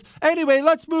military is. Anyway,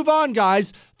 let's move on,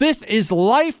 guys. This is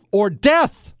life or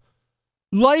death.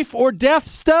 Life or death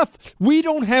stuff. We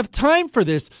don't have time for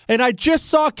this. And I just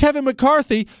saw Kevin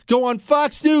McCarthy go on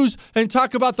Fox News and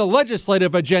talk about the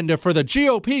legislative agenda for the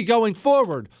GOP going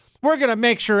forward. We're going to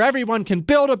make sure everyone can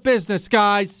build a business,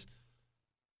 guys.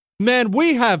 Man,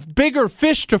 we have bigger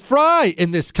fish to fry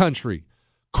in this country.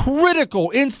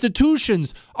 Critical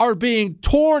institutions are being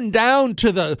torn down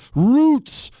to the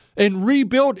roots and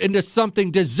rebuilt into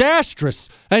something disastrous,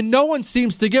 and no one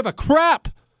seems to give a crap.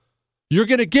 You're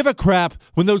going to give a crap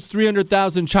when those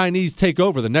 300,000 Chinese take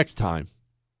over the next time.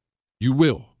 You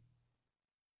will.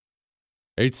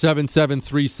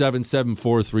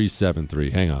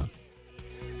 877-377-4373. Hang on.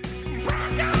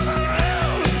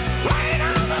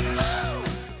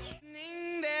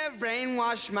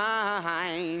 Brainwash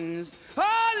minds.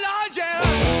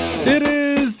 It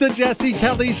is the Jesse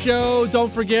Kelly Show.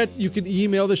 Don't forget, you can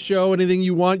email the show anything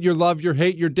you want, your love, your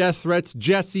hate, your death threats,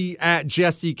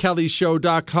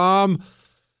 jesse@jessekellyshow.com.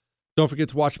 Don't forget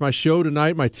to watch my show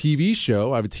tonight, my TV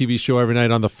show. I have a TV show every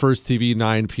night on the First TV,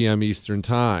 9 p.m. Eastern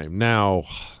Time. Now,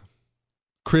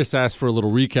 Chris asked for a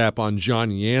little recap on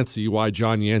John Yancey, why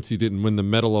John Yancey didn't win the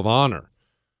Medal of Honor.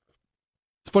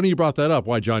 It's funny you brought that up,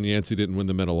 why John Yancey didn't win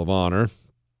the Medal of Honor.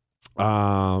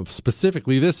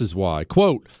 Specifically, this is why.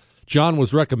 Quote, John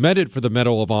was recommended for the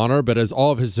Medal of Honor, but as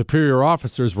all of his superior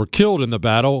officers were killed in the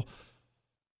battle,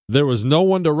 there was no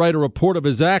one to write a report of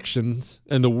his actions,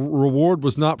 and the reward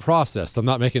was not processed. I'm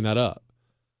not making that up.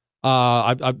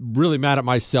 I'm really mad at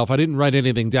myself. I didn't write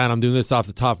anything down. I'm doing this off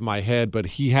the top of my head, but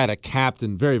he had a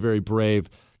captain, very, very brave,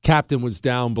 captain was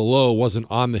down below, wasn't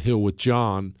on the hill with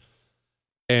John.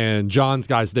 And John's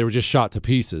guys, they were just shot to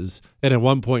pieces. And at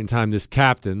one point in time, this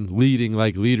captain, leading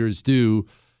like leaders do,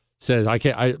 says,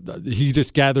 he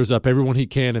just gathers up everyone he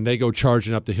can, and they go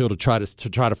charging up the hill to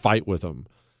try to fight with him.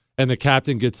 And the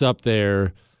captain gets up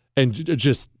there, and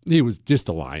he was just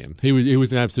a lion. He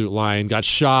was an absolute lion. Got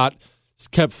shot,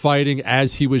 kept fighting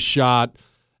as he was shot,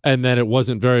 and then it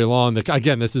wasn't very long.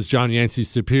 Again, this is John Yancey's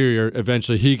superior.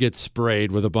 Eventually, he gets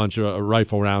sprayed with a bunch of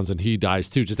rifle rounds, and he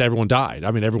dies too. Just everyone died. I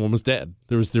mean, everyone was dead.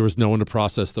 There was no one to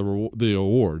process the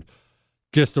award.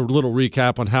 Just a little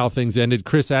recap on how things ended.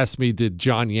 Chris asked me, did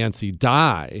John Yancey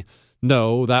die?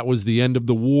 No, that was the end of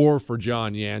the war for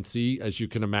John Yancey, as you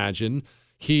can imagine.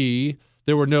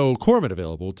 There were no corpsmen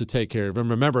available to take care of him.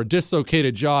 Remember, a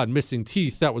dislocated jaw and missing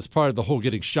teeth, that was part of the whole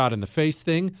getting shot in the face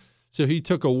thing. So he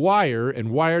took a wire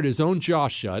and wired his own jaw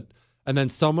shut, and then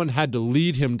someone had to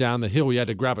lead him down the hill. He had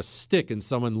to grab a stick, and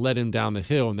someone led him down the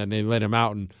hill, and then they led him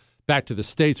out and back to the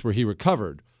States where he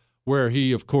recovered, where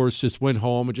he, of course, just went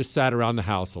home and just sat around the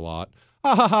house a lot.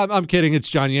 I'm kidding. It's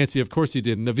John Yancey. Of course he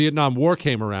didn't. The Vietnam War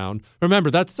came around. Remember,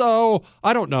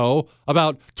 I don't know,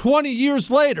 about 20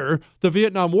 years later, the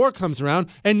Vietnam War comes around,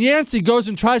 and Yancey goes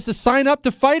and tries to sign up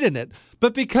to fight in it.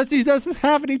 But because he doesn't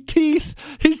have any teeth,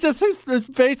 his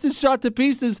face is shot to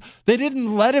pieces. They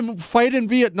didn't let him fight in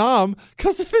Vietnam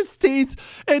because of his teeth.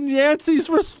 And Yancey's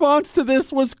response to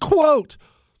this was, quote,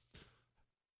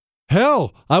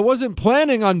 "Hell, I wasn't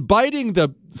planning on biting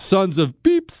the sons of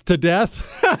beeps to death."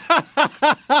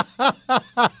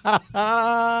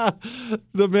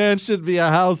 The man should be a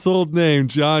household name,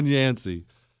 John Yancey.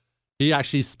 He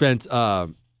actually spent,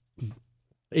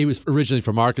 he was originally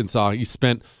from Arkansas. He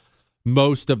spent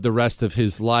most of the rest of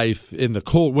his life in the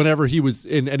cold. Whenever he was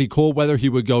in any cold weather, he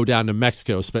would go down to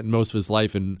Mexico, spent most of his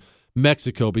life in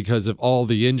Mexico because of all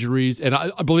the injuries. And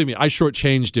believe me, I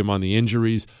shortchanged him on the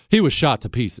injuries. He was shot to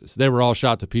pieces. They were all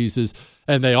shot to pieces,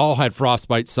 and they all had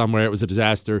frostbite somewhere. It was a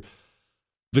disaster.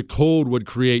 The cold would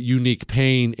create unique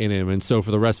pain in him, and so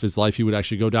for the rest of his life, he would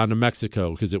actually go down to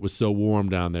Mexico because it was so warm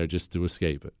down there just to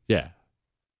escape it. Yeah.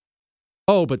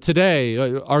 Oh, but today,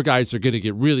 our guys are going to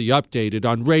get really updated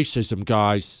on racism,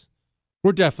 guys.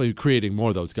 We're definitely creating more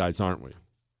of those guys, aren't we?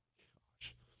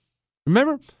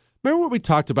 Remember what we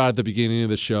talked about at the beginning of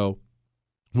the show?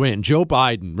 When Joe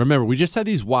Biden, remember, we just had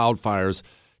these wildfires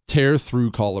tear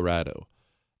through Colorado.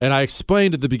 And I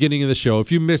explained at the beginning of the show,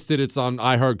 if you missed it, it's on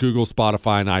iHeart, Google,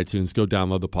 Spotify, and iTunes. Go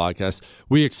download the podcast.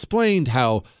 We explained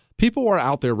how people are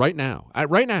out there right now,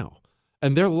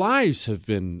 and their lives have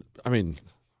been,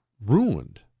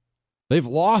 ruined. They've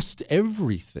lost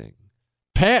everything.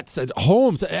 Pets,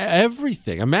 homes,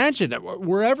 everything. Imagine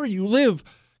wherever you live,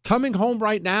 coming home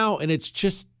right now, and it's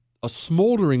just a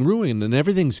smoldering ruin, and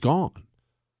everything's gone.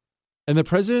 And the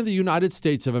President of the United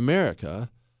States of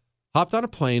America hopped on a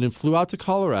plane and flew out to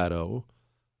Colorado,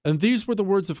 and these were the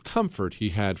words of comfort he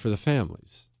had for the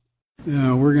families.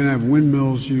 We're going to have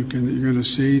windmills you're going to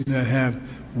see that have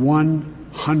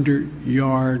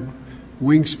 100-yard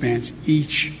wingspans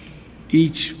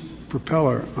each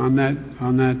propeller on that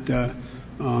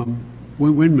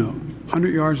windmill,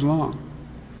 100 yards long.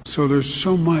 So there's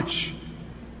so much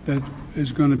that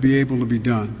is going to be able to be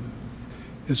done.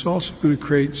 It's also going to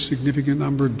create a significant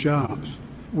number of jobs.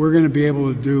 We're going to be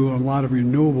able to do a lot of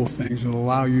renewable things that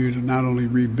allow you to not only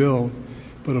rebuild,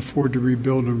 but afford to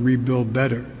rebuild and rebuild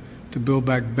better, to build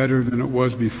back better than it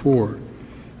was before.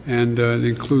 And it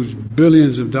includes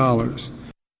billions of dollars.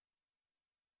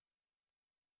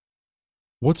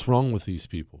 What's wrong with these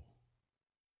people?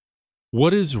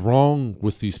 What is wrong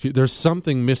with these people? There's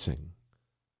something missing.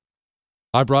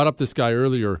 I brought up this guy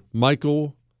earlier,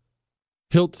 Michael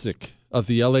Hiltzik of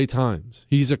the LA Times.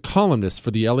 He's a columnist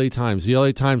for the LA Times. The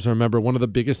LA Times, remember, one of the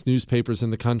biggest newspapers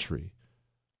in the country.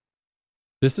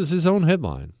 This is his own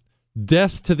headline.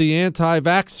 Death to the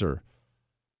anti-vaxxer.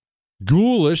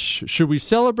 Ghoulish. Should we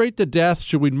celebrate the death?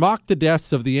 Should we mock the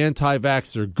deaths of the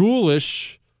anti-vaxxer?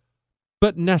 Ghoulish,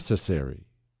 but necessary.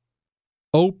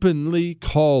 Openly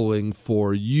calling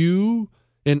for you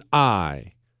and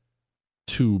I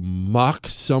to mock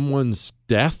someone's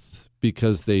death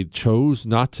because they chose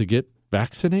not to get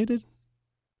vaccinated?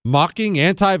 Mocking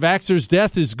anti-vaxxers'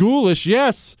 death is ghoulish,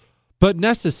 yes, but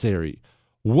necessary.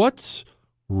 What's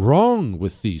wrong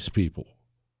with these people?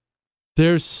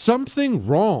 There's something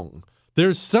wrong.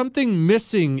 There's something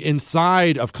missing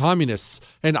inside of communists,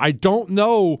 and I don't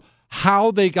know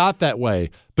how they got that way,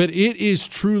 but it is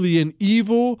truly an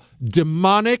evil,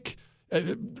 demonic,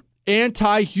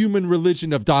 anti-human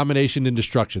religion of domination and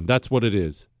destruction. That's what it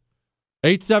is.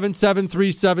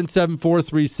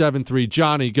 877-377-4373.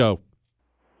 Johnny, go.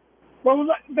 Well,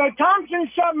 the Thompson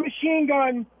submachine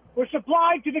gun was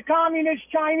supplied to the communist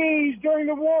Chinese during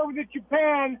the war with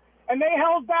Japan, and they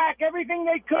held back everything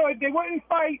they could. They wouldn't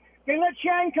fight. They let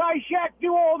Chiang Kai-shek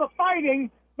do all the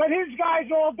fighting, let his guys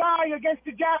all die against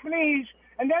the Japanese,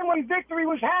 and then when victory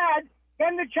was had,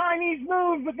 then the Chinese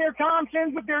moved with their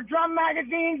Thompsons, with their drum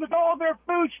magazines, with all their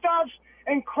foodstuffs,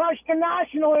 and crushed the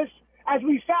nationalists as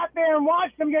we sat there and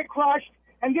watched them get crushed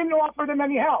and didn't offer them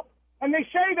any help. And they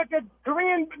say that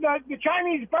the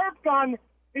Chinese burp gun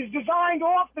is designed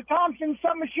off the Thompson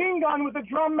submachine gun with a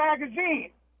drum magazine.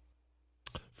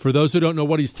 For those who don't know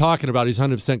what he's talking about, he's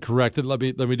 100% correct. Let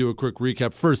me do a quick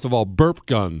recap. First of all, burp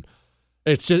gun.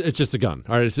 It's just a gun.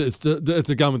 All right, it's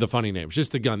a gun with a funny name. It's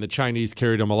just a gun. The Chinese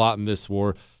carried them a lot in this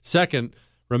war. Second,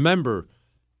 remember,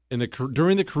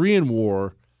 during the Korean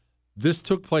War, this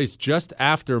took place just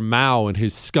after Mao and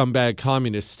his scumbag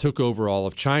communists took over all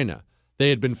of China. They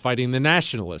had been fighting the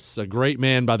nationalists. A great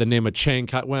man by the name of Chiang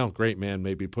Kai. Well, great man,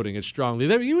 maybe putting it strongly.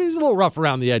 He was a little rough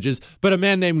around the edges, but a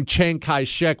man named Chiang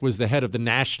Kai-shek was the head of the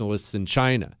nationalists in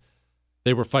China.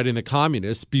 They were fighting the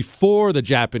communists before the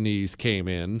Japanese came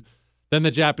in. Then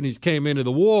the Japanese came into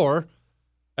the war,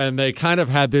 and they kind of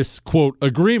had this, quote,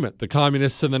 agreement, the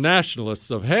communists and the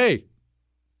nationalists, of, hey,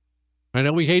 I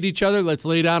know we hate each other. Let's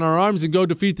lay down our arms and go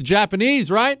defeat the Japanese,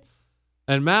 right?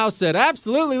 And Mao said,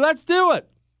 absolutely, let's do it.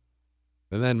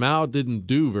 And then Mao didn't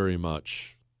do very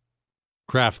much.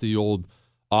 Crafty old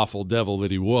awful devil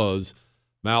that he was,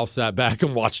 Mao sat back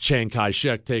and watched Chiang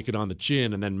Kai-shek take it on the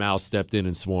chin, and then Mao stepped in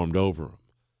and swarmed over him.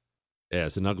 Yeah,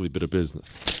 it's an ugly bit of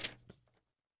business.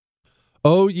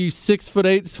 Oh, you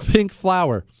 6'8" pink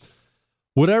flower.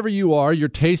 Whatever you are, your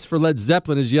taste for Led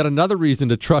Zeppelin is yet another reason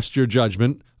to trust your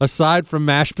judgment, aside from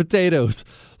mashed potatoes.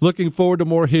 Looking forward to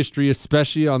more history,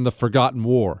 especially on the Forgotten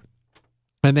War.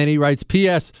 And then he writes,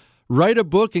 P.S., write a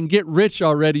book and get rich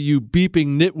already, you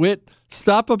beeping nitwit.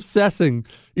 Stop obsessing.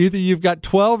 Either you've got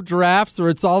 12 drafts or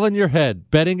it's all in your head.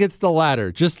 Betting it's the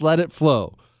latter. Just let it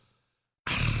flow.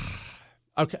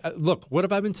 Okay, look, what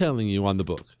have I been telling you on the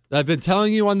book? I've been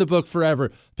telling you on the book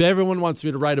forever. Everyone wants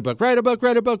me to write a book. Write a book,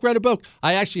 write a book, write a book.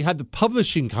 I actually had the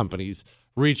publishing companies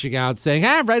reaching out saying,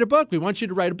 write a book. We want you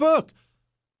to write a book.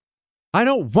 I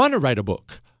don't want to write a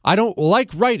book. I don't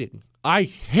like writing. I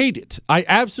hate it. I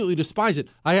absolutely despise it.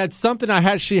 I had something I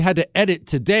actually had to edit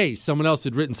today. Someone else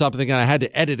had written something and I had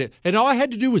to edit it. And all I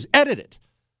had to do was edit it.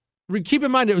 Keep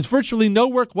in mind, it was virtually no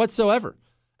work whatsoever.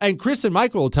 And Chris and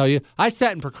Michael will tell you, I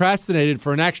sat and procrastinated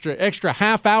for an extra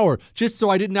half hour just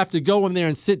so I didn't have to go in there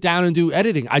and sit down and do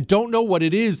editing. I don't know what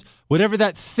it is, whatever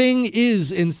that thing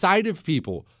is inside of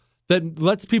people that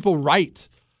lets people write,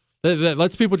 that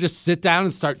lets people just sit down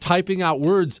and start typing out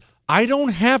words. I don't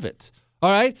have it. All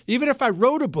right? Even if I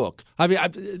wrote a book, I mean,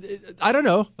 I don't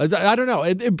know. I don't know.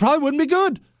 It probably wouldn't be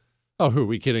good. Oh, who are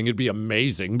we kidding? It'd be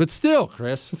amazing. But still,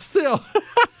 Chris, still.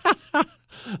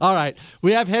 All right.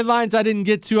 We have headlines I didn't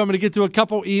get to. I'm going to get to a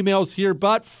couple emails here.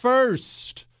 But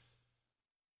first,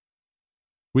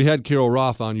 we had Carol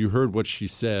Roth on. You heard what she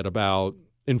said about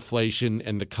inflation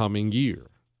and the coming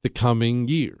year. The coming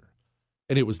year.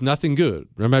 And it was nothing good.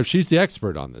 Remember, she's the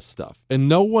expert on this stuff. And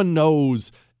no one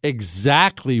knows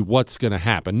exactly what's going to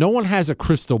happen. No one has a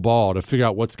crystal ball to figure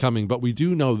out what's coming, but we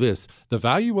do know this. The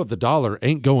value of the dollar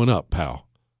ain't going up, pal.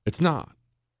 It's not.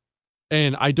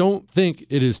 And I don't think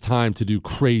it is time to do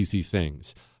crazy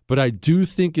things, but I do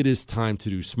think it is time to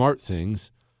do smart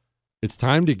things. It's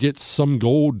time to get some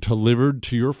gold delivered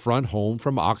to your front home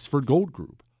from Oxford Gold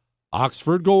Group.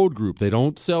 Oxford Gold Group, they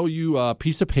don't sell you a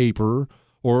piece of paper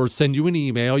or send you an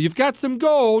email. You've got some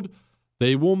gold.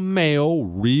 They will mail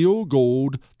real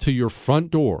gold to your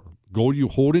front door, gold you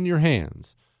hold in your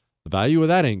hands. The value of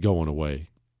that ain't going away.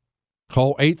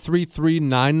 Call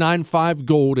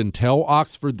 833-995-GOLD and tell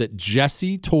Oxford that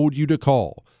Jesse told you to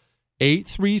call.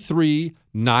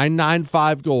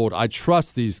 833-995-GOLD. I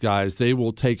trust these guys. They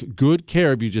will take good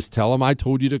care of you. Just tell them I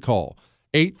told you to call.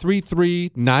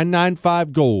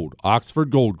 833-995-GOLD. Oxford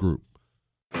Gold Group.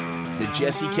 The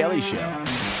Jesse Kelly Show.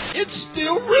 It's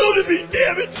still real to me,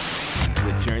 damn it!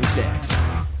 Returns next.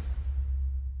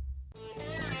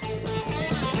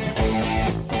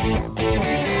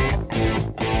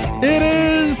 It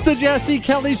is the Jesse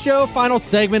Kelly Show, final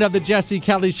segment of the Jesse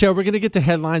Kelly Show. We're going to get to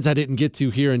headlines I didn't get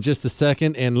to here in just a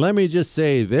second. And let me just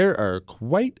say, there are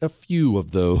quite a few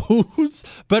of those.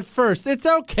 But first, it's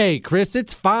okay, Chris.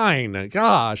 It's fine.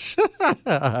 Gosh.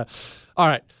 All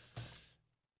right.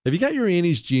 Have you got your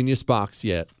Annie's Genius Box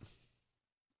yet?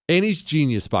 Annie's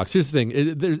Genius Box. Here's the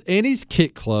thing. Annie's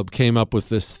Kit Club came up with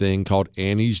this thing called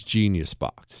Annie's Genius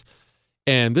Box.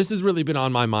 And this has really been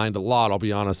on my mind a lot, I'll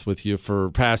be honest with you,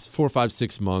 for past 4, 5,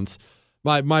 6 months.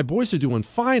 my boys are doing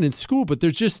fine in school, but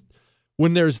they're just,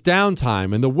 when there's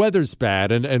downtime and the weather's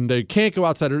bad and they can't go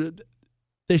outside,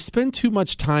 they spend too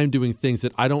much time doing things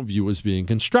that I don't view as being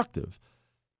constructive.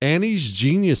 Annie's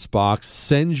Genius Box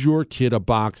sends your kid a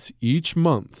box each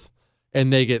month,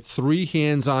 and they get 3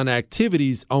 hands-on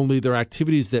activities, only they're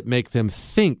activities that make them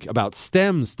think about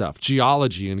STEM stuff,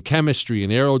 geology and chemistry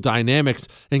and aerodynamics,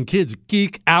 and kids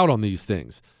geek out on these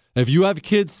things. If you have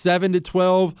kids 7 to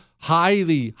 12,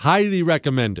 highly, highly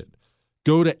recommend it.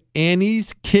 Go to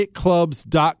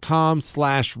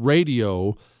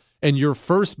annieskitclubs.com/radio, and your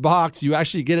first box, you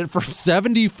actually get it for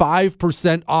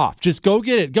 75% off. Just go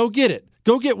get it. Go get it.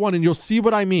 Go get one, and you'll see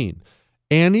what I mean.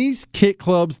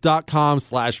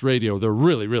 annieskitclubs.com/radio. They're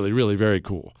really, really, really very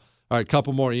cool. All right, a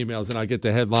couple more emails, and I'll get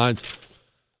the headlines.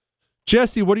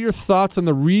 Jesse, what are your thoughts on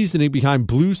the reasoning behind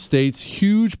blue states'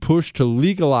 huge push to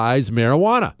legalize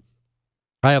marijuana?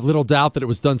 I have little doubt that it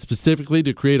was done specifically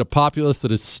to create a populace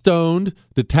that is stoned,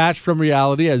 detached from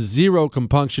reality, has zero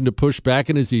compunction to push back,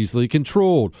 and is easily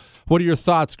controlled. What are your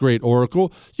thoughts, Great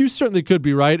Oracle? You certainly could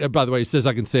be right. And by the way, he says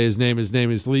I can say his name. His name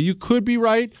is Lee. You could be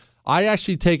right. I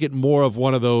actually take it more of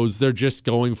one of those, they're just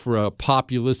going for a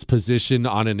populist position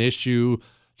on an issue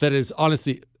that is,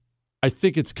 honestly, I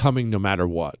think it's coming no matter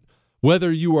what.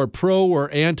 Whether you are pro or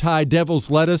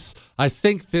anti-devil's lettuce, I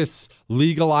think this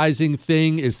legalizing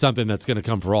thing is something that's going to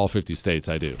come for all 50 states.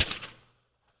 I do.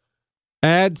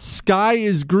 Add Sky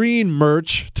is Green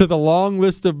merch to the long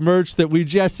list of merch that we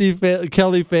Jesse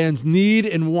Kelly fans need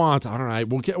and want. All right,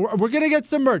 we're going to get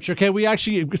some merch, okay? We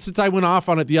actually, since I went off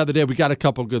on it the other day, we got a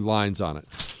couple good lines on it.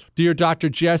 Dear Dr.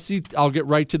 Jesse, I'll get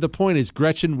right to the point. Is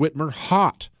Gretchen Whitmer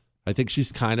hot? I think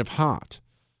she's kind of hot.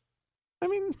 I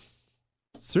mean,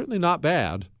 certainly not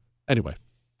bad. Anyway.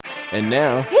 And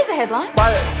now, here's a headline.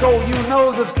 Go, you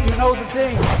know the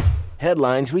thing.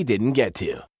 Headlines we didn't get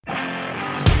to.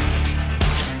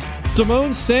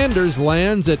 Simone Sanders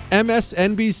lands at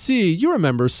MSNBC. You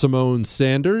remember Simone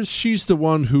Sanders. She's the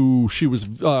one she was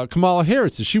Kamala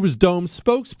Harris. She was Dome's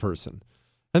spokesperson.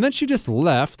 And then she just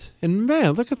left. And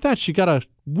man, look at that. She got a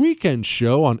weekend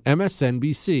show on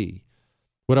MSNBC.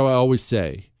 What do I always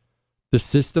say? The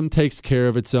system takes care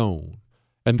of its own.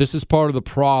 And this is part of the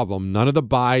problem. None of the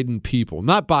Biden people,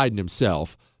 not Biden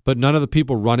himself, but none of the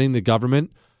people running the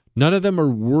government, none of them are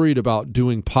worried about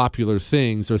doing popular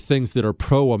things or things that are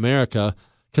pro-America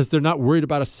because they're not worried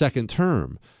about a second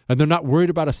term. And they're not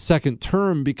worried about a second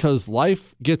term because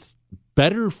life gets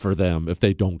better for them if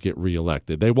they don't get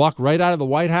reelected. They walk right out of the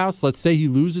White House. Let's say he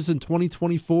loses in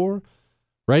 2024,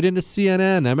 right into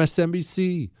CNN,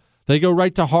 MSNBC. They go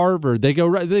right to Harvard. They go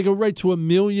right to a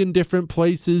million different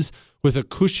places with a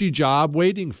cushy job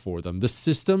waiting for them. The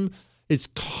system is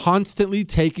constantly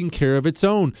taking care of its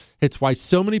own. It's why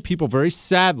so many people, very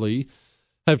sadly,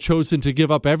 have chosen to give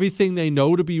up everything they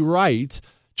know to be right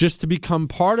just to become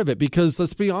part of it. Because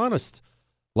let's be honest,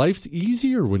 life's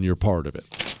easier when you're part of it.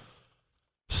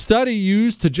 Study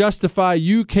used to justify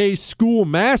UK school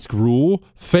mask rule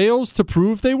fails to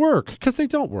prove they work, because they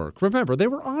don't work. Remember, they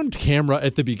were on camera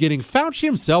at the beginning. Fauci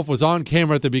himself was on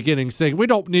camera at the beginning saying, we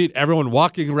don't need everyone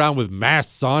walking around with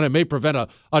masks on. It may prevent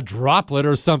a droplet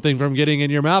or something from getting in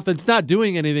your mouth. It's not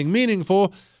doing anything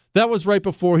meaningful. That was right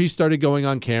before he started going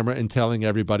on camera and telling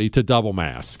everybody to double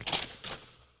mask.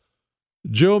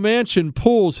 Joe Manchin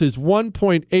pulls his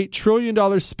 $1.8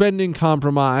 trillion spending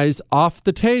compromise off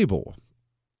the table.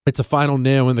 It's a final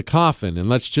nail in the coffin. And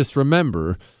let's just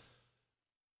remember,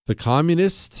 the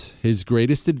communist, his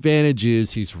greatest advantage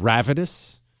is he's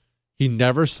ravenous. He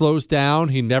never slows down.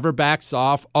 He never backs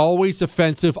off. Always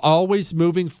offensive, always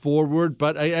moving forward.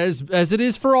 But as it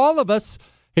is for all of us,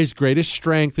 his greatest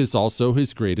strength is also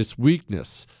his greatest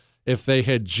weakness. If they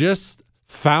had just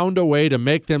found a way to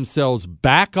make themselves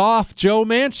back off Joe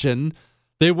Manchin,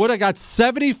 they would have got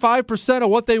 75%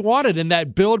 of what they wanted in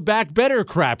that Build Back Better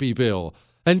crappy bill.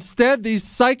 Instead, these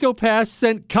psychopaths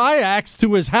sent kayaks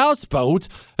to his houseboat,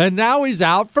 and now he's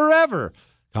out forever.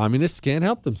 Communists can't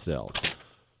help themselves.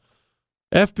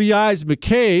 FBI's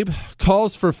McCabe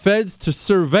calls for feds to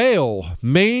surveil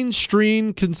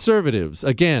mainstream conservatives.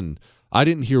 Again, I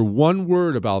didn't hear one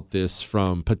word about this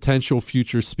from potential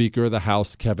future Speaker of the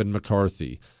House, Kevin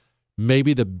McCarthy.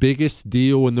 Maybe the biggest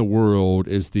deal in the world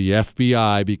is the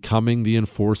FBI becoming the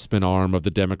enforcement arm of the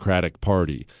Democratic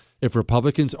Party. If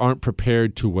Republicans aren't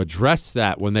prepared to address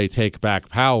that when they take back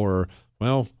power,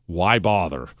 well, why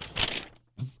bother?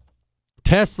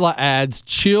 Tesla adds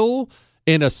chill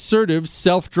and assertive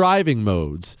self-driving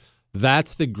modes.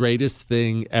 That's the greatest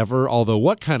thing ever, although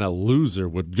what kind of loser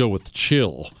would go with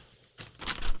chill?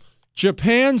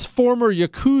 Japan's former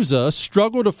Yakuza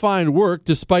struggle to find work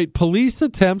despite police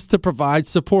attempts to provide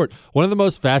support. One of the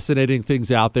most fascinating things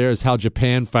out there is how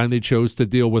Japan finally chose to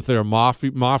deal with their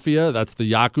mafia. That's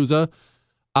the Yakuza.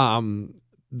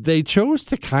 They chose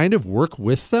to kind of work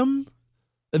with them.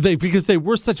 Because they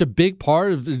were such a big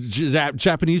part of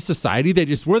Japanese society. They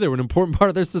just were. They were an important part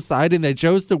of their society, and they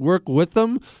chose to work with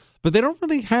them. But they don't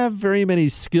really have very many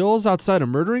skills outside of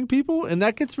murdering people, and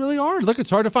that gets really hard. Look,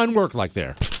 it's hard to find work like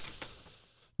there.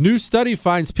 New study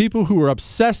finds people who are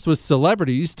obsessed with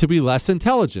celebrities to be less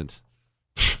intelligent.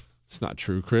 It's not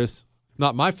true, Chris.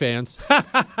 Not my fans.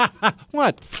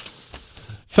 What?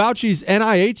 Fauci's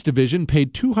NIH division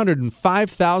paid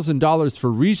 $205,000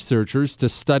 for researchers to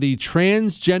study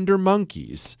transgender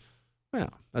monkeys. Well,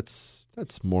 that's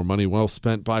more money well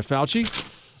spent by Fauci.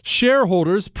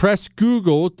 Shareholders press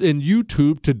Google and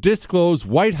YouTube to disclose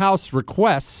White House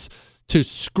requests to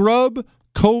scrub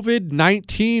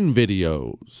COVID-19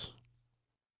 videos.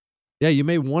 Yeah, you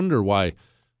may wonder why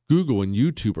Google and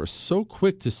YouTube are so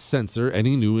quick to censor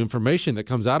any new information that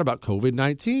comes out about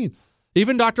COVID-19.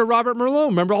 Even Dr. Robert Merlot,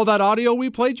 remember all that audio we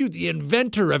played you? The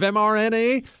inventor of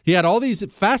mRNA? He had all these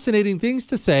fascinating things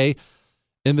to say,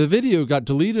 and the video got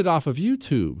deleted off of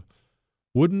YouTube.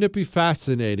 Wouldn't it be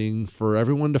fascinating for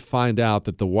everyone to find out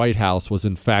that the White House was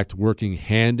in fact working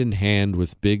hand in hand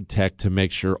with big tech to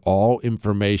make sure all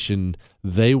information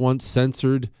they want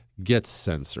censored gets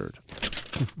censored?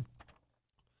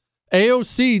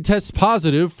 AOC tests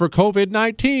positive for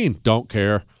COVID-19. Don't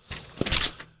care.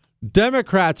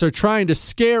 Democrats are trying to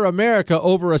scare America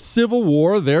over a civil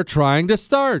war they're trying to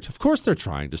start. Of course they're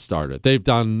trying to start it. They've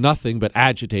done nothing but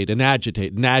agitate and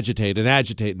agitate and agitate and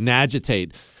agitate and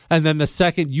agitate. And then the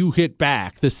second you hit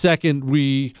back, the second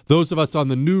those of us on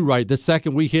the new right, the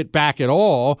second we hit back at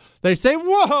all, they say,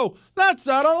 whoa, that's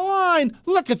out of line.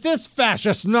 Look at this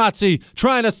fascist Nazi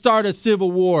trying to start a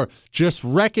civil war. Just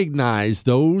recognize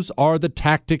those are the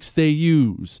tactics they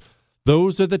use.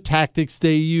 Those are the tactics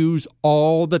they use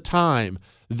all the time.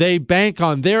 They bank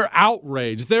on their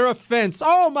outrage, their offense.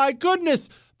 Oh, my goodness.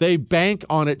 They bank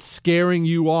on it scaring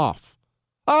you off.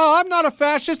 Oh, I'm not a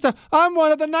fascist. I'm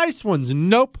one of the nice ones.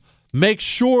 Nope. Make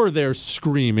sure they're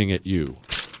screaming at you.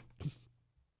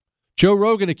 Joe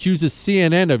Rogan accuses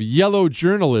CNN of yellow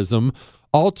journalism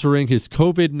altering his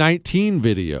COVID-19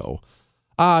 video.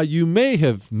 You may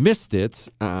have missed it.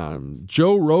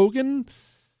 Joe Rogan,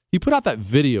 he put out that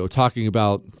video talking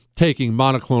about taking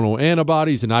monoclonal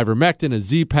antibodies and ivermectin and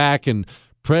Z-Pak and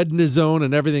prednisone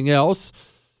and everything else.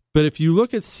 But if you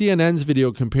look at CNN's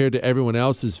video compared to everyone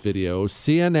else's video,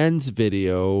 CNN's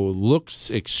video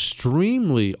looks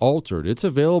extremely altered. It's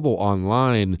available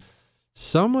online.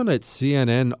 Someone at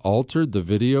CNN altered the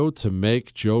video to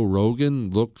make Joe Rogan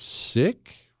look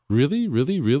sick? Really,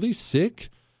 really, really sick?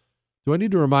 Do I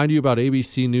need to remind you about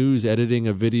ABC News editing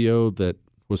a video that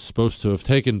was supposed to have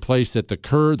taken place at the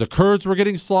Kurds? The Kurds were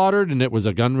getting slaughtered, and it was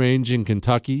a gun range in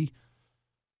Kentucky.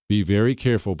 Be very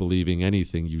careful believing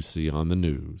anything you see on the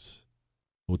news.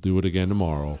 We'll do it again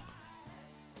tomorrow.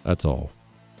 That's all.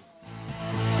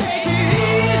 Take it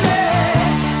easy.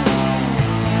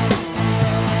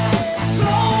 Slow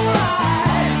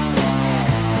ride.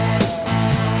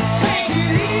 Take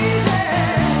it easy.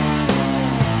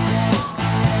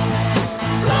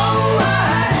 Slow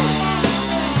ride.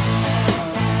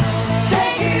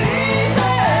 Take it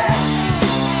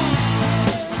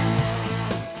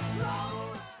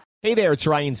Hey there, it's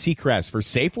Ryan Seacrest for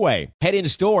Safeway. Head in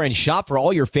store and shop for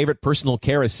all your favorite personal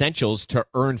care essentials to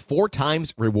earn 4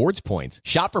 times rewards points.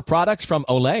 Shop for products from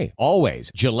Olay,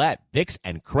 Always, Gillette, Vicks,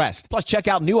 and Crest. Plus, check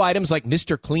out new items like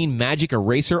Mr. Clean Magic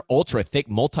Eraser Ultra Thick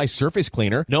Multi-Surface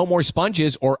Cleaner. No more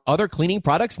sponges or other cleaning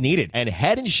products needed. And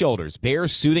Head & Shoulders Bare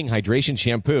Soothing Hydration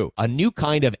Shampoo, a new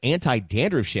kind of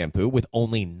anti-dandruff shampoo with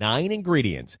only 9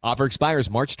 ingredients. Offer expires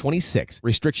March 26.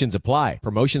 Restrictions apply.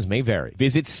 Promotions may vary.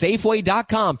 Visit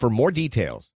Safeway.com for more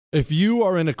details. If you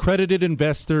are an accredited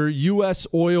investor, U.S.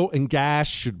 oil and gas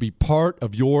should be part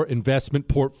of your investment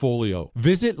portfolio.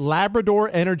 Visit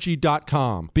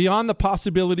LabradorEnergy.com. Beyond the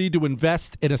possibility to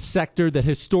invest in a sector that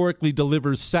historically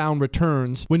delivers sound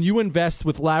returns, when you invest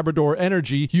with Labrador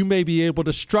Energy, you may be able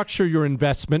to structure your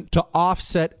investment to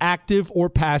offset active or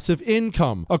passive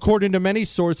income. According to many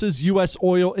sources, U.S.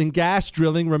 oil and gas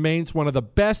drilling remains one of the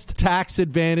best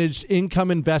tax-advantaged income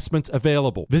investments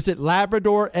available. Visit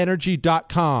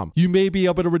LabradorEnergy.com. LabradorEnergy.com. You may be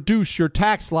able to reduce your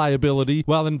tax liability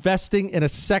while investing in a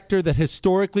sector that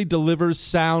historically delivers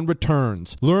sound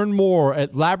returns. Learn more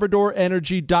at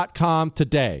LabradorEnergy.com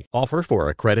today. Offer for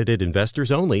accredited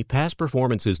investors only. Past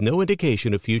performance is no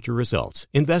indication of future results.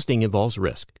 Investing involves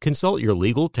risk. Consult your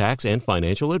legal, tax, and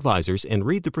financial advisors and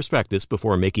read the prospectus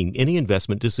before making any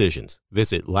investment decisions.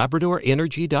 Visit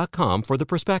LabradorEnergy.com for the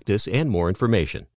prospectus and more information.